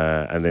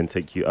and then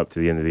take you up to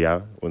the end of the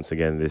hour. Once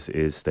again, this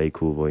is Stay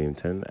Cool Volume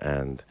 10.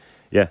 And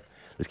yeah,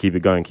 let's keep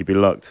it going. Keep it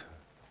locked.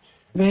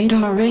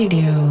 Radar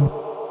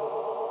Radio.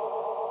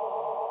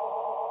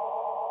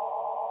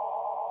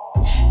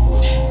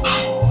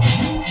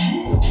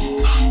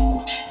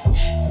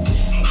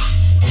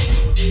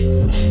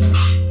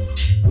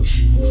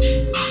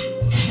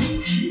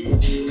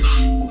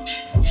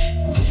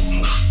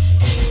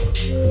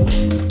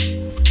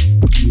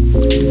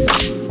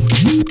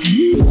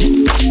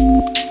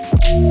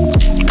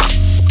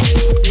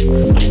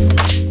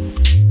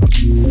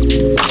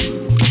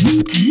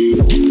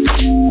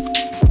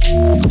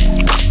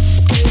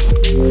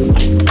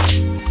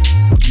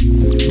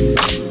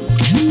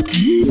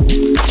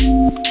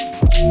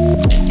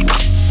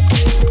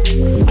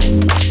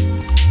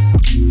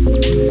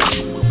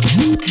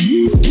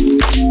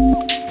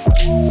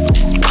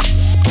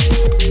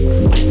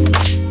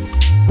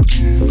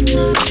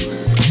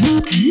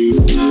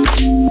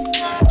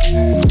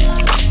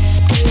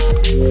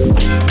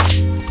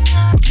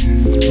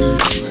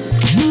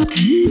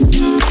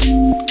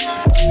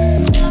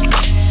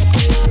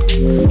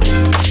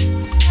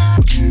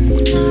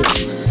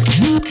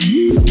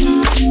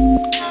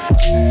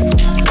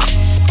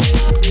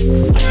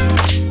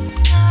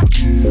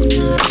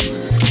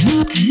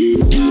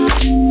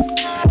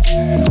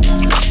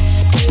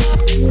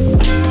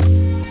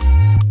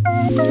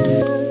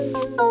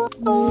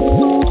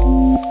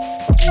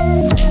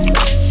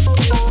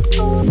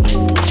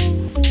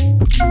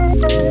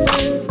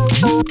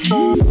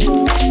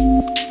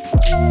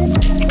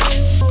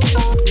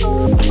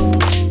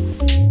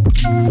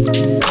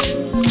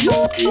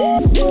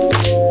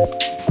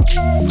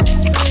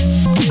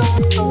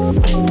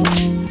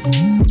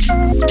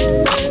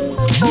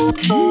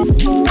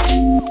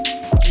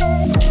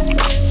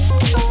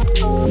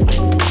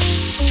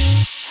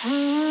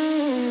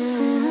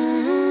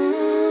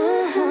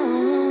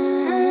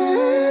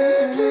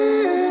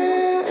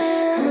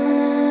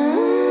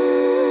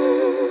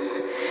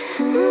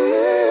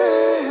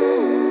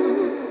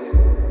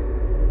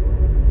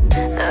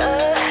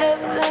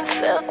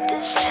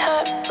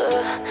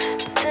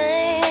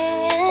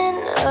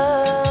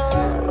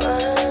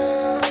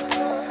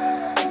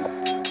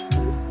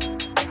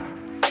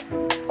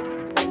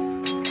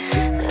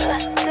 I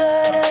thought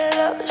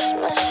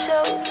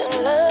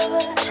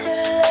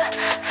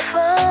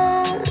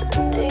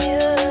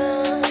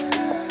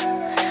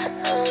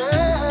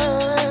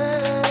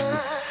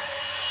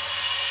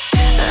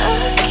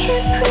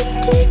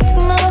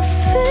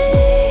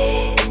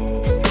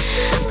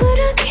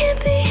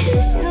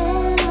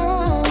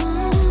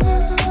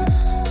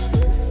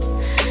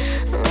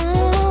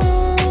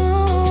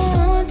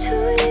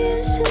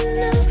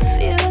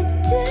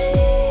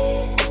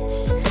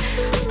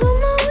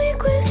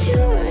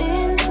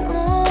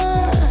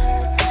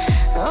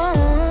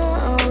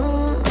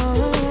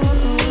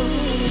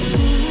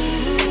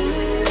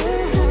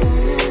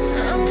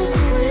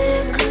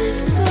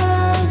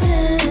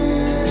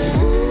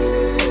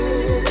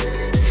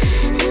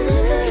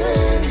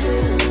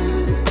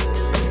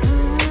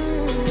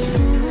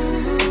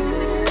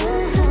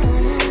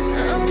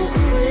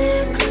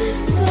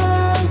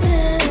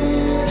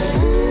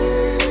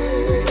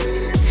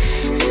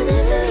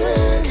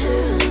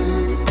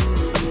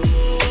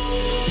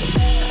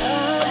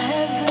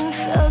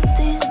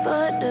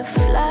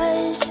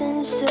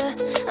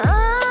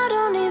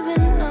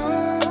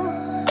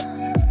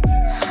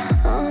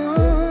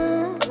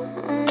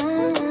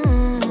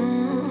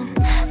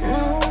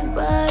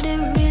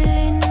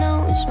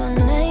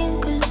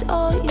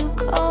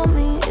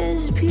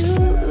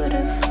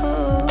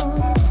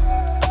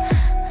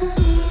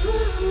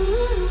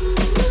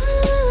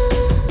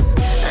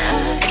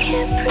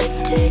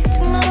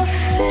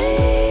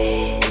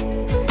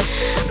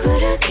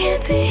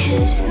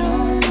kiss no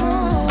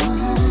more.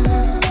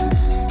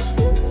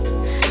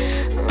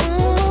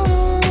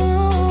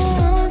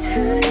 Oh,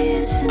 2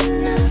 years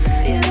and a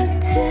few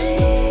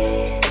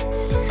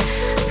days.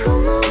 Put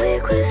my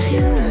week with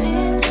you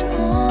means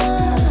more.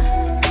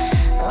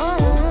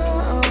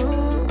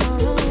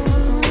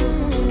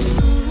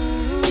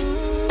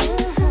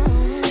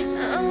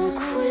 I'm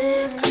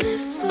quickly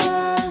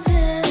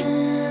falling,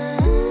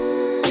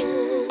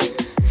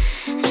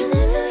 and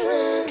if it's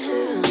not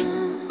true,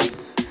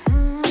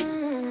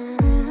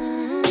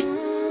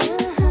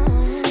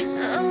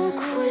 I'm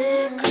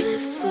quickly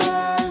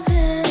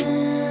falling,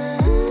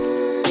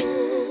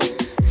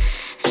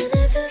 and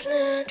if it's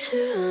not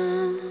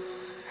true.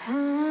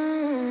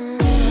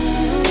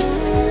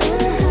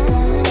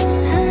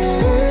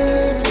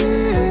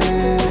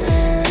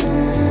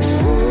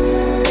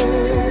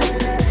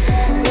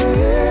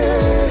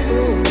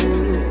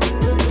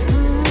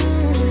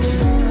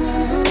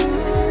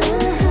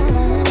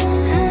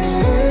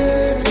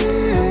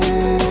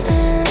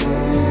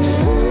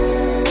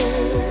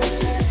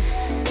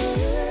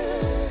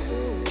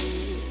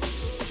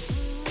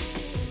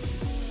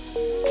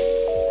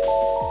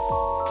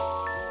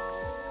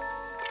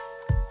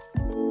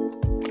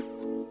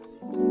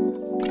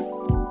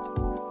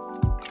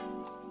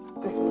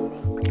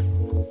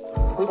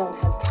 We don't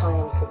have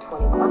time for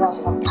 20. We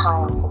don't have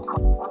time for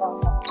 20. We don't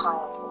have time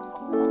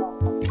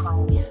for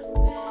 20. We don't have time.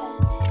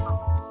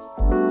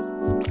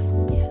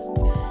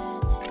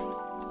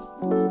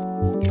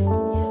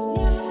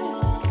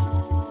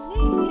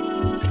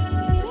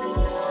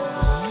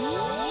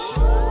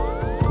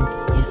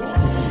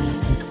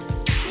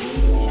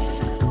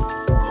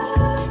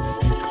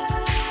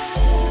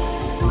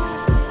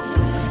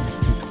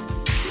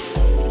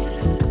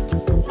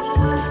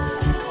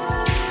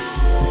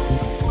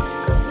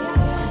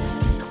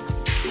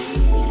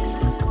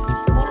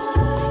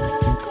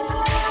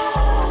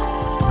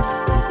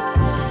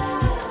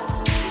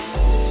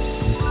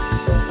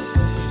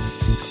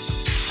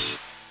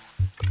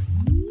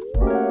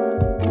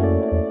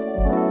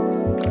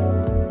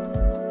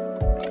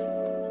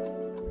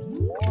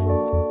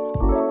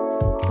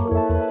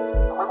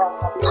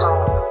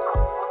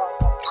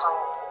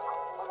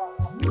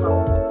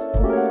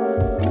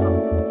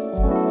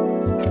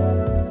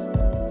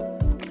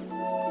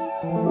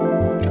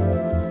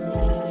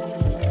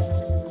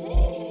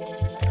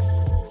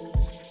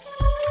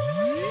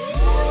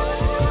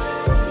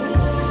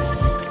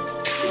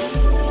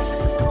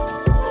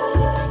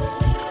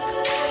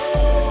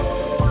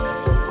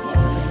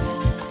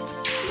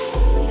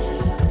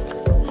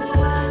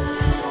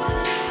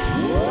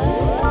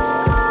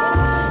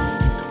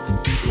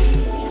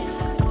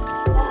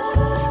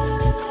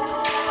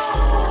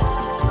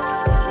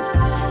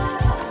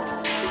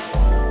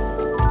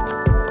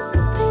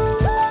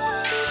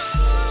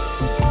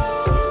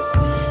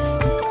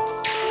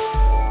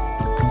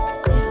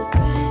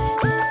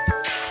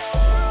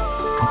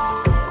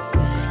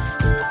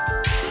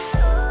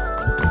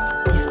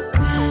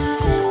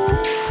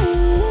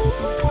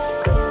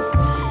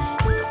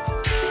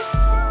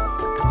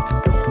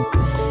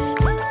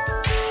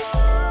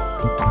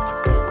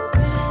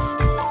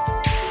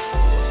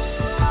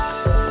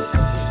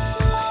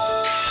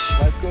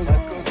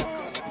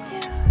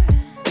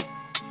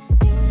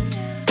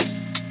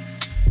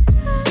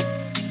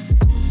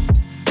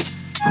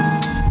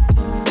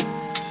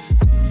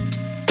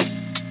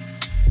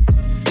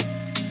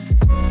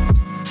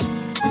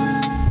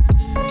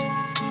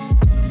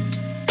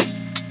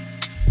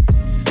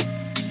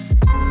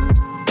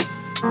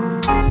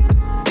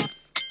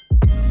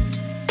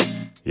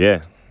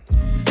 Yeah.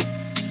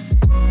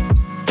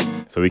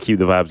 So we keep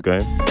the vibes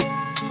going.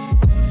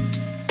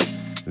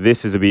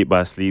 This is a beat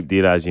by Sleep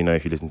Dealer, as you know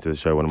if you listen to the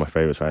show, one of my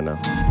favorites right now.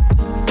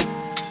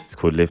 It's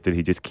called Lifted.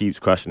 He just keeps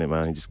crushing it,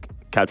 man. He just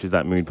captures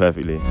that mood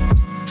perfectly.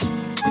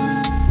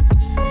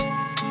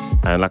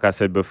 And like I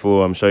said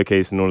before, I'm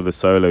showcasing all of the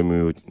solo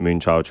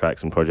Moonchild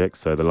tracks and projects.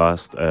 So the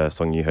last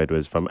song you heard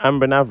was from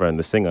Amber Navran,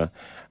 the singer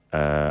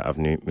of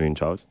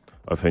Moonchild,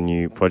 of her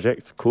new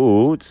project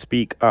called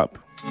Speak Up.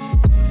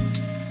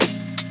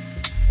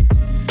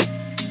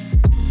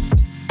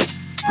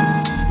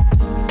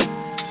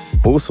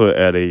 Also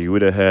earlier, you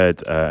would have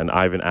heard an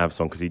Ivan Av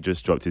song because he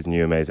just dropped his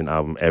new amazing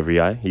album, Every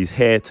Eye. He's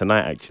here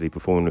tonight, actually,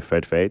 performing with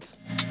Fred Fades.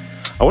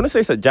 I want to say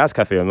it's at Jazz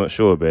Cafe, I'm not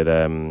sure, but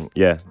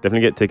yeah, definitely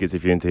get tickets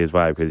if you're into his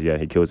vibe because, yeah,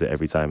 he kills it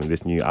every time. And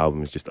this new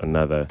album is just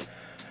another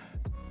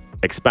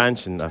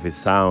expansion of his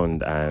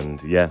sound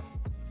and, yeah.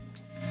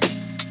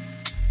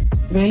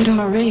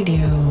 Radar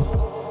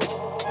Radio.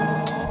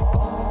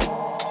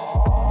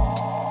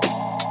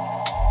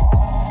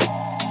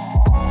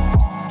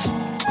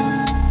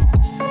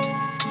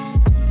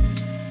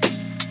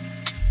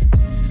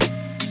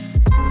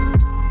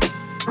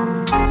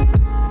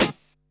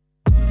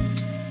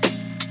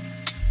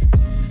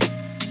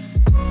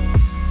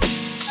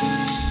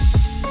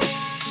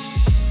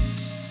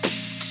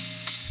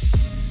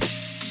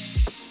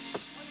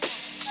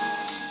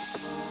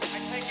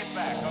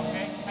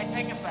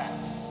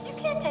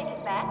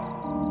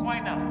 Why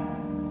not?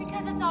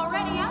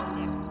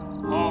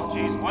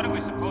 What are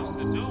we supposed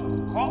to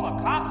do? Call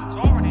the cops?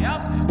 It's already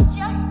out there.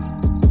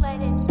 Just let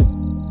it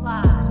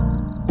lie.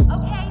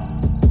 Okay?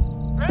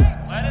 Great,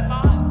 let it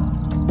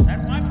lie.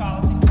 That's my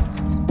policy.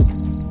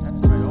 That's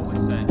what I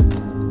always say.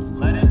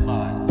 Let it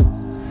lie.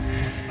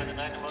 Spend the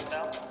night in a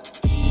motel?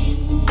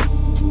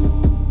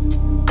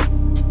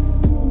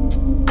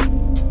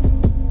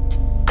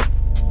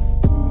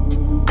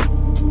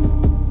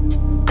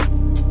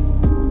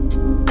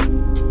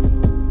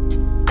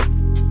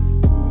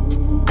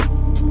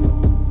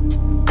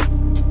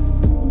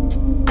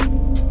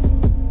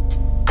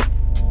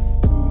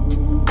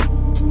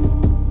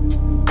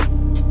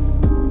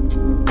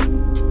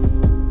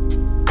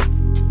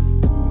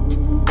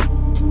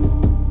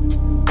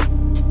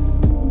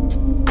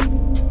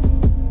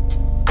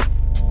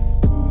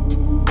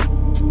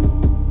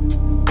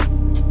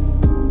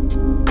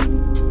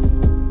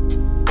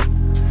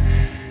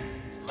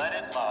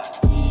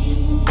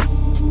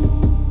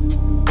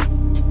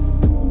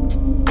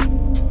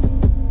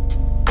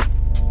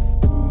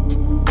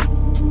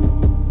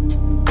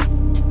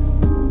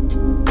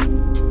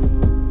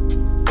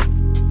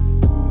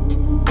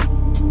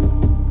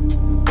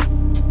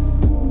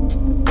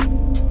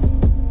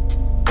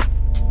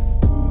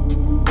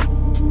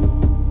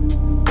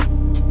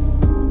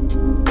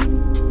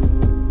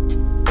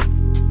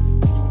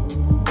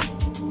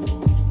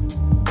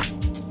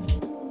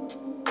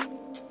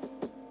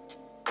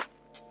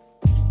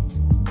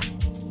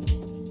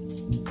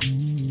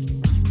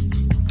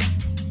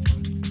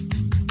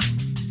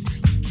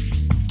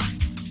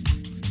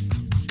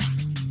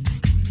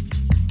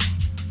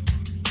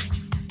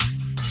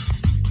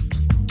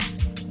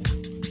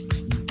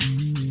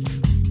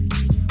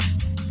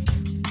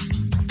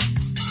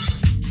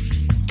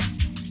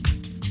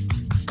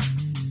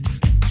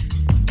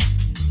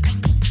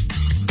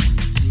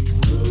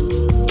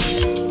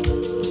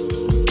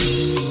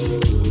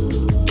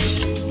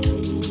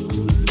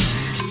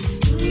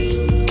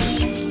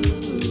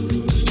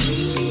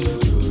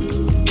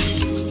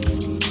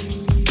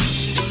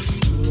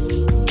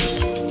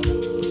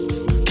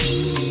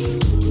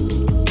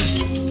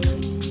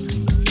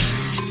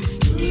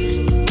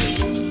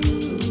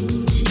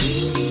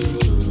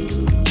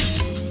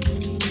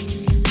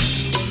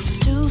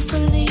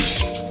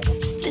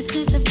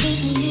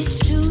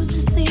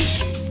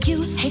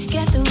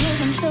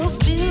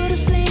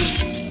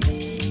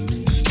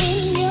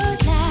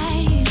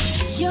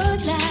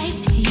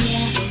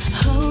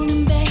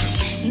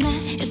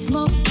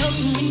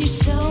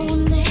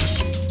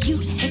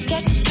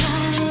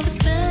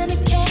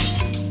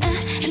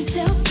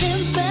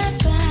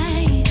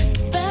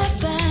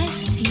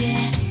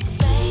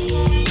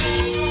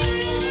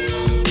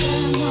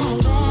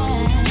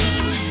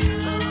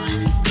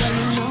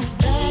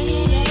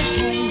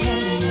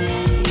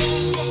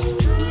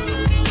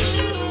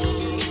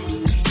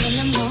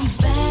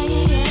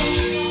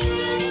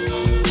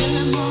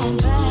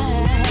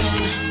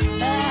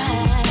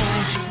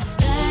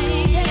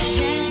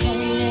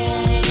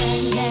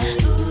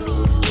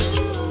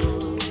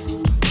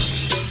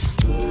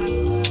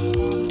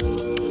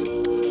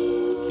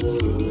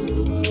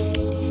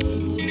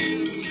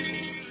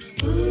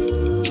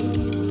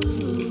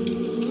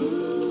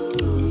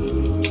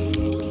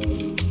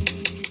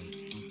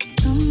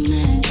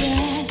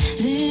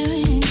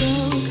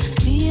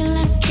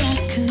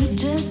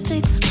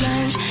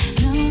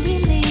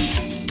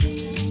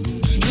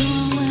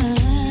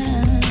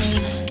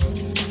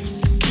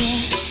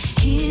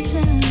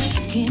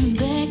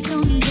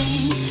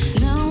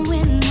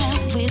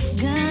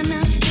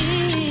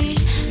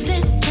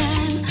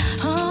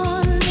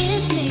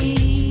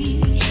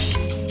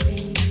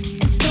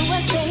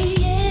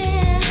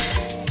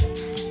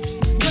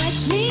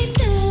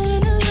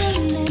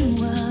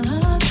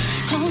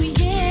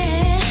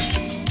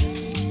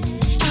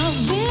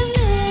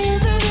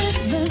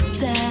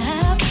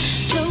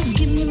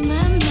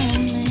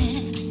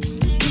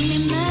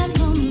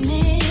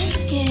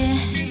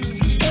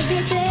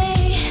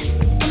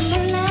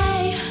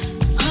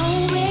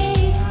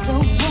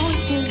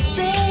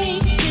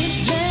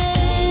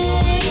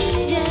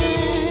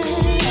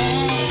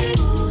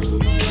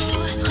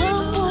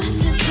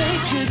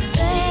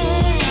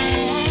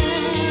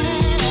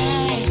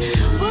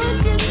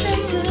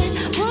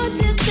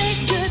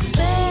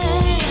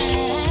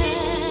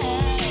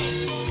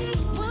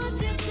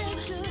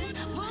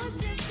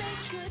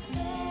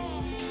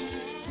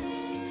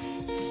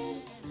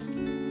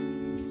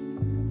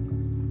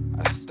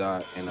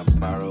 start in a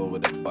barrel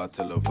with a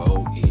bottle of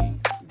OE.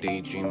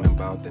 Daydreaming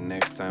about the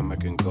next time I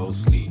can go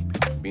sleep.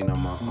 Been on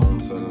my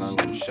own so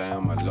long, I'm shy,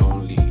 I'm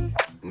lonely.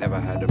 Never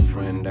had a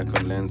friend that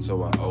could lend,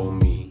 so I owe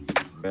me.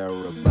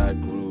 Bearer of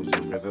bad grooves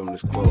and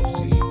rhythmless quotes,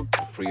 see. I'm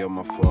free of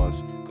my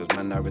flaws, cause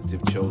my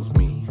narrative chose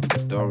me. The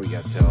story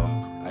I tell,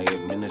 I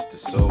administer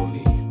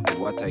solely. The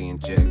what I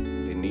inject,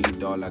 they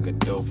need all like a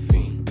dope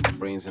fiend.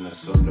 Brains in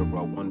asunder,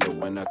 I wonder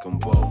when I can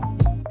woe.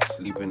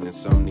 Sleeping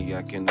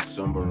insomniac in the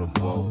somber of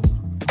woe.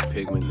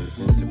 pigment is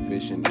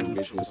insufficient,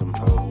 enriched with some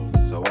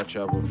holes. So I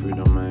travel through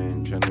the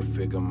mind, trying to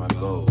figure my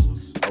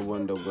goals. I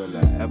wonder, will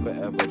I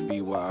ever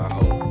be what I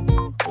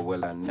hope? Or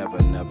will I never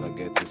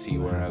get to see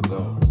where I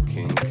go?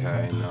 King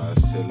Kaina,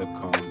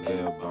 silicone,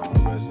 bare bone,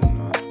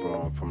 resonance,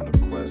 born from the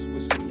quest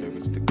with some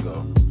lyrics to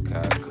go.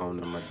 Kai Cone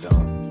in my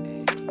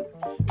dome.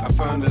 I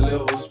found a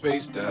little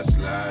space that's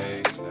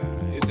like,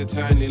 it's a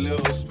tiny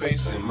little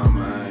space in my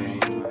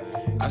mind.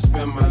 I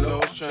spend my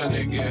lows trying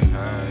to get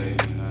high.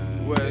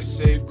 Where it's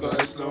safe, cause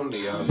it's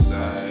lonely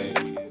outside.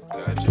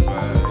 Got your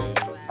vibe,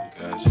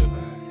 got your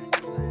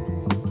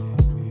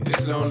vibe.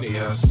 It's lonely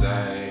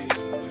outside.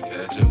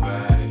 Got your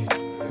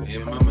vibe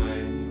in my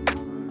mind.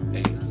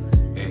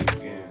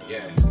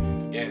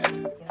 Yeah.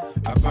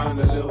 I found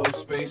a little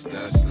space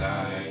that's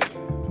like,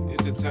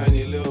 it's a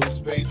tiny little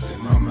space in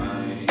my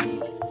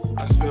mind.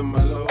 I spend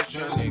my lows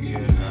trying to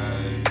get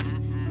high.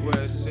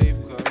 Where it's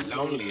safe, cause it's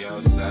lonely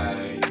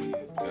outside.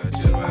 Got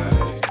your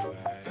vibe,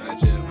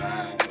 got your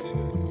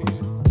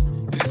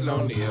vibe. It's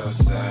lonely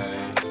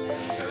outside.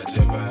 Got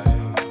your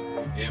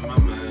vibe in my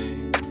mind.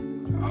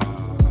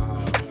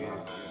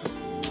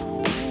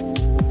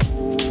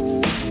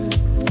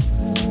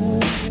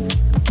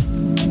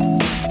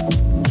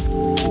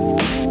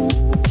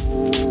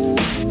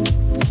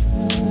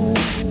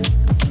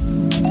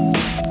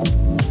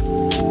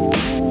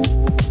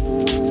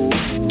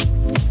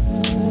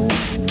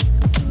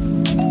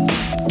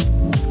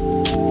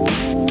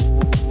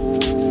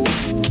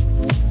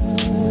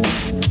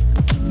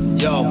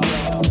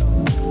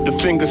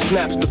 Finger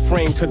snaps the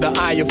frame to the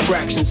eye of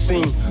fraction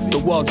scene. The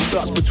world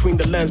starts between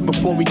the lens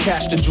before we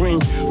catch the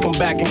dream. From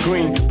back in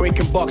green,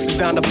 breaking boxes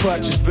down to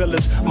purchase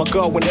villas. My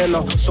girl went in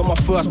her, saw my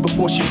first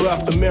before she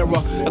birthed the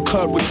mirror.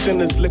 Occurred with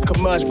sinners, liquor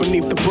merged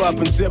beneath the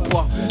bourbon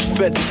zipper.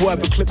 Fed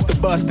swerve, eclipse the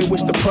bust, they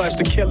wish to purge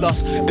to kill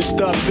us.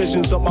 Disturbed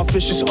visions of my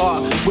vicious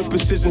art, with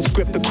precision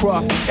script the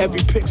craft.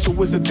 Every pixel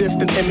was a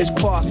distant image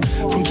past.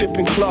 From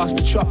dipping class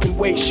to chopping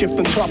weight, shift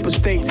on top of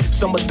states.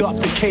 Some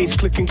adopt the case,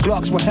 clicking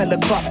Glocks where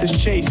helicopters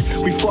chase.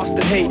 We fostered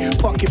hate,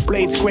 pocket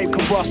blades, scrape,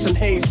 caress and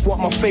haze.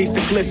 Want my face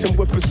to glisten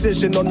with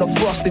precision on the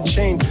frosted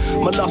chain.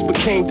 My lust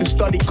became to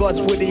study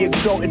God's witty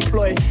exalted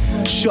ploy.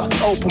 Shots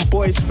open,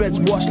 boys, feds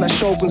watch like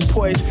Shogun's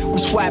poise. We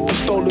swipe the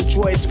stolen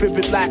droids,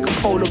 vivid like a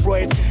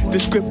Polaroid.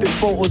 Descriptive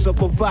photos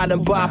of a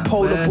violent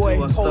bipolar boy.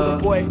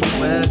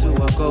 Where do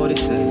I go? They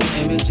say the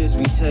images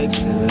we take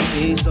still a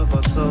piece of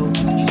our soul.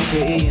 She's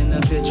pretty in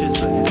the pictures,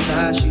 but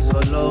inside she's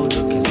hollow.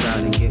 Look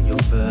inside and get your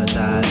third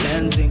eye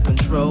lens in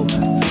control,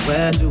 man.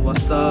 Where do I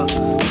start?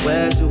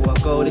 Where do I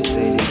go? They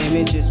say the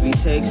images we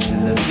take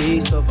still a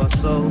piece of our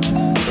soul.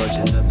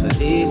 Dodging the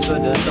police for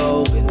the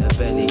dough. In the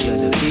belly of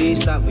the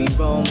beast that we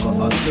roam,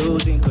 got us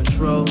losing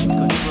control.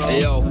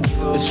 Hey yo,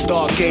 the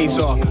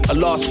stargazer, a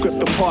lost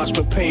script of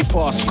parchment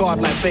paper, scarred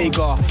like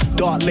Vega.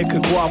 Dark liquor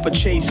guava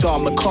chaser,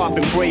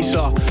 macabre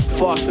embracer.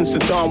 Fast and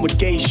Saddam with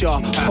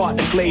geisha, part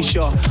the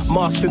glacier.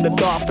 Master the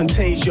dark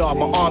fantasia,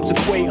 my arms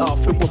equator,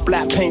 filled with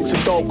black paints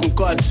and Dogon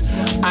gods.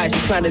 Ice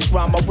planets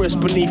round my wrist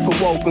beneath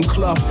a woven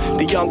cloth.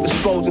 The young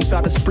dispose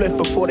inside a split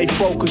before they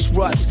focus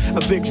ruts.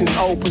 Eviction's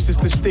opus is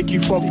to stick you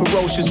from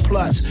ferocious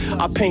plots.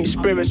 I paint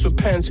spirits with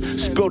pens,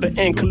 spill the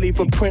ink and leave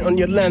a print on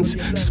your lens.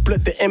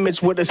 Split the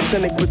image with a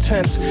cynic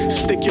pretense.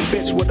 Stick your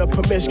bitch with a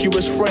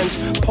promiscuous friends.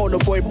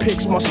 Polaroid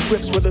pics my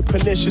scripts with a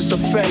pernicious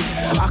offense.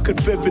 I could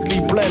vividly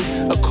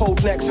blend a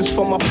cold nexus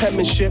from my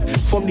penmanship.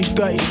 From these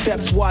dirty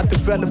steps where I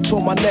developed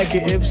all my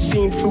negatives.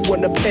 Seen through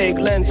an opaque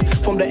lens.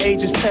 From the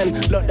ages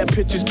 10, let that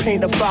pictures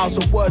paint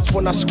 1,000 words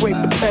when I scrape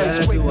the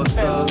pen. Where do I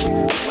start?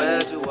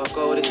 Where do I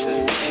go? They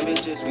say the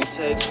images we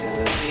take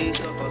still a piece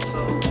of our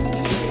soul. She's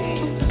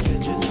pretty in the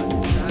pictures, but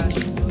inside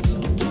she's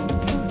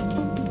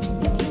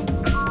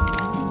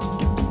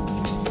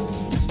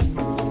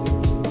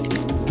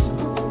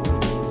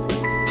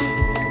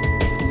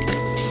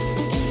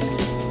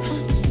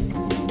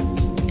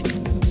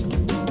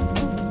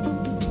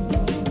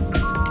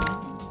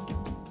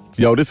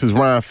Yo, this is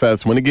Rhyme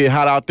Fest. When it get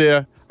hot out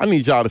there, I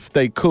need y'all to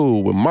stay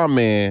cool with my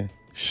man,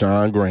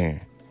 Sean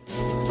Grand.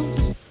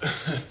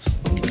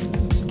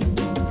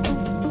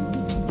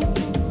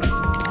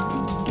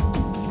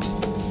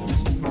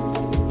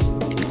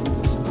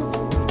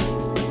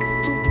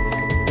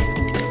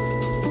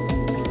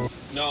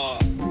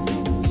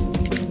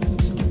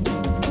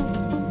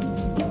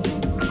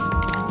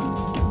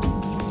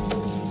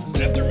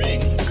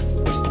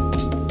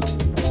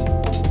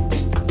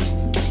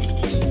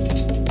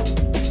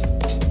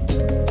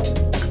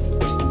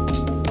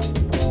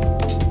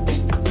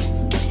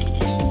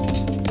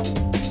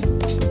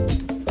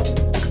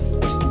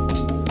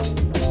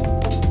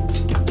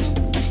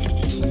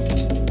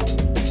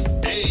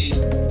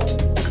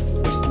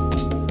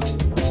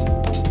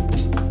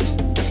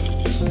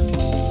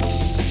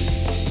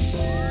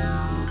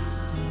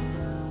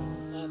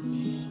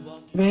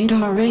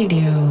 Radar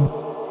Radio.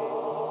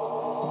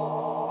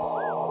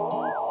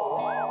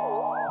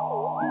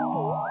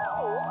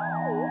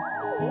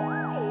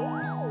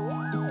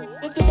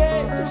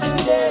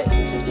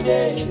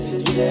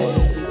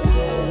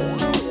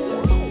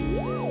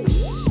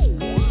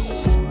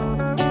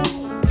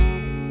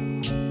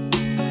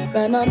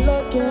 And I'm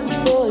looking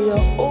for your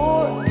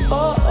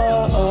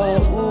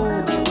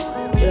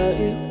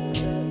yeah.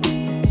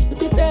 With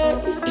the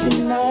days, with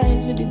the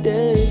nights, with the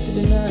days, with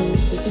the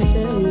nights, with the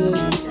days.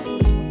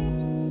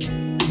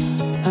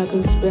 I've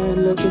been spent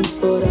looking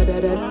for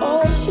that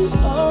shit.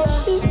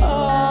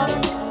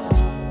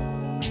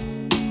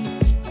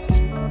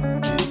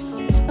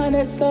 And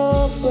it's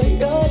all for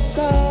your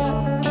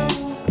time,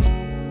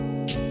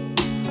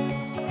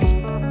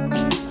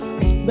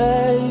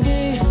 baby.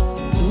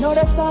 No,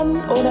 the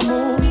sun or the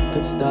moon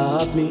could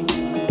stop me.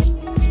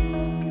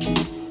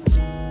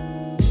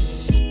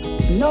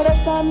 No, the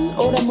sun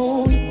or the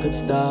moon could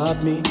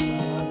stop me.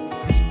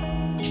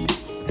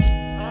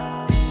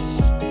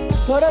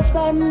 No, the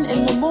sun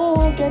and the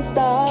moon can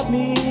stop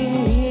me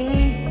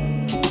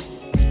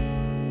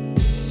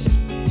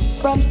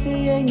from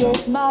seeing your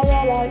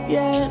smile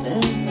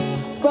again,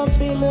 from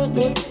feeling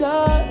your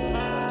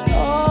touch.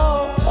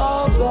 Oh,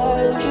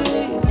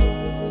 baby.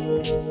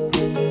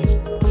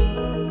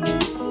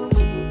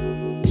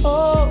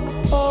 Oh,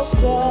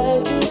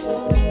 baby.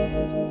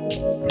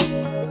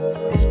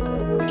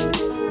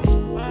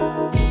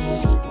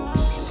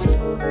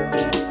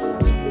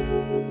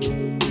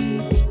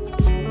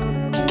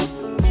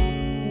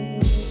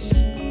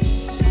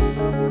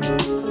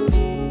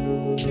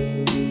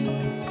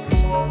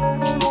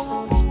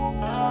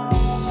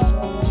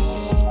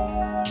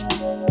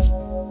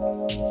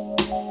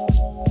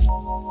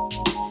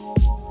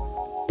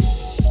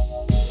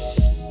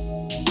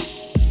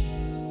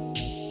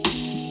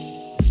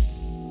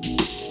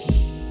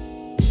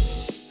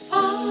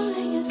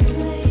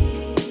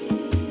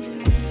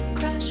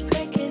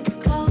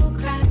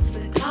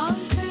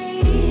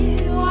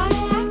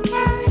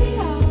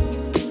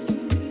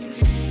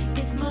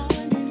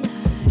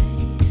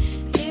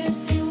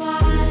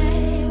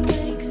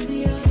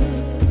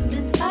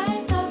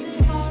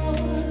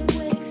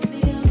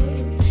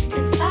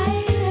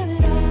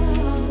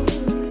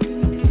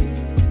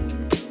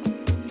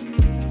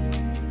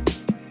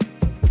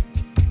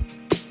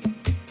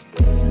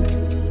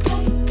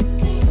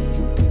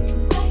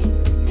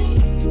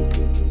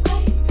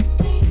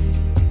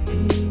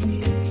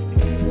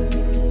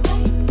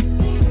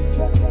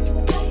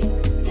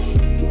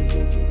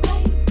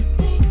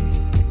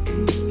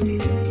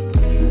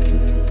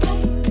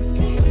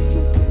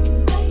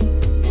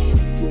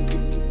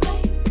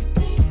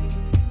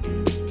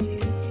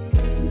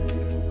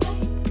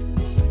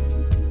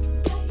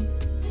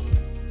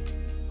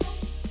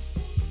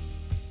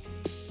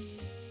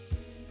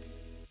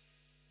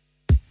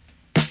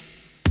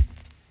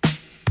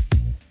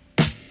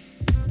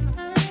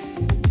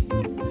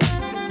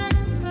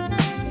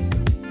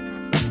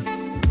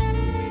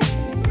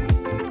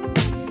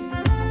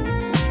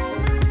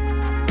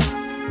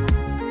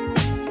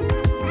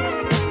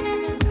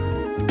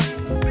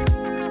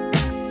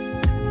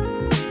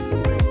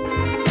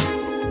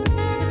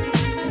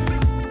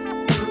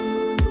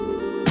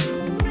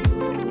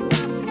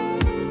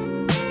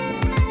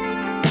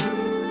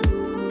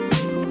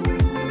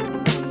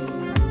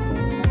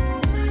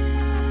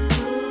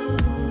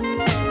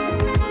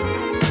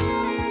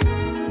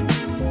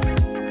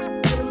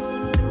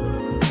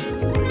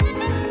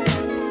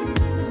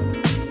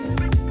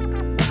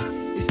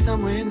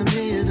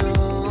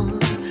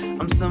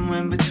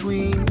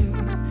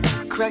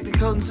 Crack the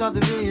code and solve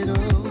the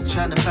riddle,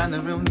 trying to find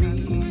the real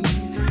me.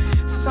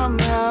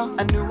 Somehow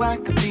I knew I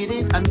could beat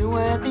it. I knew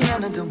at the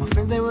end, though my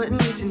friends they wouldn't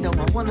listen. Though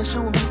I wanna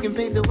show them you can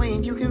pave the way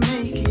and you can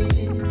make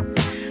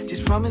it.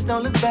 Just promise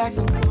don't look back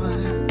no more.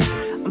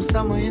 I'm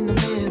somewhere in the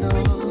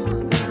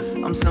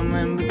middle, I'm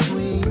somewhere in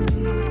between.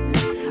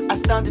 I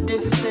start to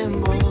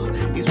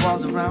disassemble these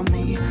walls around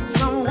me.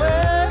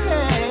 Somewhere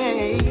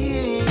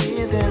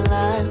there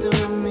lies the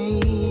real me.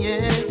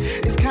 Yeah,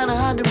 it's kinda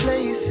hard to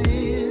place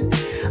it.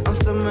 I'm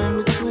somewhere in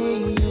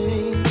between.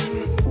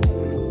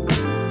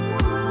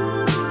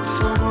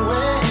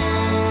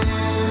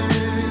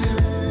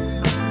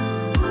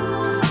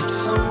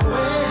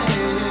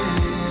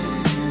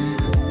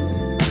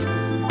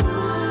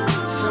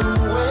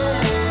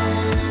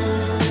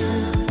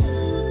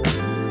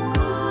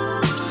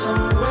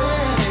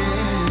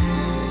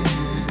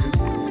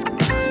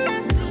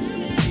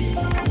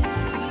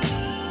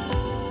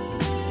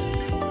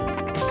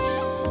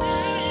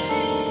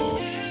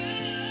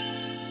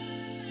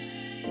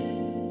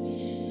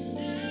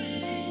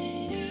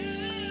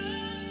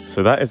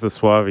 So that is the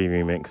Suave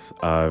remix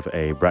of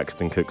a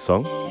Braxton Cook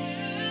song.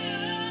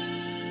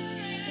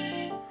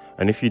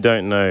 And if you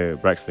don't know,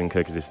 Braxton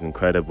Cook is this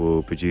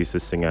incredible producer,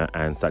 singer,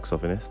 and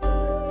saxophonist.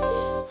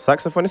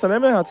 Saxophonist, I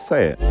never know how to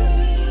say it.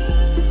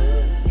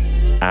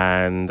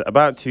 And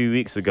about 2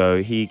 weeks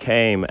ago, he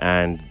came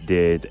and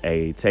did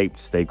a taped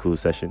Stay Cool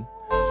session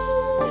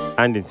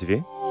and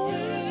interview.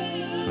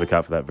 So look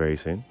out for that very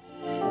soon.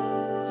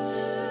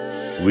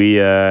 We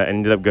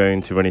ended up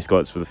going to Ronnie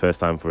Scott's for the first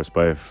time for us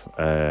both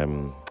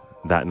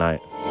that night.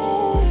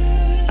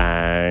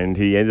 And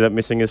he ended up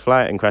missing his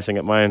flight and crashing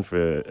at mine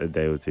for a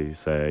day or two.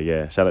 So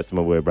yeah, shout out to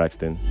my boy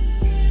Braxton.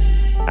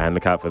 And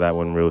look out for that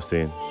one real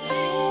soon.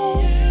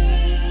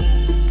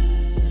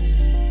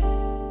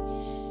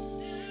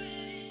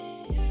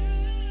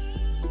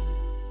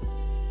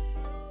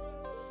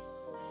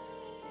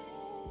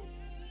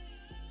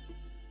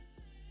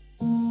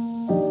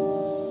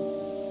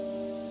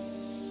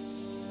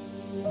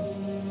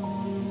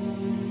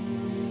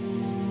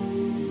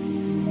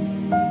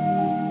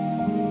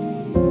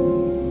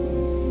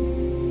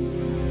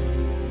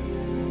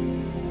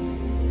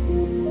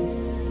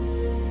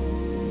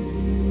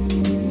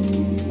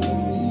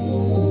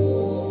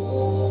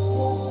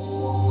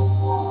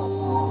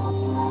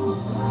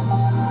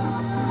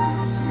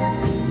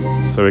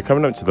 So we're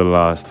coming up to the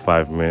last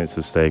 5 minutes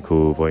of Stay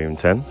Cool Volume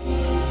 10.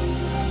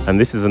 And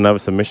this is another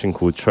submission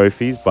called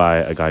Trophies by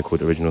a guy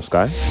called Original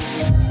Sky.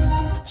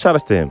 Shout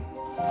out to him.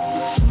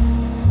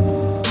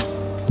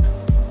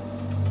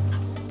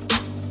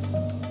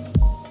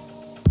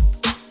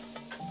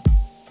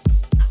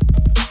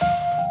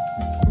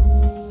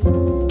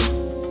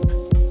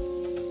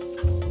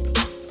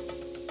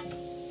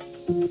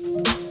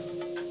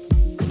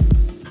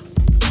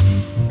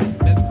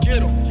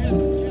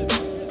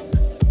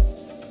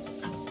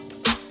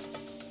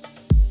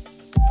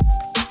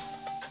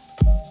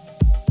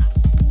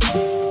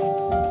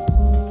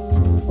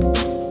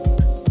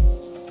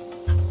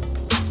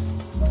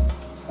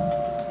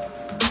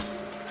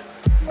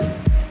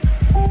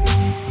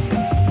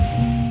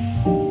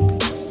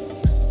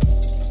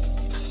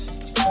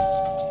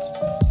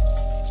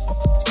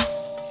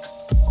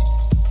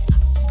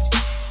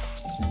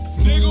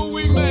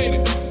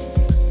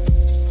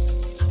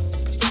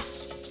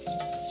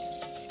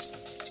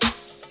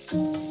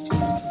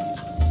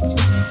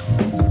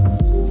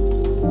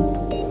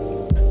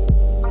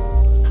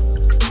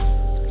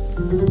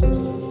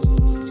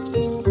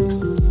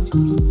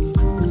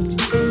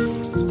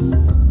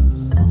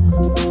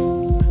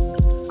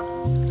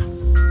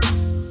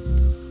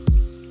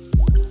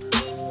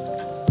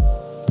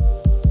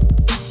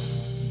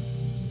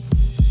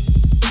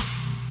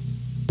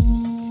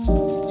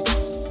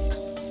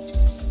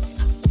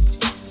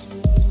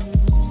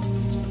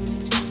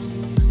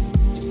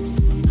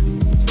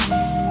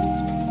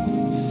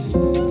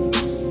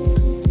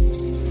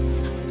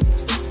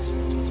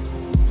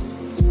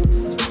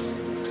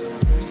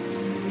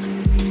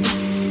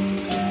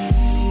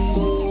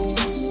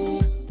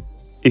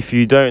 If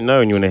you don't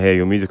know and you want to hear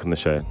your music on the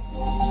show,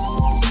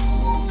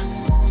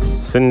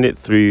 send it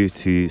through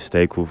to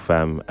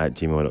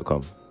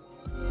staycoolfam@gmail.com.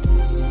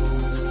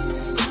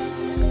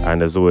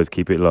 And as always,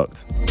 keep it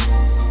locked.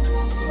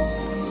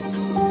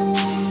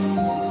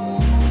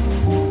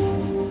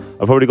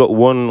 I've probably got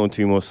 1 or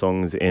 2 more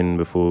songs in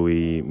before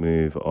we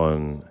move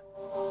on.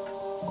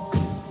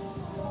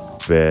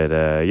 But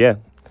yeah,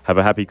 have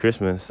a happy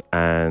Christmas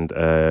and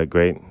a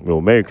great, well,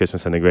 Merry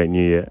Christmas and a great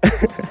New Year.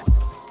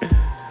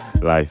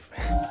 Life.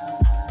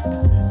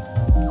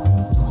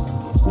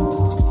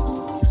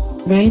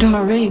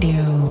 Radar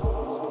Radio.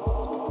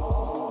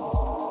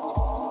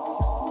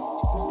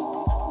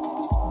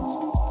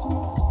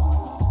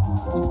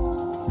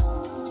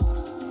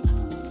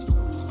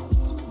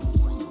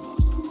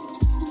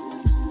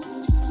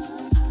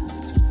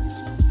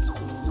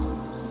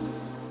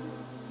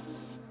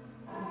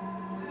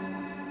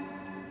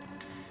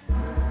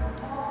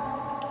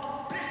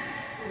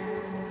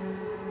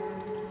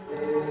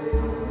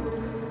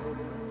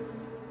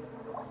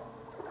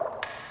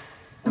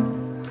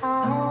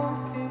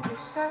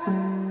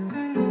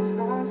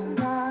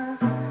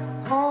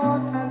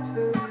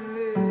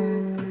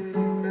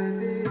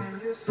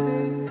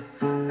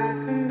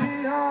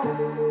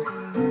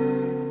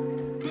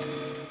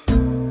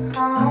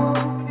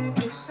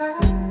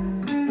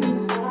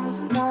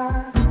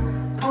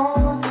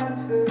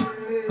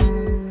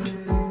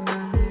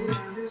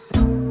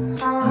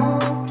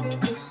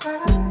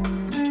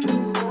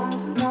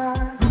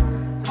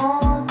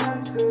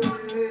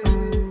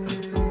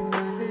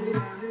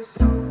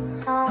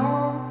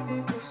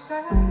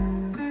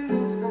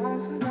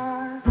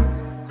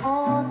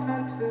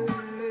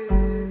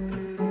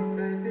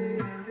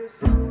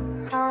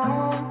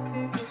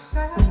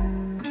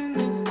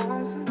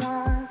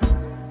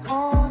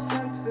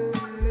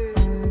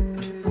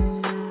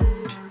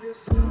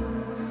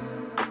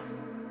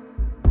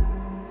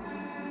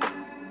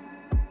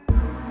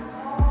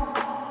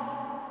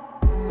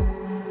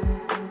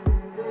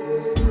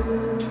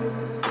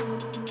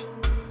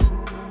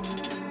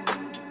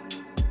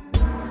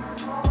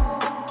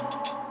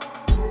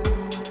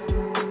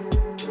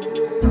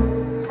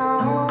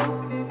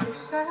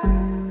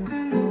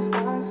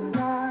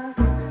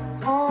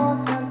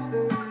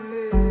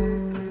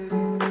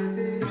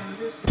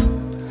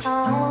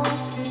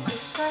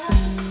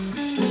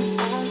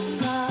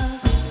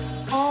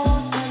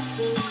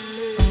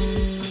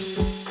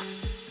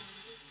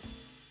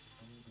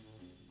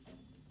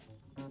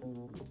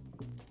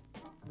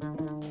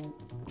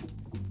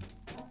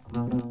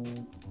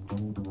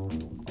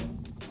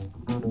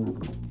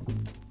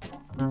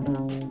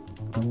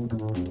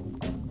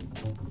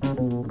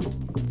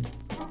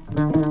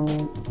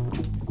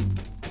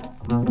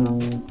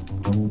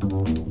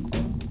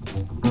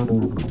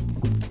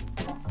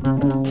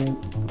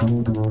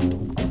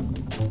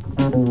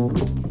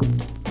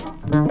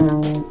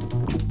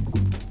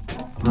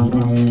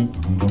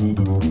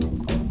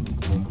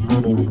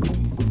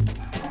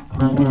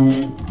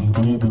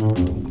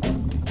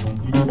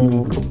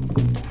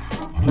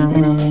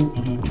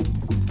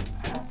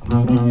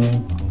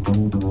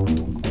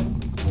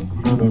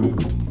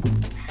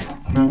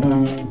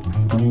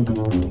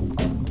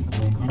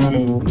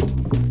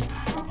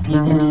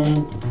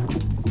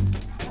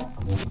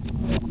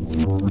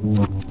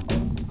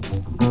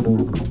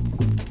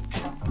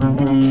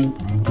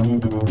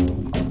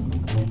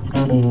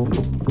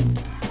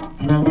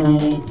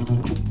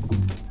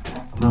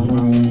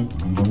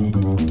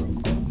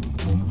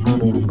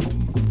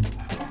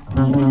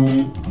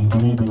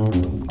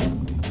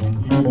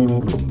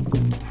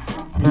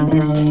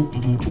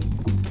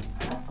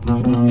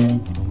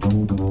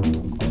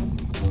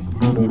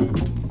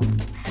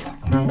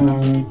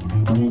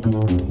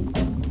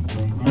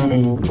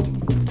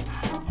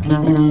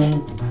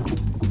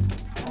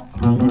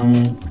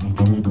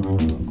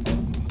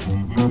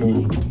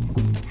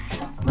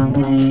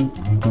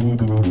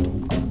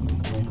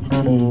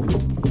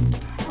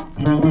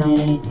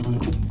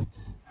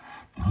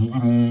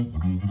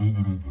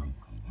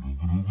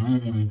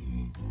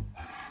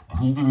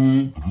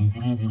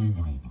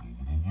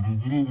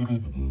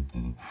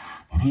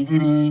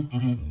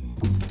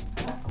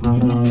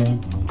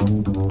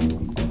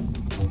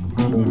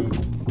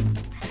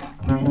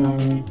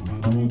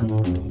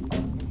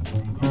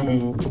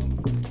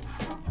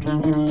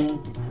 Thank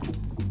you.